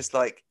if I was just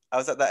like, I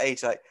was at that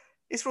age, like,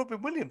 it's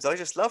Robin Williams. I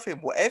just love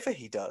him, whatever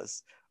he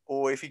does.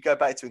 Or if you go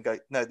back to it and go,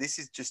 no, this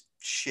is just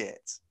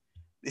shit.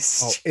 Oh,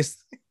 This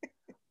it's.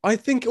 I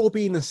think it will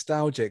be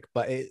nostalgic,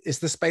 but it's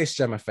the Space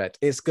Jam effect.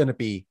 It's gonna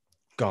be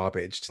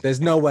garbage.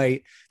 There's no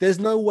way. There's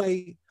no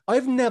way.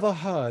 I've never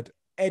heard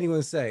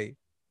anyone say,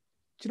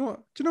 "Do you know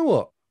what? Do you know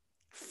what?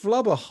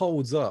 Flubber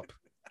holds up."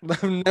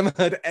 I've never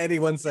heard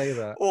anyone say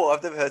that. or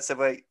I've never heard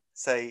somebody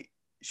say,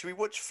 should we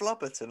watch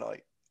Flubber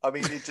tonight? I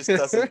mean, it just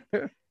doesn't.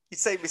 You'd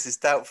say Mrs.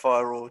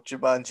 Doubtfire or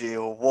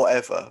Jumanji or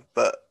whatever,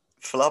 but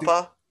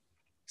Flubber?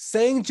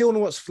 Saying, "Do you want to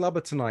watch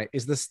Flubber tonight?"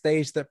 is the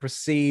stage that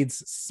precedes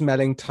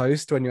smelling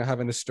toast when you're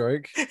having a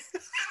stroke.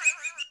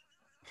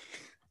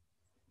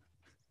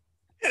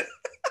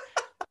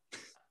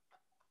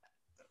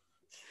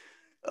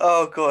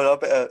 Oh god, I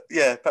better.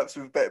 Yeah, perhaps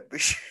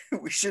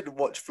we shouldn't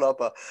watch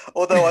Flubber.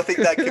 Although I think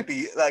that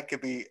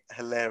could be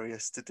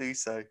hilarious to do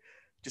so.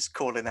 Just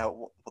calling out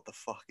what the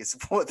fuck is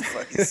what the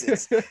fuck is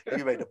this?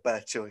 You made a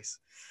bad choice.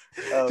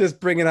 Just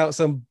bringing out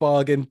some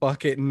bargain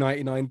bucket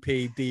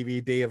 99p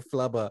DVD of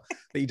Flubber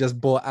that you just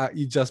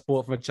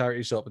bought from a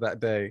charity shop that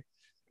day.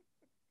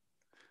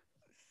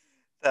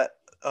 That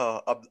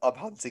I'm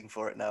hunting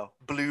for it now.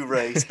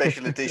 Blu-ray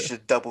special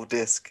edition double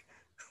disc.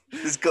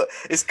 It's got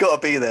to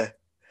be there.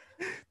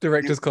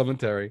 Director's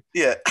commentary.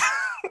 Yeah.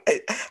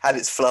 And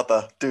it's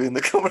Flubber doing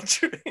the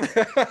commentary.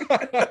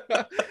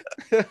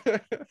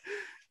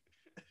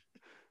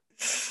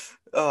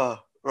 Oh,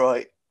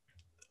 right.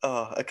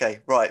 Oh, okay.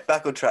 Right.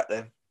 Back on track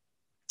then.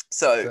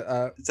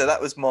 So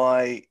that was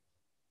my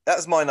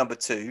number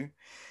two.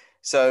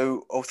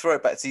 So I'll throw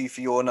it back to you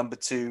for your number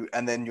two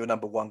and then your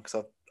number one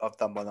because I've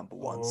done my number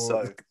one.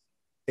 So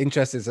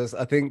interesting. So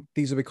I think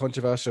these will be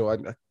controversial.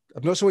 I'm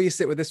not sure where you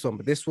sit with this one,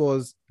 but this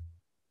was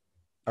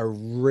a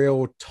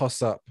real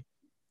toss up.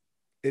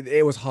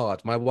 It was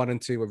hard. My one and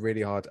two were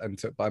really hard,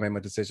 but I made my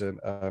decision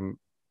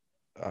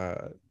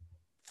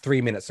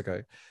 3 minutes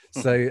ago.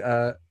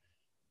 So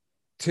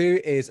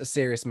two is A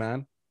Serious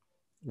Man,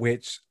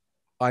 which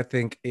I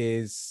think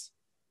is,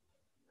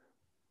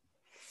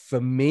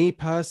 for me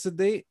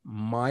personally,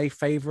 my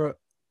favorite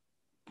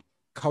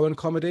Coen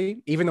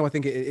comedy, even though I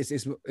think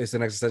it's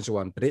an existential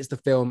one, but it's the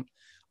film.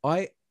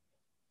 I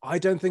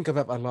don't think I've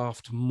ever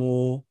laughed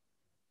more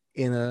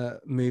in a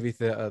movie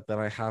theater than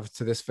I have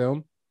to this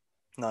film.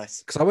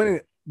 Nice. Because I went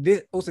in,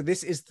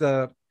 this is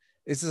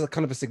a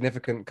kind of a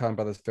significant Coen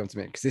Brothers film to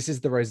me, because this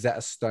is the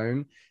Rosetta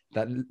Stone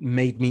that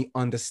made me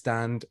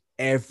understand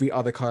every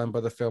other Coen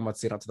Brother film I'd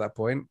seen up to that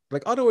point.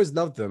 Like, I'd always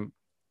loved them,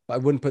 but I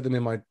wouldn't put them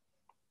in my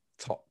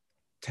top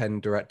 10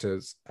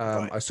 directors.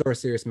 Right. I saw A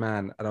Serious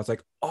Man and I was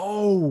like,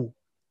 oh,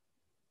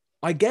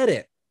 I get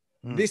it.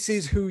 This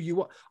is who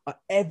you are.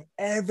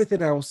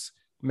 Everything else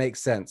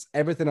makes sense.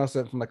 Everything else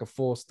went from like a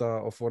 4-star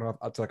or 4.5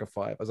 up to like a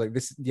 5. I was like,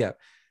 this, yeah.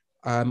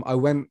 I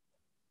went.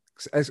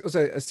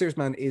 Also, A Serious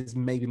Man is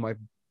maybe my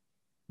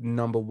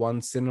number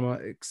one cinema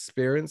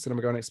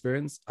going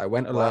experience. I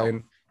went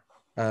alone.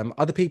 Wow.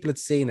 Other people had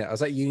seen it. I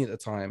was at uni at the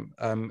time.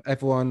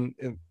 Everyone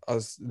I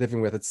was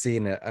living with had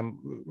seen it and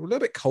were a little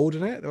bit cold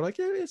in it. They were like,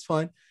 yeah, it's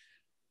fine.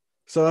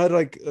 So I had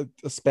like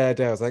a spare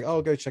day. I was like, oh,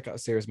 I'll go check out A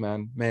Serious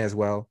Man. May as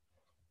well.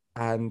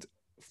 And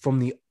from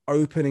the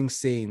opening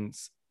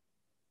scenes,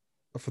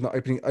 from the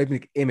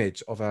opening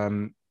image of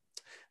that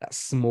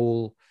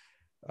small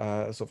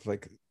sort of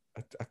like,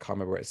 I can't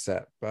remember where it's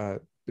set,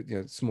 but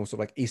small sort of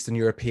like Eastern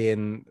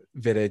European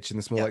village in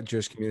the small like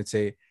Jewish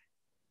community.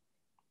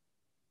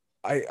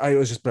 I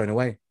was just blown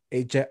away.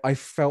 I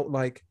felt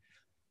like,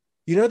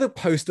 you know the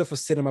poster for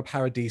Cinema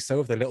Paradiso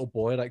of the little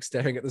boy like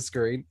staring at the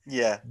screen?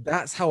 Yeah.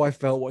 That's how I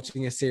felt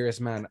watching A Serious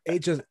Man.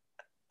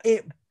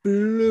 It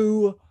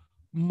blew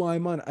my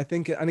mind. I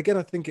think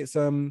it's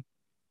a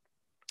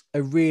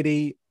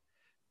really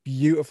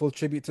beautiful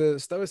tribute to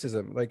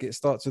stoicism. Like, it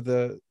starts with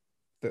the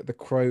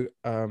quote,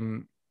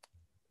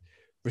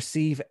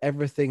 receive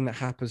everything that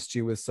happens to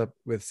you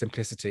with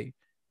simplicity,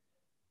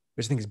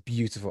 which I think is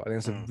beautiful. I think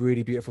it's a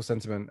really beautiful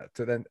sentiment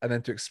and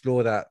then to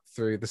explore that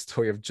through the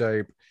story of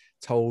Job,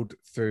 told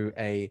through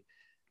a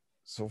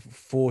sort of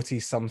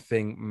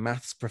 40-something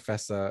maths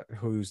professor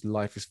whose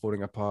life is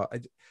falling apart.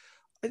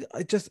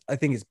 I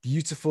think it's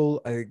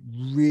beautiful. I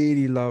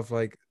really love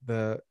like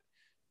the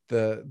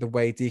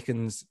way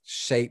Deakins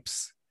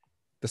shapes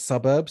the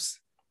suburbs.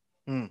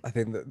 I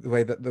think that the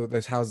way that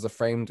those houses are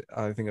framed,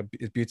 I think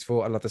is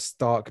beautiful. I love the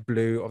stark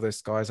blue of those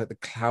skies, like the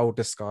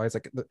cloudless skies.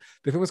 Like the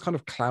film was kind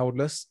of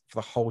cloudless for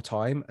the whole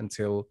time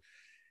until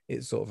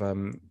it sort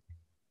of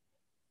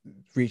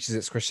reaches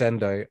its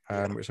crescendo,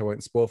 which I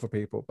won't spoil for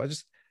people. But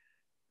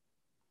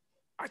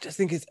I just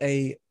think it's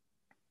a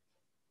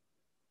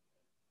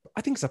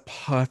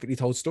perfectly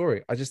told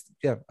story. I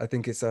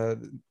think it's a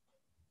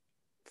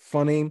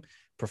funny,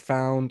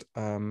 profound,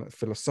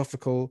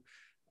 philosophical.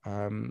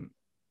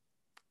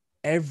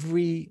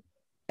 Every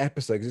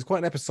episode, because it's quite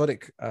an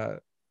episodic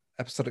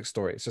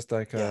story. It's just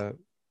like Michael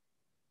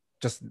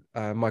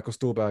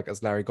Stuhlbarg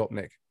as Larry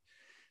Gopnik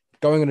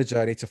going on a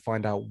journey to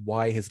find out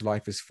why his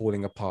life is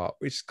falling apart,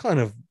 which kind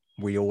of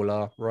we all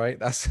are, right?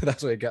 That's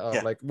what you get up.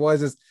 Yeah. Like, why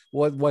is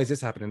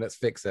this happening? Let's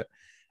fix it.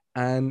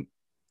 And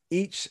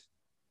each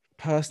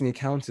person he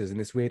encounters in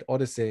this weird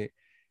odyssey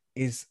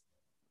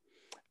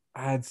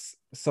adds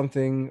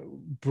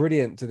something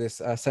brilliant to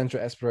this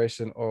central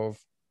exploration of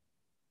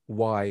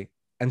why.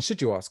 And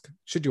should you ask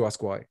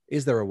why?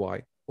 Is there a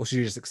why? Or should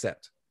you just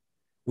accept?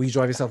 Will you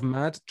drive yourself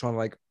mad trying to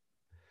like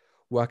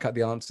work out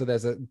the answer?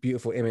 There's a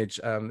beautiful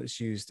image that's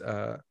used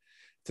to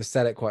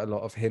sell it quite a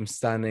lot of him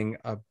standing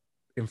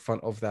in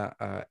front of that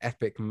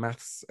epic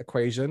maths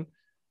equation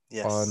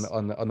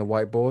on the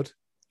whiteboard.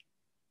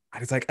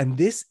 And it's like, and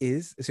this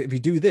is, so if you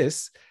do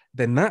this,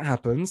 then that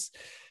happens.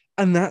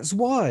 And that's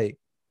why.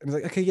 And it's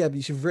like, okay, yeah, but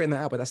you should have written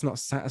that out, but that's not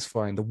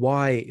satisfying. The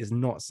why is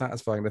not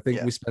satisfying. I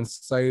think we spend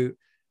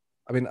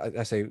I mean,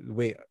 I say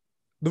we,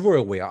 the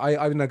royal we.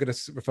 I'm not going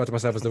to refer to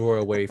myself as the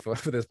royal we for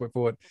this point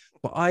forward.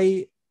 But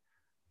I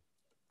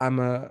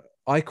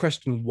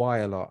question why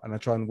a lot, and I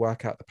try and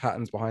work out the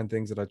patterns behind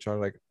things. And I try to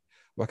like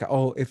work out,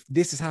 oh, if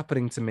this is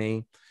happening to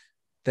me,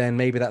 then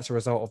maybe that's a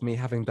result of me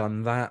having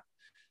done that.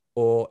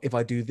 Or if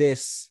I do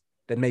this,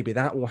 then maybe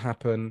that will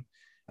happen.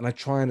 And I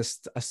try and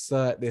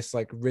assert this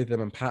like rhythm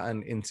and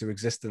pattern into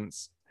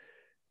existence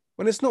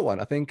when it's not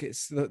one. I think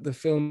it's the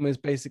film is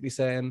basically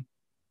saying,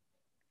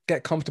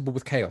 get comfortable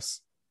with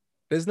chaos.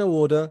 There's no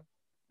order,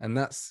 and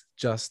that's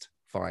just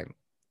fine.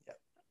 Yep.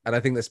 And I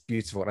think that's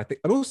beautiful. And I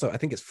think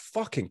it's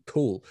fucking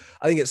cool.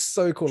 I think it's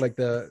so cool. Like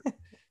the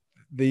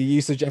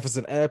use of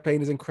Jefferson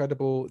Airplane is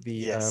incredible.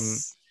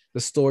 The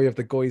story of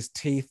the Goy's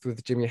teeth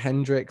with Jimi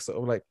Hendrix sort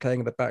of like playing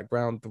in the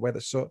background, the way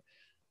that's shot.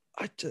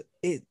 I've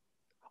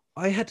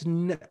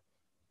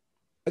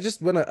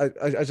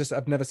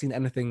never seen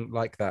anything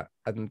like that,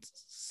 and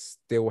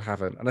still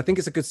haven't. And I think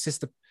it's a good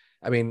system.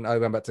 I mean, I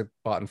went back to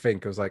Barton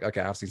Fink. I was like,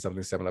 okay, I've seen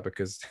something similar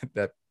because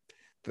the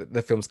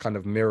films kind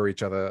of mirror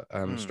each other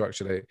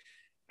structurally,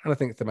 and I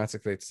think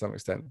thematically to some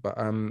extent. But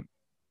I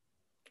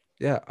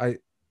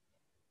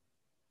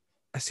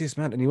Serious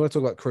Man, and you want to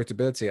talk about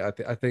quotability?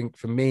 I think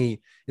for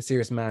me, A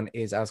Serious Man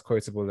is as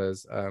quotable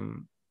as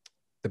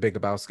The Big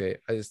Lebowski.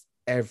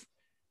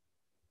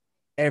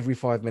 Every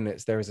 5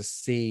 minutes there is a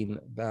scene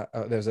that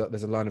there's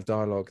a line of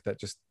dialogue that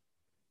just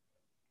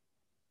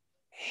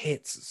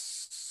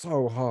hits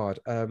so hard.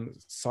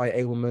 Cy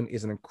Abelman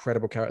is an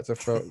incredible character.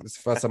 It's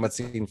the first time I'd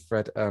seen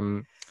Fred,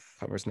 can't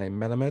remember his name,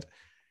 Melamed.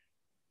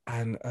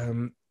 And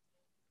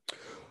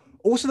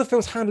also the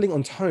film's handling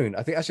on tone.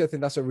 I think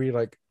that's what really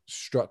like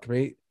struck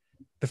me.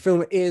 The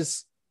film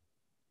is,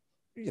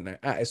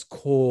 at its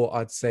core,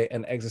 I'd say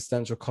an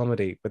existential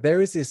comedy, but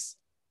there is this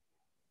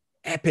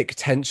epic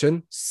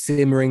tension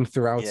simmering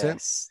throughout it.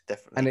 Yes,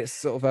 definitely. And it's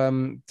sort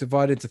of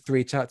divided into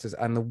 3 chapters,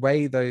 and the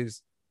way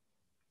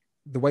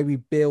we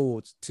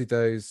build to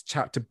those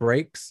chapter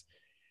breaks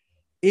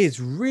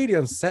is really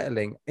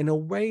unsettling in a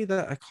way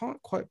that I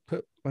can't quite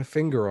put my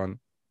finger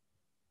on.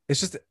 It's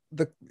just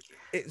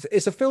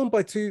it's a film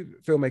by 2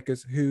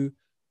 filmmakers who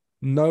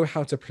know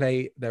how to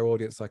play their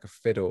audience like a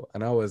fiddle,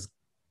 and I was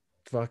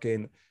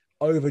fucking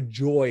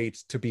overjoyed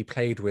to be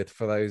played with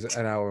for those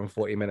 1 hour and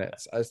 40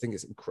 minutes. I just think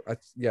it's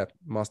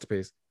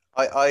masterpiece.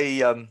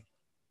 I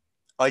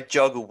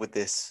juggle with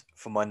this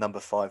for my number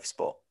 5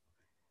 spot.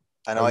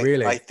 And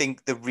I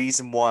think the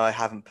reason why I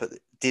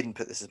didn't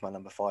put this as my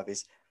number 5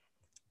 is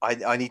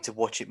I need to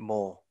watch it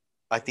more.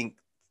 I think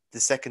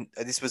this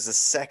was the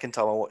second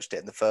time I watched it,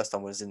 and the first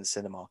time I was in the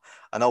cinema.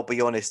 And I'll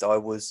be honest, I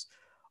was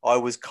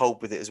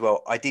cold with it as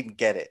well. I didn't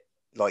get it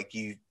like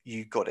you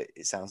got it.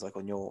 It sounds like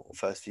on your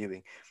first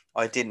viewing.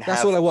 I didn't.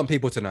 That's all I want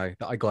people to know,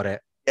 that I got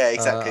it. Yeah,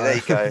 exactly. There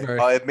you go. Very,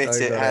 I admit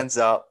I it. got Hands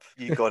up.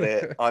 You got it.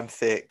 it. I'm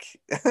thick.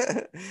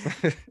 I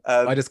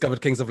um,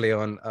 discovered Kings of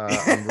Leon.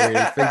 I'm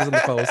really fingers on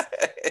the pulse.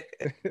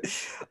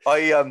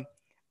 I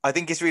I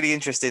think it's really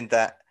interesting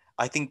that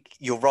I think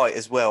you're right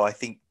as well. I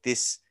think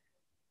this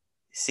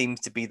seems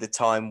to be the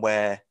time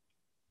where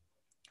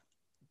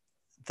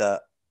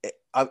the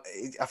I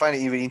find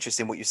it really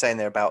interesting what you're saying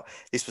there about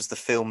this was the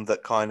film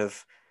that kind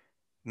of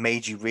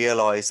made you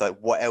realize like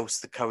what else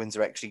the Coens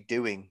are actually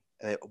doing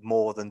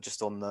more than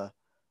just on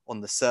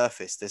the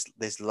surface.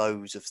 There's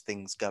loads of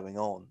things going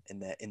on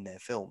in their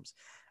films,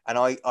 and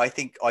I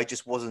think I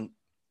just wasn't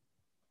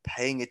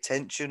paying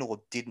attention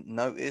or didn't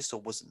notice or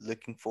wasn't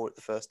looking for it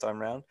the first time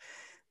round.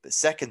 But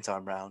second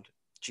time round,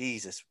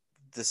 Jesus,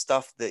 the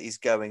stuff that is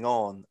going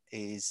on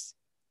is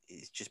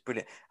just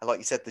brilliant. And like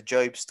you said, the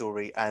Job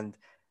story, and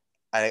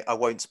I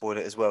won't spoil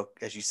it as well,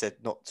 as you said,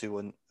 not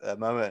to a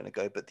moment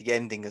ago, but the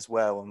ending as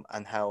well,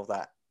 and how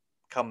that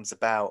comes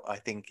about, I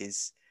think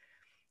is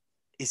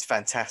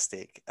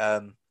fantastic.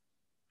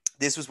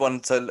 This was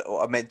one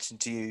I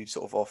mentioned to you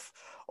sort of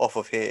off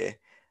of here.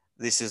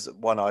 This is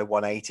one I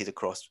 180'd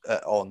across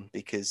on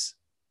because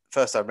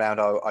first time round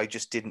I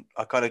just didn't.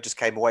 I kind of just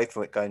came away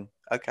from it going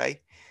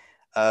okay,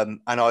 and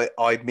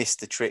I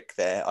missed the trick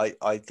there.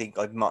 I think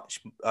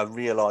I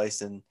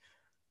realised and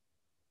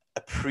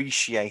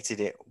appreciated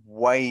it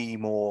way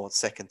more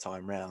second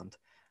time round.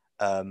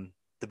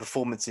 The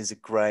performances are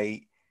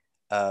great.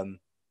 Um,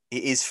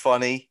 it is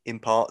funny in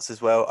parts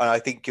as well, and I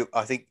think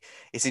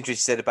it's interesting you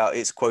said about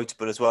it's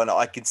quotable as well, and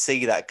I can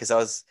see that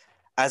because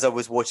as I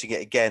was watching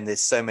it again, there's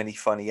so many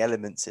funny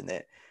elements in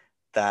it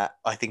that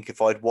I think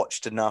if I'd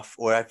watched enough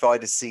or if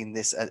I'd have seen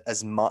this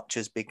as much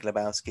as Big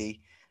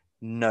Lebowski,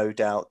 no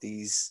doubt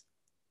these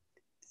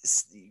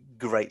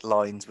great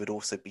lines would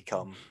also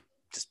become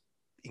just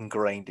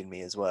ingrained in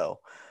me as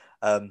well.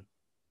 Um,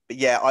 but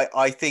yeah,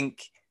 I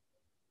think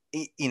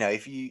you know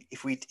if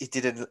we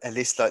did a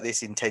list like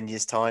this in 10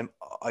 years time,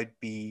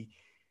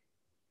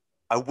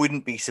 I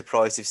wouldn't be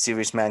surprised if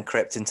Serious Man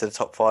crept into the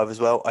top five as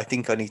well. I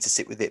think I need to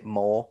sit with it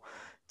more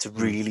to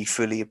Mm. really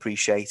fully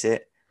appreciate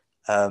it.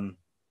 Um,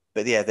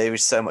 but yeah, there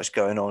is so much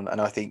going on,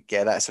 and I think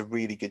yeah, that's a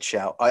really good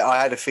shout.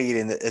 I had a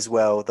feeling that as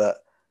well that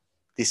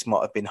this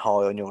might have been high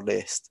on your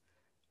list,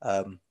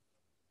 um,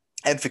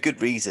 and for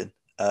good reason.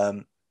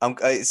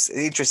 It's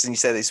interesting you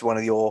said it's one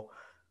of your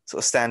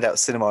sort of standout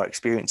cinema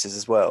experiences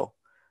as well.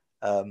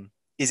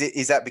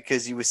 Is that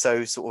because you were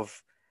so sort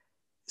of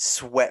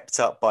swept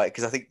up by it?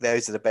 Because I think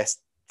those are the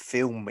best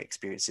film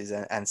experiences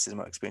and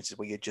cinema experiences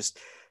where you're just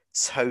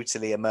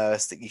totally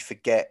immersed that you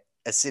forget,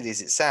 as silly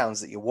as it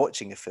sounds, that you're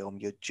watching a film.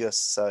 You're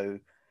just so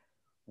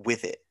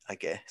with it, I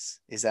guess.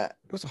 Is that?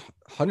 It was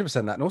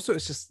 100% that. And also,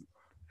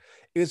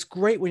 it's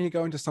great when you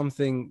go into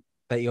something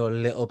that you're a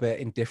little bit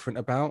indifferent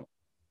about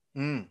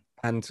Mm,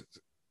 and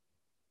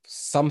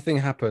something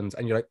happens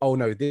and you're like, oh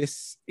no,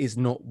 this is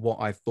not what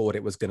I thought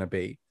it was going to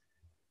be.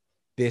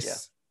 yeah.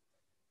 This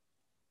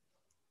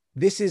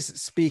this is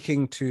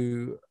speaking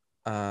to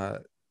uh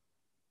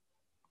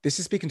this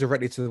is speaking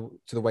directly to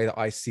the way that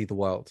I see the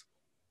world.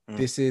 Mm,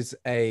 This is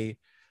a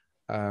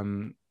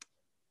um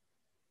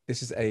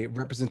this is a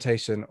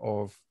representation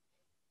of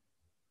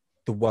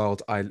the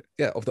world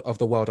of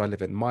the world I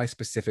live in, my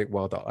specific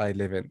world that I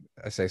live in.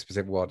 I say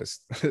specific world is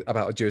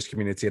about a Jewish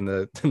community in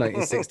the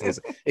 1960s.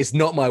 It's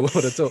not my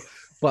world at all.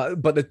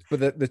 But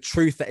the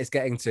truth that it's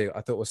getting to,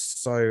 I thought was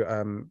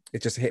so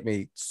it just hit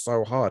me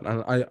so hard.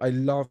 And I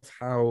love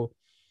how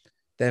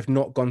they've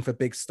not gone for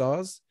big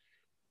stars.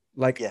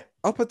 Like yeah.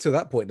 up until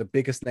that point, the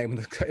biggest name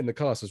in the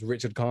cast was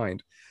Richard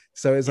Kind.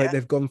 So it's like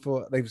Yeah.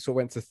 they've sort of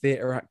went to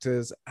theater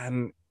actors,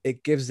 and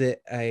it gives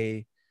it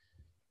a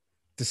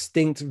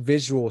distinct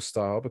visual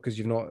style because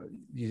you know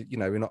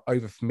we're not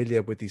over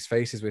familiar with these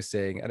faces we're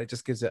seeing, and it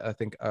just gives it, I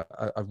think,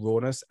 a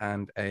rawness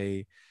and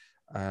a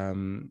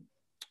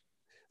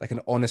like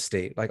an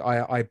honesty. Like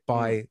I Mm,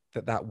 buy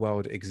that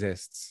world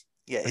exists.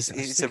 yeah. I just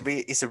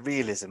think It's a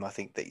realism. I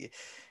think that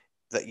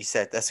you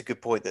said that's a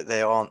good point that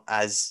they aren't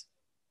as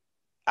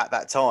at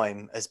that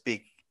time as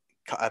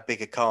a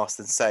bigger cast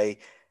than say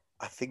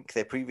I think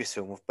their previous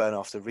film of Burn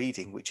After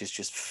Reading, which is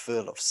just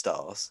full of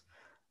stars.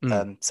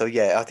 mm, So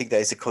yeah, I think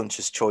there's a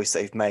conscious choice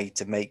they've made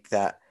to make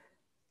that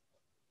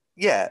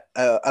yeah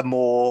a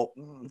more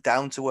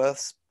down to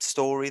earth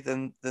story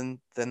than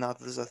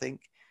others. I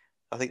think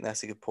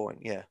that's a good point.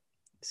 Yeah,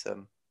 it's yeah,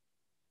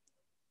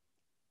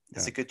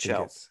 it's a I good think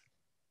shout. it's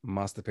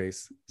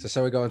masterpiece. So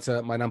shall we go on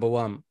to my number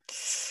one?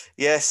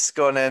 Yes,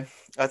 go on then.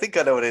 I think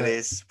I know what it So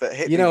is, but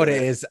hit you me know what with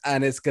it it. is,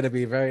 and it's gonna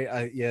be very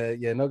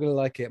yeah, not gonna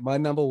like it. My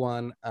number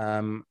one,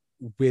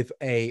 with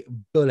a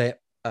bullet,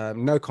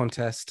 no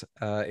contest,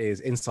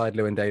 is Inside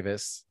Llewyn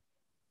Davis.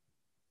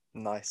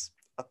 Nice.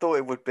 I thought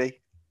it would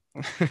be.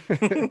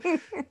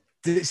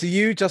 So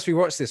you just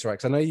rewatched this, right?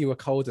 Because I know you were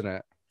cold in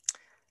it.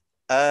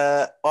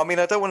 I mean,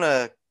 I don't want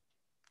to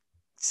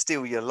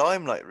steal your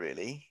limelight,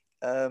 really.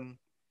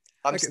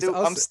 Okay, so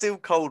I'm still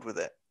cold with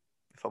it,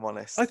 if I'm I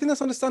honest. think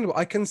that's understandable.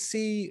 I can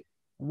see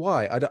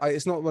why?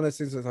 It's not one of those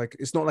things that's like,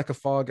 it's not like a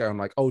Fargo. I'm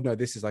like, oh no,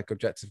 this is like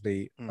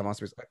objectively a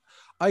masterpiece.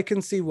 I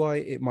can see why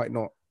it might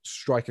not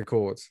strike a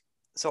chord.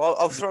 So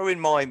I'll throw in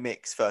my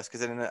mix first,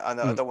 because then I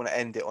don't want to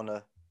end it on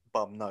a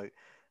bum note.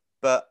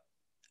 But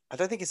I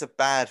don't think it's a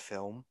bad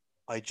film.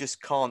 I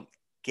just can't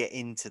get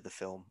into the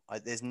film.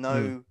 There's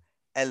no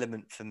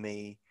element for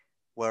me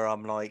where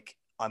I'm like,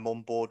 I'm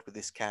on board with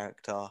this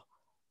character.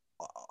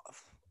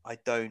 I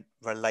don't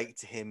relate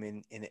to him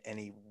in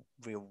any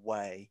real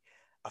way.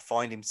 I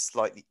find him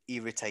slightly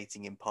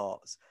irritating in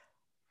parts.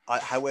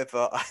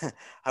 However,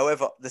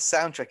 however, the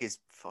soundtrack is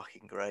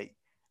fucking great.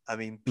 I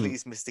mean,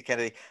 please, Mr.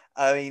 Kennedy.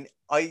 I mean,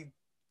 I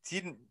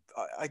didn't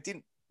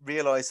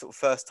realize sort of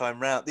first time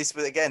round. This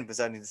was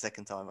only the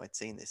second time I'd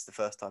seen this. The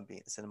first time being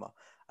at the cinema, and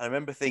I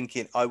remember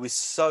thinking I was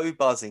so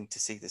buzzing to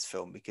see this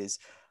film because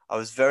I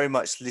was very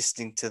much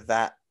listening to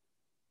that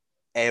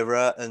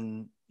era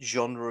and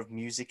genre of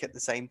music at the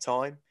same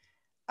time,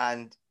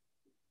 and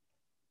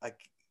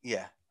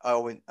yeah,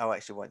 I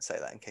actually won't say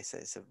that in case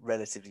it's a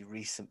relatively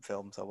recent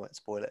film, so I won't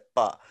spoil it.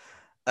 But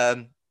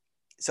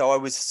so I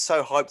was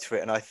so hyped for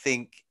it, and I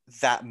think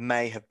that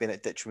may have been a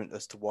detriment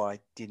as to why I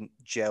didn't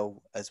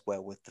gel as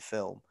well with the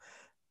film.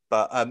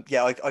 But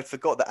yeah, I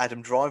forgot that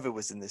Adam Driver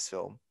was in this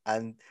film,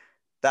 and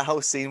that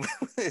whole scene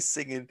with they're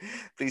singing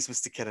 "Please,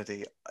 Mr.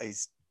 Kennedy"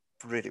 is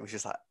brilliant. It was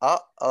just like,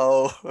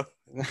 oh,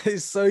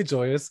 It's so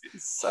joyous.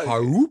 it's so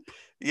Hope. good.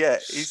 Yeah,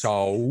 it's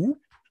So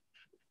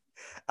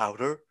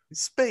outer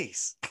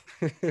space.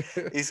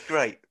 It's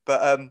great,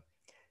 but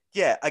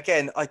yeah,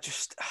 again, I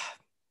just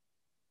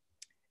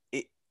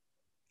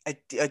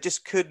I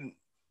just couldn't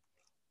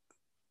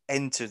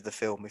enter the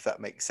film, if that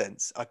makes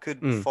sense. I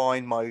couldn't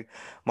find my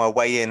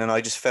way in, and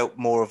I just felt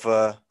more of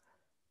a.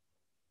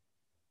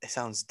 It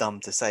sounds dumb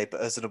to say,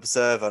 but as an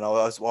observer, and I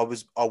was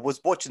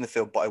watching the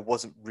film, but I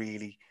wasn't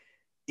really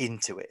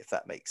into it, if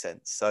that makes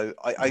sense. So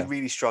I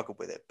really struggled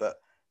with it, but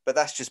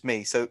that's just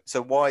me. So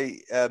why?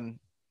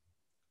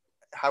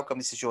 How come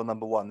this is your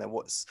number one? Then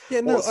what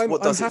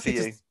does it for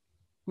you?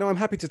 No, I'm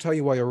happy to tell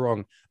you why you're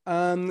wrong.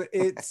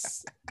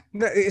 It's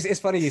no, it's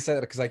funny you say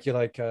that because like you're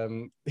like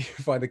you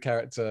find the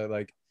character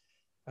like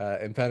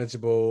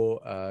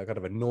impenetrable, kind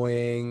of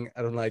annoying,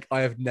 and I'm like, I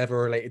have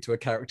never related to a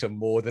character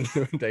more than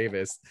Llewyn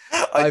Davis.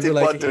 I did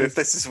wonder if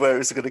this is where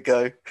it's going to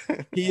go.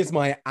 He is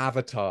my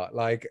avatar.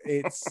 Like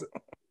it's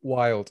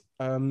wild.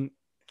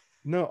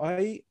 No,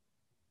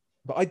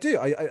 but I do.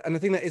 And I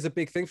think that is a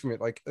big thing for me.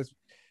 Like,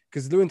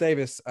 because Llewyn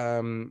Davis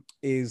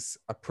is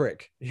a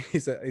prick.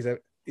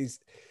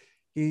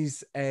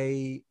 He's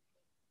a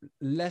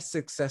less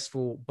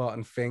successful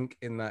Barton Fink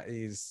in that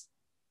he's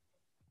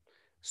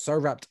so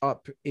wrapped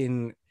up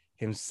in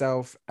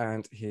himself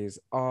and his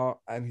art,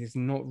 and he's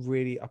not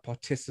really a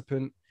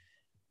participant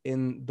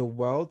in the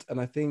world. And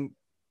I think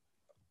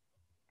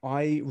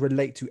I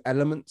relate to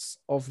elements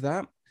of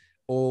that,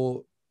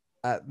 or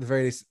at the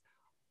very least,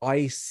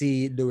 I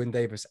see Llewyn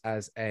Davis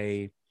as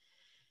a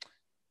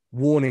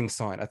warning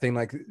sign. I think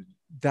like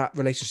that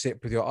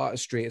relationship with your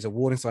artistry is a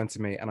warning sign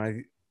to me,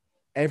 and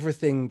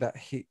everything that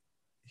he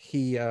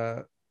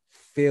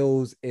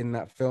feels in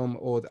that film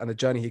and the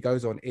journey he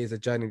goes on is a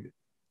journey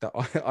that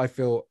I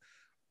feel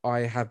I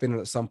have been on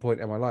at some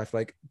point in my life.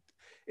 Like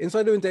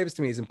Inside Llewyn Davis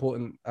to me is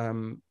important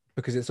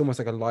because it's almost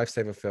like a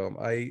lifesaver film.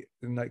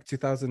 In like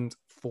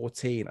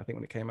 2014, I think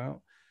when it came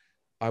out,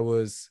 I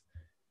was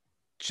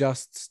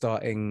just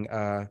starting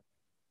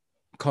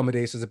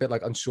comedy, so I was a bit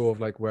like unsure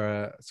of like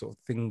where sort of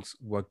things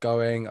were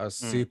going. I was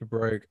super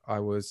broke. I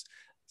was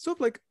sort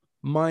of like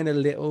minor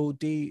little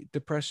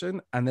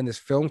depression, and then this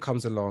film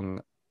comes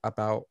along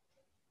about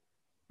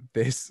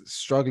this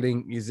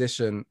struggling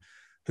musician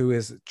who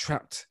is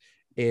trapped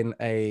in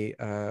a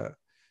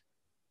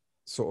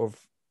sort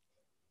of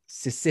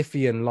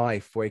Sisyphean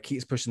life where he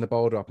keeps pushing the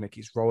boulder up and it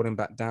keeps rolling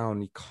back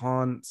down. He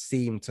can't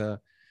seem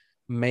to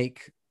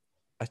make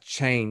a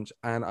change,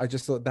 and I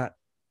just thought that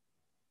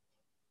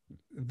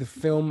the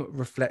film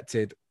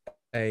reflected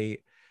an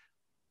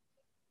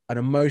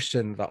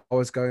emotion that I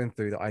was going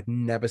through that I'd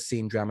never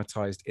seen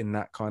dramatized in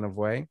that kind of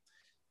way.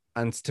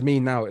 And to me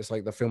now, it's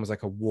like the film is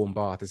like a warm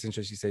bath. It's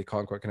interesting you say you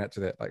can't quite connect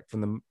with it. Like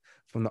from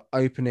the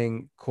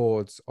opening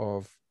chords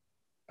of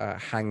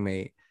 "Hang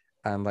Me"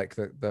 and like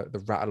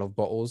the rattle of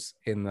bottles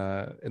in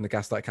the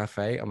Gaslight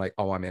Cafe, I'm like,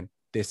 oh, I'm in.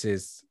 This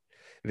is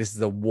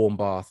a warm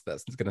bath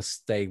that's going to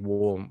stay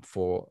warm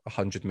for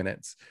 100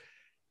 minutes.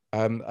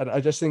 And I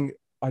just think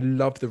I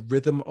love the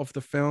rhythm of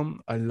the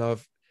film.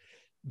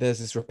 There's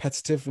this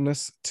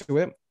repetitiveness to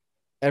it.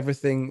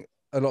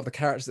 A lot of the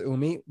characters that we'll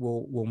meet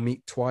will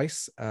meet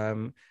twice.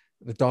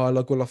 The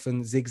dialogue will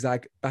often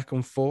zigzag back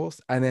and forth,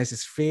 and there's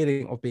this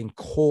feeling of being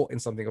caught in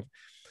something, of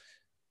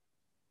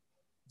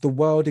the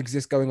world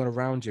exists going on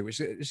around you, which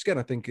again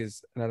I think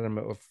is an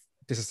element of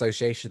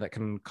disassociation that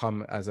can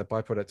come as a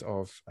byproduct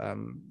of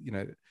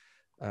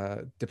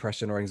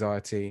depression or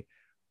anxiety,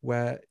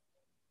 where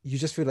you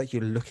just feel like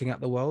you're looking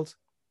at the world.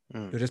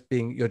 You're just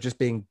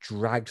being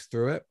dragged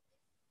through it.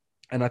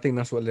 And I think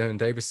that's what Llewyn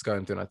Davis is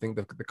going through. And I think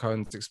the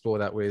Coens explore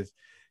that with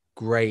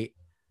great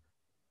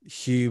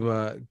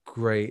humor,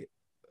 great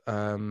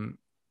and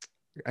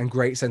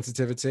great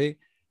sensitivity.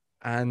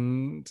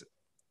 And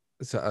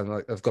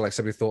so I've got like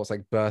so many thoughts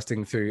like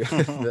bursting through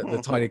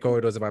the tiny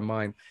corridors of my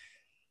mind.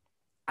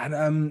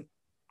 And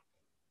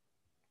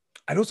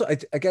also,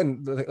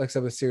 again, like I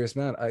said with Serious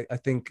Man, I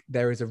think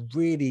there is a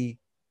really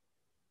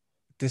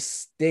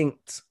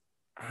distinct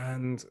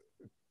and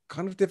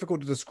kind of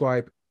difficult to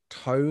describe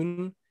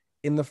tone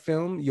in the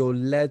film. You're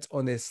led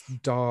on this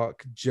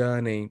dark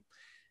journey.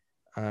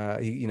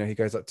 He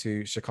goes up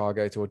to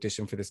Chicago to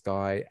audition for this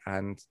guy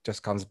and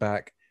just comes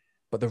back,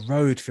 but the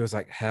road feels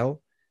like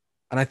hell.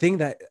 And I think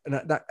that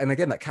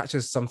again, that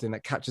captures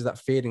that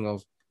feeling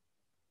of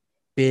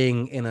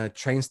being in a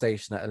train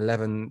station at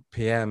 11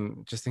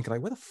 p.m. just thinking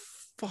like, where the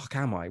fuck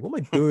am I? What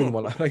am I doing?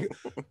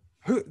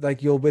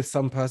 Like you're with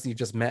some person you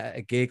just met at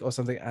a gig or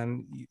something,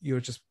 and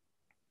you're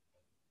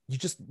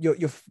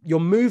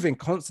moving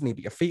constantly,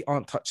 but your feet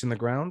aren't touching the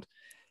ground.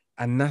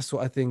 And that's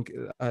what I think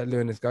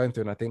Lewin is going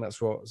through, and I think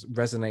that's what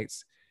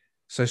resonates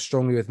so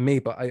strongly with me.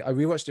 But I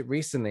rewatched it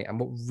recently, and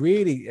what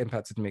really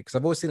impacted me, because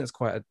I've always seen it's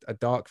quite a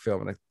dark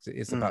film, and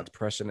it's about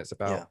depression. It's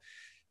about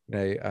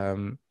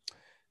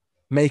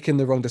making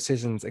the wrong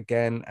decisions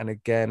again and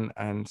again,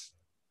 and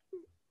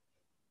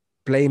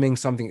blaming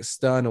something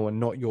external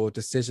and not your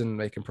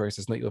decision-making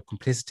process, not your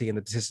complicity in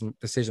the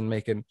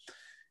decision-making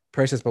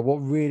process. But what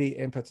really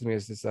impacted me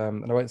is this,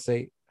 and I won't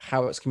say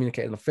how it's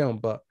communicated in the film,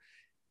 but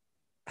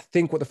I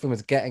think what the film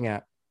is getting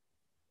at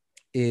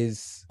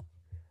is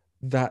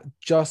that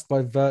just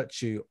by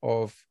virtue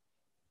of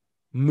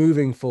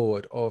moving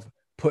forward, of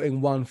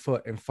putting one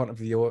foot in front of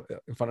the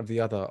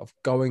other, of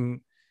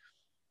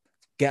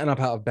getting up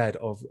out of bed,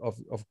 of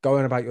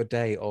going about your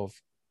day, of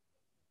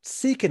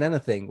seeking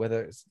anything,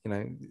 whether it's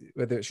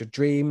your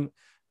dream,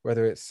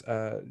 whether it's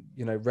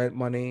rent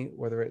money,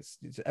 whether it's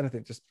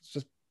anything,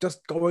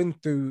 just going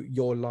through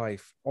your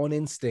life on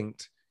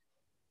instinct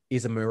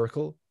is a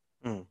miracle,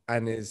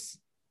 and is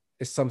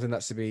something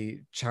that's to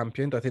be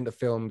championed. I think the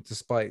film,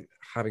 despite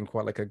having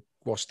quite like a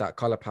washed out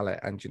color palette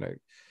and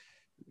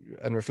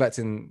and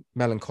reflecting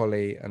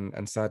melancholy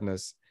and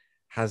sadness,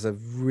 has a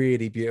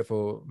really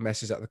beautiful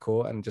message at the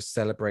core, and just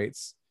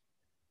celebrates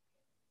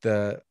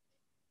the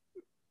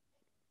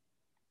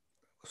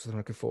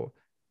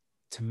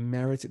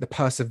temerity, the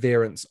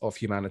perseverance of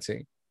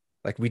humanity.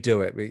 Like we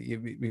do it,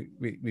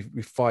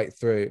 we fight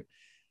through.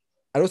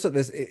 And also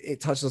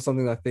it touches on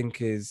something that I think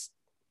is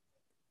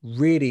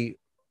really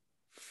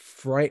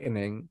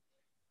frightening.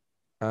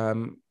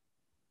 And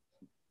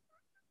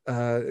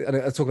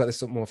I talk about this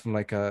sort of more from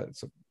like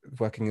sort of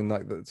working in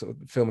like the sort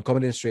of film and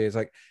comedy industry, is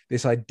like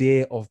this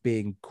idea of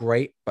being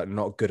great but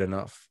not good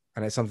enough.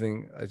 And it's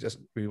something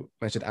we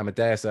mentioned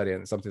Amadeus earlier,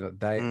 and it's something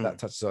that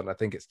touches on. I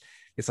think it's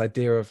this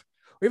idea of,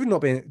 or even not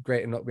being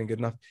great and not being good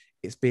enough,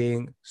 it's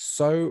being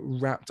so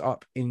wrapped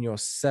up in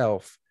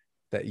yourself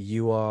that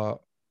you are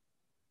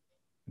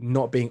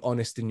not being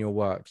honest in your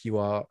work.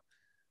 You're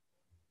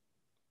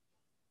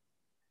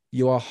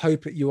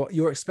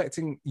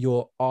expecting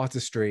your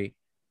artistry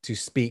to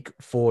speak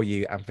for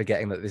you, and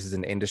forgetting that this is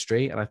an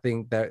industry. And I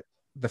think that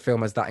the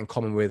film has that in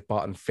common with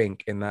Barton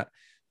Fink, in that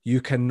you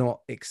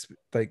cannot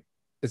like,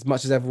 as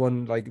much as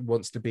everyone like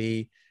wants to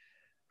be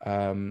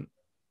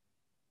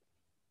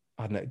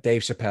I don't know,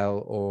 Dave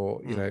Chappelle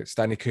or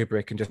Stanley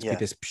Kubrick, and just be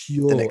this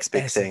pure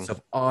essence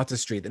of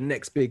artistry, the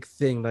next big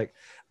thing. Like,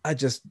 I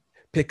just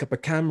pick up a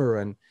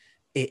camera and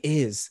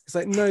it's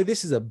like, no,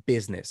 this is a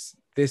business.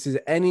 This is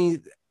any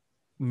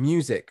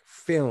music,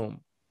 film,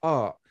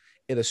 art,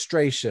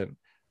 illustration,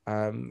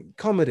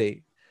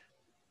 comedy.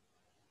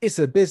 It's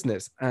a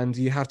business, and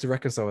you have to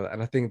reconcile that.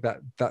 And I think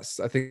that's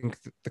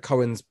the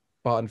Coen's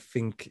Barton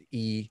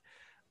Fink-y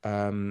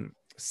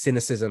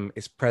cynicism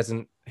is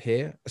present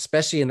here,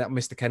 especially in that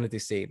Mr. Kennedy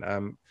scene,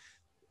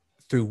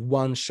 through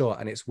one shot.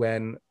 And it's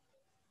when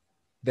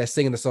they're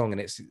singing the song,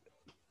 and it's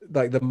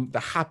like the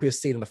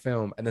happiest scene in the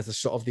film. And there's a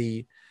shot of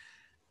the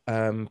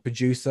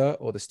producer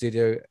or the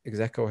studio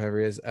exec or whoever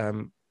he is,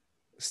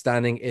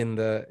 standing in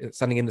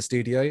the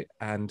studio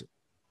and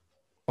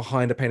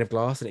behind a pane of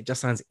glass, and it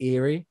just sounds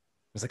eerie.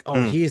 It's like,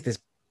 oh, he's this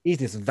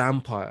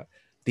vampire.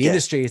 The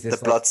industry is this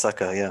the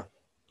bloodsucker.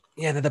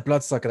 They're the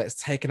bloodsucker that's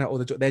taken out all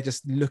the joy. They're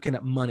just looking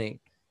at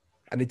money,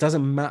 and it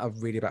doesn't matter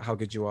really about how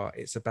good you are.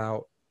 It's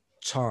about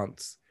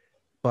chance.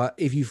 But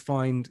if you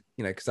find,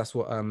 because that's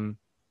what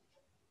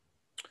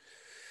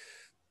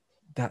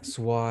that's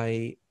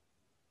why.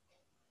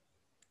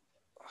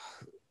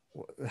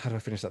 How do I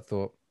finish that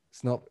thought?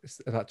 It's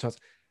about chance.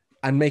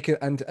 And make it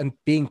and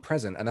being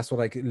present. And that's what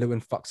like Lewin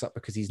fucks up,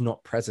 because he's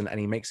not present, and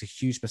he makes a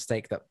huge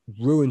mistake that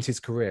ruins his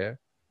career,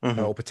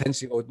 or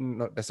potentially, or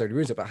not necessarily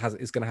ruins it, but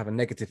is going to have a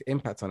negative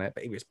impact on it.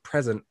 But if he was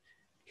present,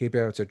 he'd be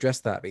able to address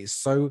that. But he's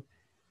so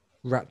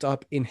wrapped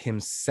up in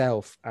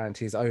himself and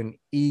his own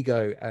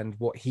ego and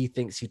what he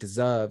thinks he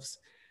deserves,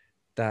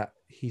 that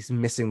he's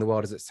missing the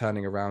world as it's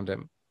turning around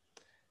him.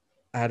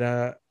 And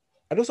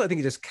also I think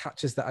it just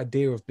captures that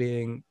idea of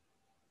being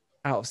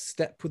out of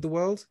step with the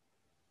world.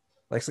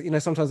 Like, so,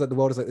 sometimes like the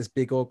world is like this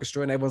big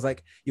orchestra and everyone's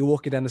like, you're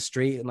walking down the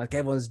street and like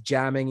everyone's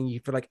jamming and you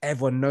feel like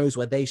everyone knows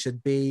where they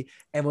should be.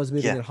 Everyone's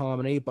moving Yeah. in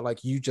harmony, but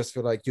like you just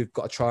feel like you've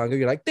got a triangle.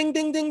 You're like ding,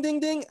 ding, ding, ding,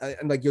 ding.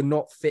 And like you're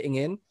not fitting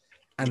in.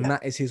 And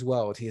that is his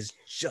world. He's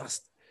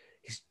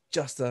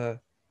a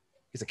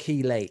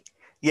key late.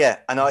 Yeah.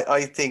 And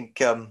I think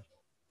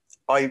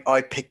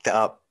I picked that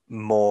up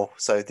more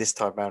so this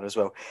time around as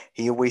well.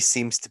 He always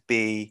seems to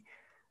be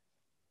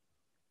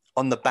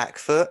on the back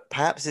foot,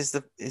 perhaps is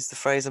the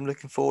phrase I'm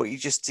looking for. He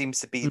just seems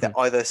to be that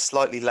either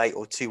slightly late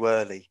or too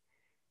early.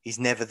 He's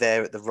never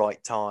there at the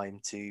right time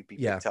to be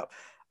picked up.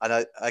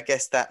 And I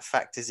guess that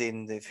factors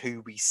in with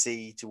who we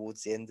see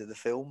towards the end of the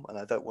film. And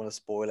I don't want to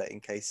spoil it in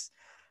case,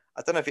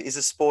 I don't know if it is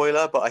a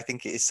spoiler, but I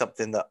think it is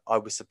something that I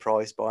was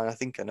surprised by. And I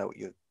think I know what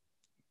you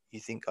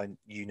think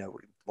you know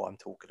what I'm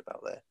talking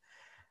about there.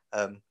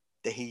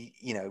 That he,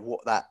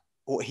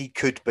 what he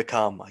could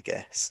become, I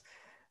guess.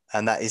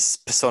 And that is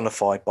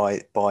personified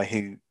by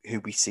who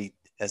we see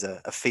as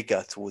a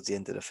figure towards the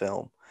end of the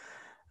film.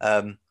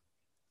 I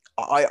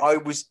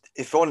was,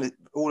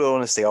 all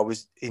honesty, I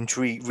was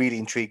really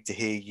intrigued to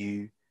hear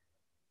you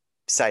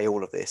say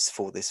all of this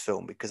for this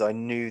film, because I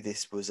knew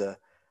this was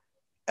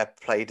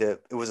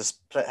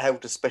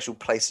held a special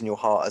place in your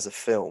heart as a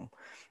film,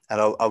 and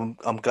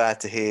I'm glad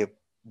to hear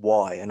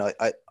why. And I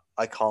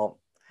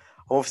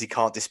obviously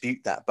can't dispute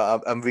that,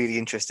 but I'm really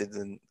interested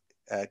and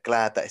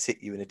glad that it's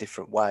hit you in a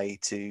different way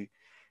to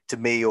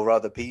me or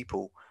other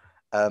people,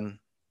 that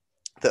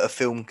a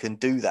film can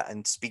do that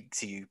and speak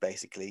to you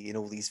basically in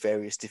all these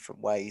various different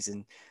ways,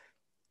 and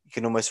you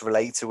can almost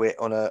relate to it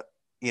on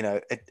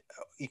you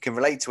can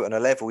relate to it on a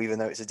level, even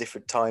though it's a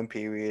different time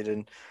period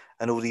and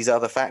all these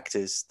other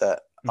factors.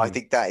 That I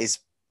think that is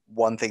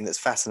one thing that's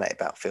fascinating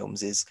about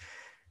films, is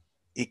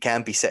it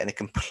can be set in a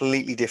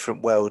completely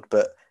different world,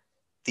 but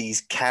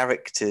these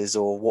characters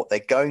or what they're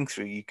going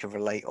through, you can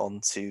relate on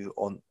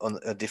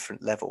a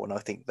different level. And I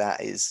think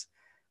that is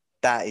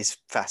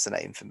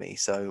fascinating for me.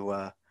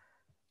 So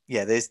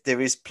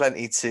there is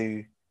plenty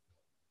to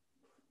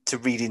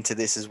read into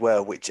this as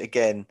well, which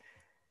again,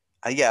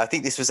 I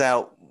think this was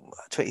out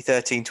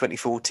 2013,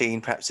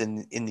 2014, perhaps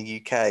in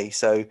the UK.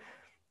 So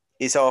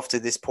it's after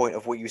this point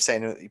of what you were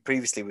saying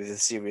previously with A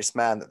Serious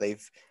Man, that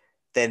they've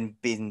then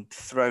been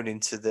thrown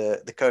into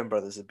the Coen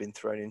brothers have been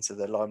thrown into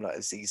the limelight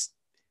as these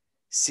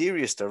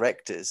serious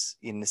directors,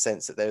 in the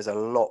sense that there's a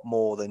lot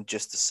more than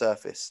just the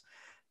surface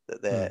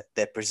that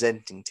they're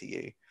presenting to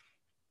you.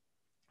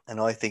 And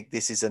I think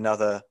this is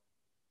another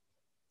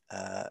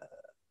a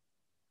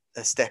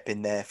step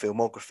in their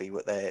filmography,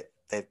 what they're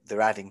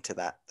adding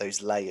to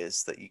those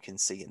layers that you can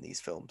see in these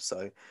films.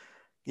 So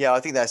I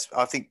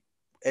think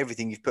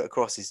everything you've put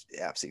across is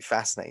absolutely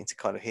fascinating to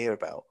kind of hear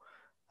about.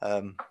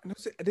 And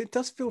it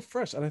does feel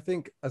fresh. And I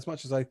think, as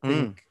much as I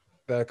think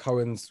the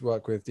Coen's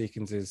work with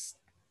Deakins is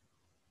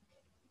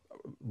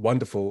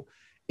wonderful,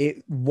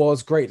 it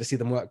was great to see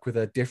them work with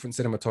a different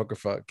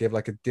cinematographer, give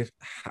like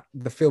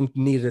the film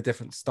needed a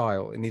different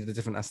style, it needed a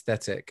different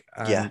aesthetic.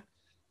 And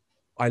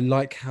I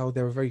like how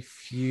there are very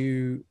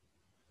few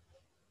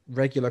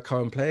regular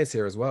Coen players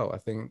here as well. I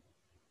think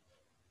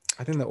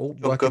they're all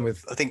working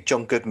with. I think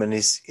John Goodman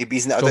I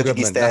don't think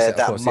he's there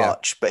that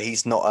much, but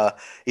he's not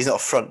a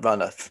front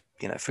runner,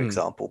 for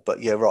example.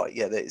 But you're right.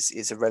 Yeah,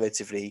 it's a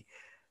relatively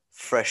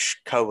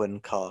fresh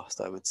Coen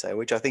cast, I would say,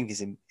 which I think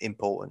is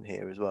important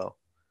here as well.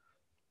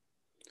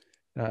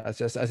 I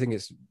think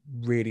it's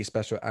really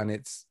special, and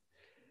it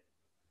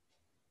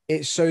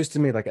shows to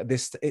me, like at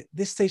this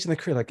stage in the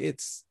career, like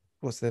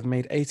they've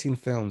made 18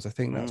 films. I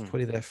think that's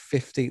probably their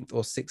 15th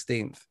or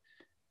 16th.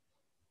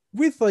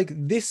 With like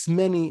this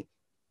many,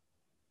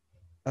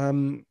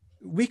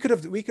 we could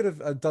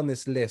have done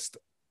this list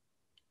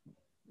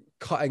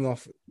cutting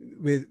off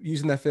with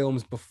using their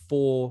films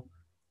before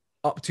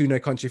up to No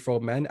Country for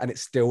Old Men, and it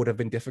still would have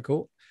been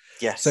difficult.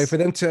 Yes. So for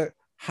them to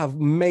have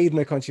made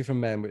No Country for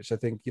Men, which I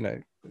think,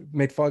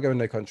 made Fargo and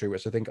No Country,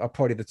 which I think are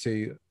probably the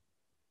two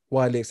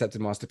widely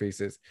accepted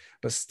masterpieces,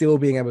 but still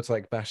being able to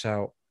like bash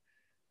out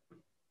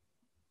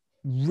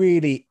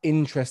really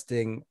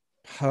interesting,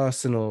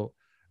 personal,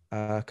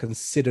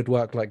 considered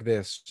work like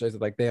this shows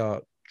that like they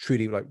are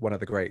truly like one of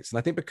the greats. And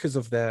I think because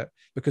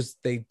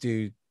they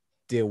do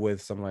deal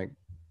with some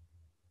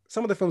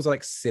of the films are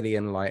like silly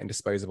and light and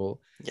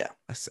disposable. Yeah,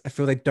 I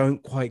feel they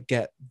don't quite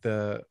get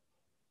the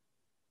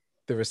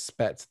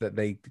respect that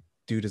they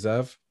do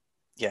deserve.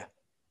 Yeah,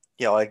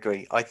 I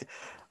agree.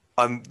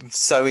 I'm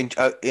so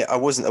I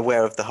wasn't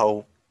aware of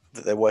that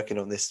they're working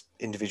on this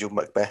individual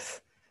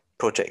Macbeth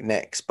project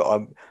next, but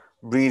I'm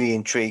really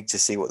intrigued to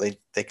see what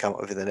they come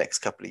up with in the next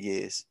couple of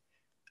years.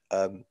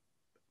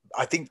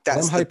 I think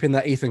I'm hoping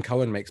that Ethan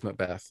Coen makes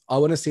Macbeth. I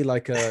want to see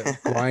like a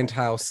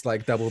Grindhouse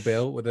like double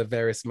bill with the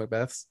various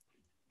Macbeths.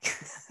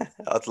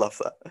 I'd love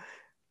that,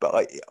 but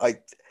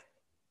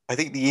I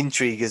think the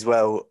intrigue as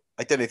well.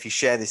 I don't know if you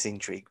share this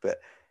intrigue, but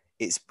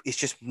it's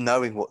just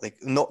knowing what they're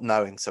going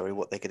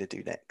to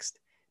do next,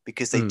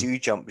 because they do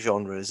jump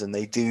genres and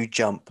they do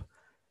jump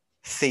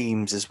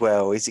themes as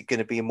well. Is it going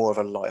to be more of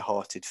a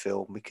light-hearted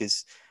film?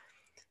 Because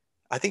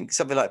I think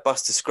something like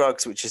Buster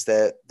Scruggs, which is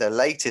their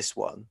latest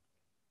one,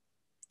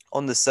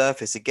 on the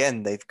surface,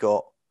 again, they've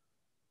got,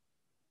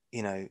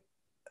 you know,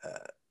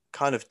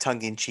 kind of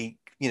tongue in cheek,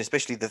 you know,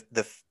 especially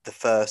the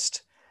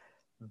first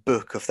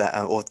book of that,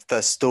 or the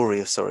first story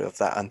of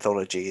that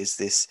anthology is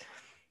this,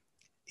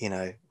 you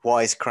know,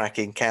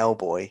 wisecracking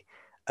cowboy.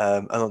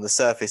 And on the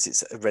surface,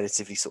 it's a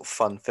relatively sort of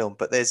fun film,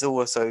 but there's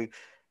also,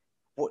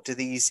 what do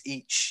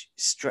each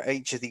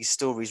of these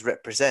stories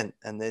represent?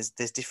 And there's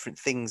different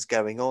things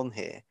going on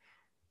here.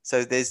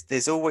 So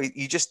there's always,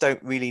 you just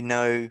don't really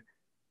know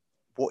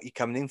what you're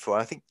coming in for.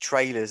 And I think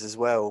trailers as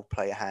well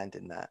play a hand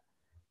in that.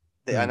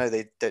 I know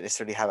they don't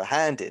necessarily have a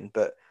hand in,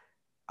 but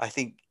I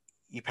think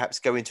you perhaps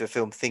go into a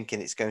film thinking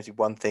it's going to be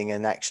one thing,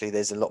 and actually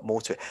there's a lot more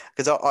to it.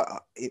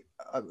 Because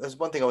there's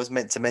one thing I was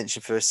meant to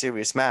mention for A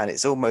Serious Man.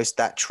 It's almost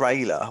that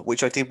trailer,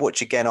 which I did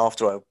watch again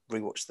after I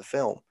rewatched the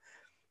film.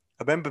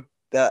 I remember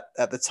that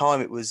at the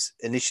time it was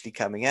initially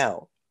coming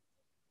out,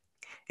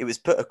 it was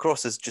put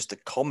across as just a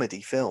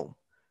comedy film,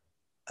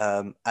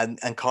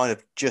 and kind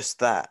of just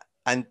that.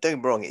 And don't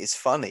get me wrong, it is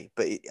funny,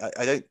 but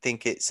I don't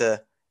think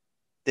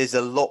there's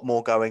a lot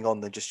more going on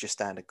than just your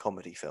standard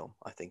comedy film,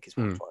 I think is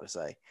what I'm trying to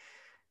say.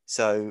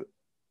 So,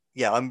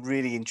 yeah, I'm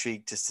really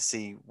intrigued just to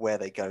see where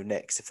they go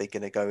next, if they're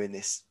going to go in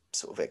this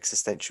sort of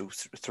existential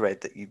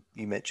thread that you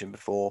mentioned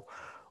before,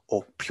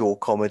 or pure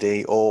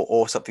comedy,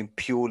 or something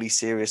purely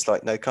serious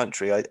like No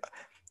Country.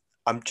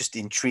 I'm just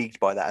intrigued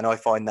by that, and I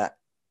find that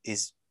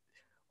is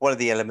one of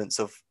the elements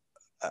of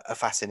a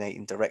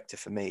fascinating director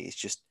for me, is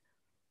just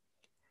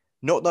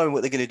not knowing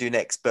what they're going to do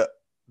next, but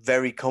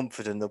very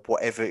confident that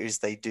whatever it is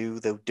they do,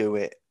 they'll do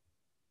it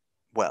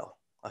well,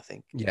 I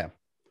think. Yeah.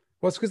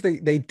 Well, it's because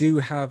they do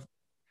have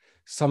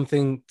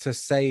something to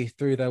say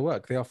through their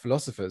work. They are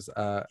philosophers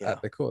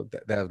at the core.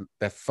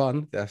 They're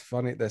fun, they're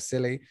funny, they're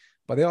silly,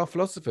 but they are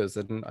philosophers.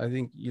 And I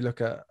think you look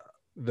at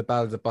the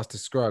Ballad of Buster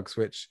Scruggs,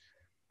 which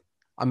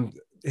I'm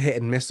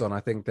hit and miss on. I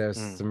think there's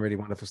some really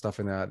wonderful stuff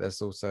in there.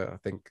 There's also, I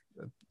think,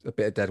 a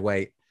bit of dead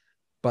weight.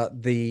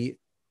 But the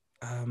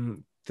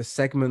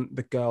segment,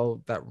 The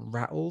Girl That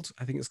Rattled,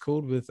 I think it's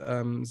called, with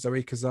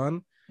Zoe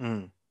Kazan,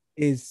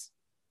 is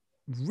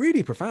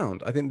really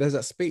profound. I think there's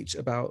that speech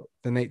about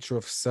the nature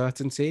of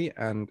certainty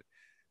and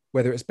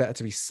whether it's better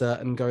to be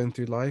certain going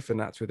through life and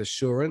that's with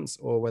assurance,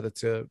 or whether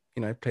to,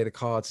 you know, play the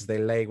cards as they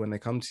lay when they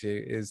come to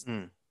you, is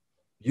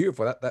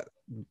beautiful. That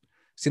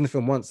seen the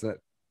film once,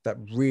 that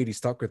really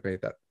stuck with me.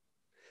 That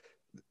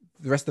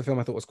the rest of the film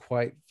I thought was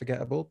quite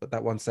forgettable, but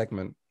that one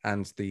segment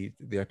and the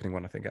opening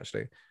one, I think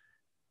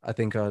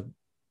are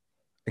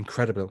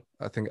incredible.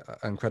 I think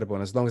incredible.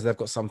 And as long as they've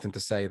got something to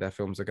say, their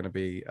films are going to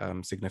be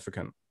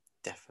significant.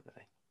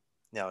 Definitely.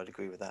 No, I'd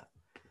agree with that.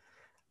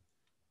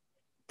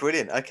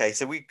 Brilliant. Okay,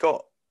 so we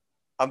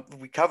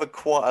covered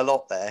quite a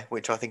lot there,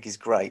 which I think is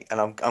great, and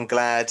I'm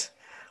glad,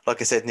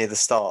 like I said near the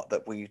start,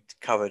 that we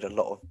covered a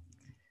lot of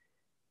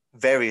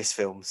various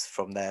films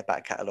from their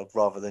back catalogue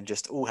rather than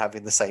just all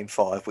having the same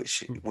 5,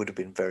 which would have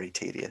been very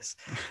tedious.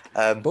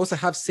 But also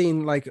have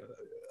seen like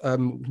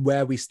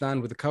where we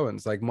stand with the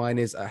Coens. Like mine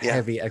is a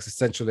heavy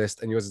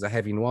existentialist and yours is a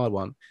heavy noir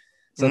one.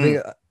 So I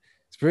think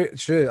it's pretty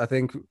true. I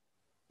think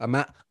a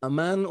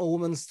man or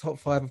woman's top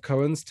 5 of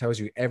Coens tells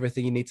you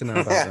everything you need to know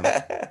about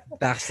them.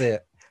 That's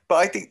it. But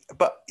I think,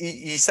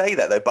 you say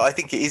that though, but I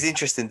think it is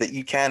interesting that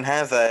you can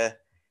have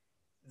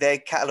their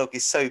catalogue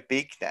is so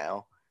big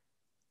now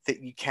that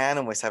you can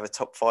almost have a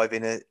top 5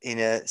 in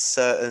a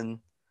certain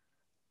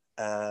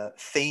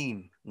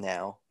theme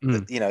now.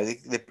 That, you know,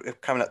 they're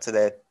coming up to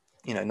their,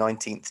 you know,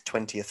 19th,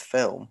 20th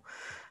film,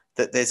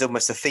 that there's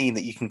almost a theme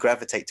that you can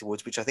gravitate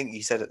towards, which I think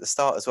you said at the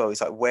start as well.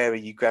 It's like, where are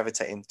you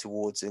gravitating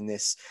towards in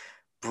this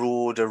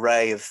broad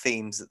array of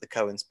themes that the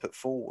Coens put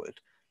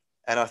forward?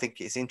 And I think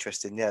it's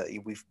interesting, that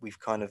we've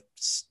kind of,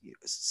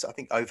 I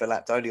think,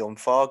 overlapped only on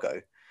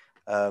Fargo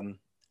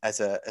as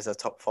a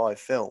top 5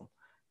 film,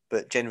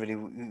 but generally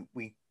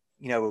we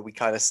you know where we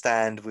kind of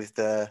stand with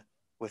their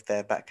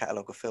back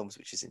catalogue of films,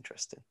 which is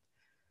interesting.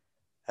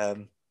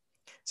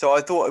 So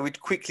I thought I would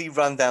quickly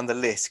run down the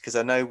list, because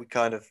I know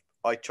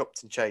I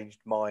chopped and changed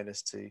mine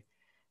as to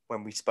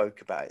when we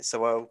spoke about it.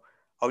 So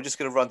I'm just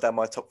going to run down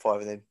my top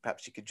 5, and then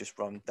perhaps you could just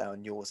run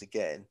down yours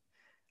again.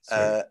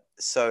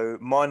 So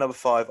my number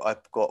 5,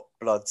 I've got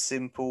Blood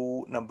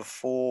Simple. Number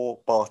 4,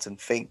 Barton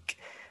Fink.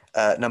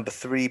 Number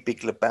 3,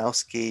 Big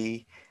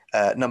Lebowski.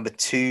 Number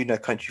 2, No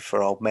Country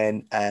for Old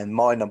Men. And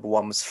my number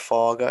 1 was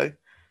Fargo.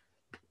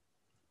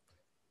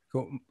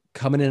 Cool.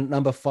 Coming in at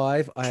number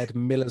 5, I had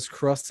Miller's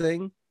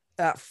Crossing.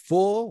 At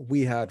 4,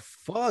 we had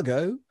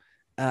Fargo.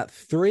 At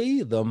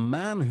 3, The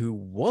Man Who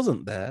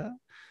Wasn't There.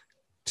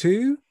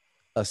 2,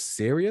 A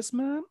Serious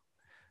Man.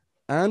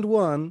 And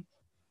 1,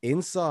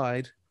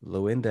 Inside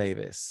Llewyn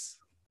Davis.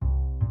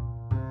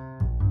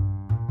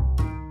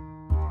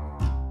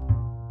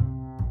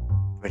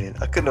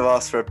 Brilliant. I couldn't have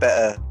asked for a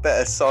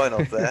better sign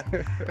off there.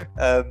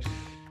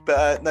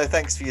 But no,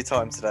 thanks for your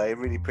time today. I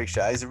really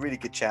appreciate it. It was a really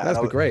good chat. That's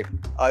been great.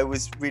 I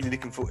was really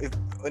looking forward,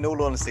 in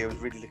all honesty, I was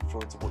really looking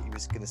forward to what you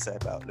was going to say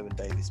about Llewyn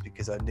Davis,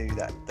 because I knew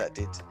that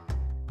did,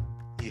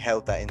 you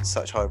held that in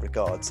such high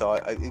regard. So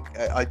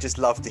I just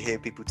love to hear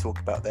people talk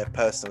about their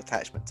personal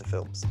attachment to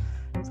films.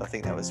 So I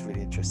think that was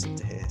really interesting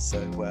to hear.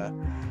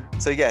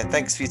 So yeah,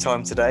 thanks for your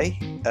time today.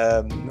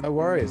 No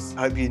worries.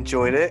 I hope you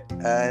enjoyed it,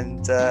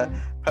 and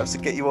perhaps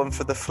we'll get you on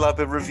for the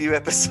Flubber review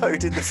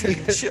episode in the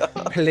future.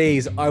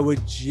 Please, I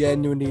would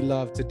genuinely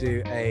love to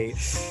do a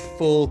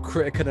full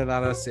critical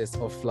analysis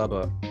of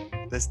Flubber.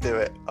 Let's do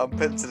it. I'm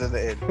penciling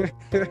it in.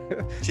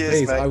 Cheers,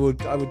 Please, mate. I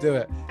would do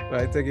it.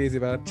 Right, take it easy,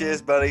 man.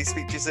 Cheers, buddy.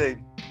 Speak to you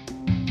soon.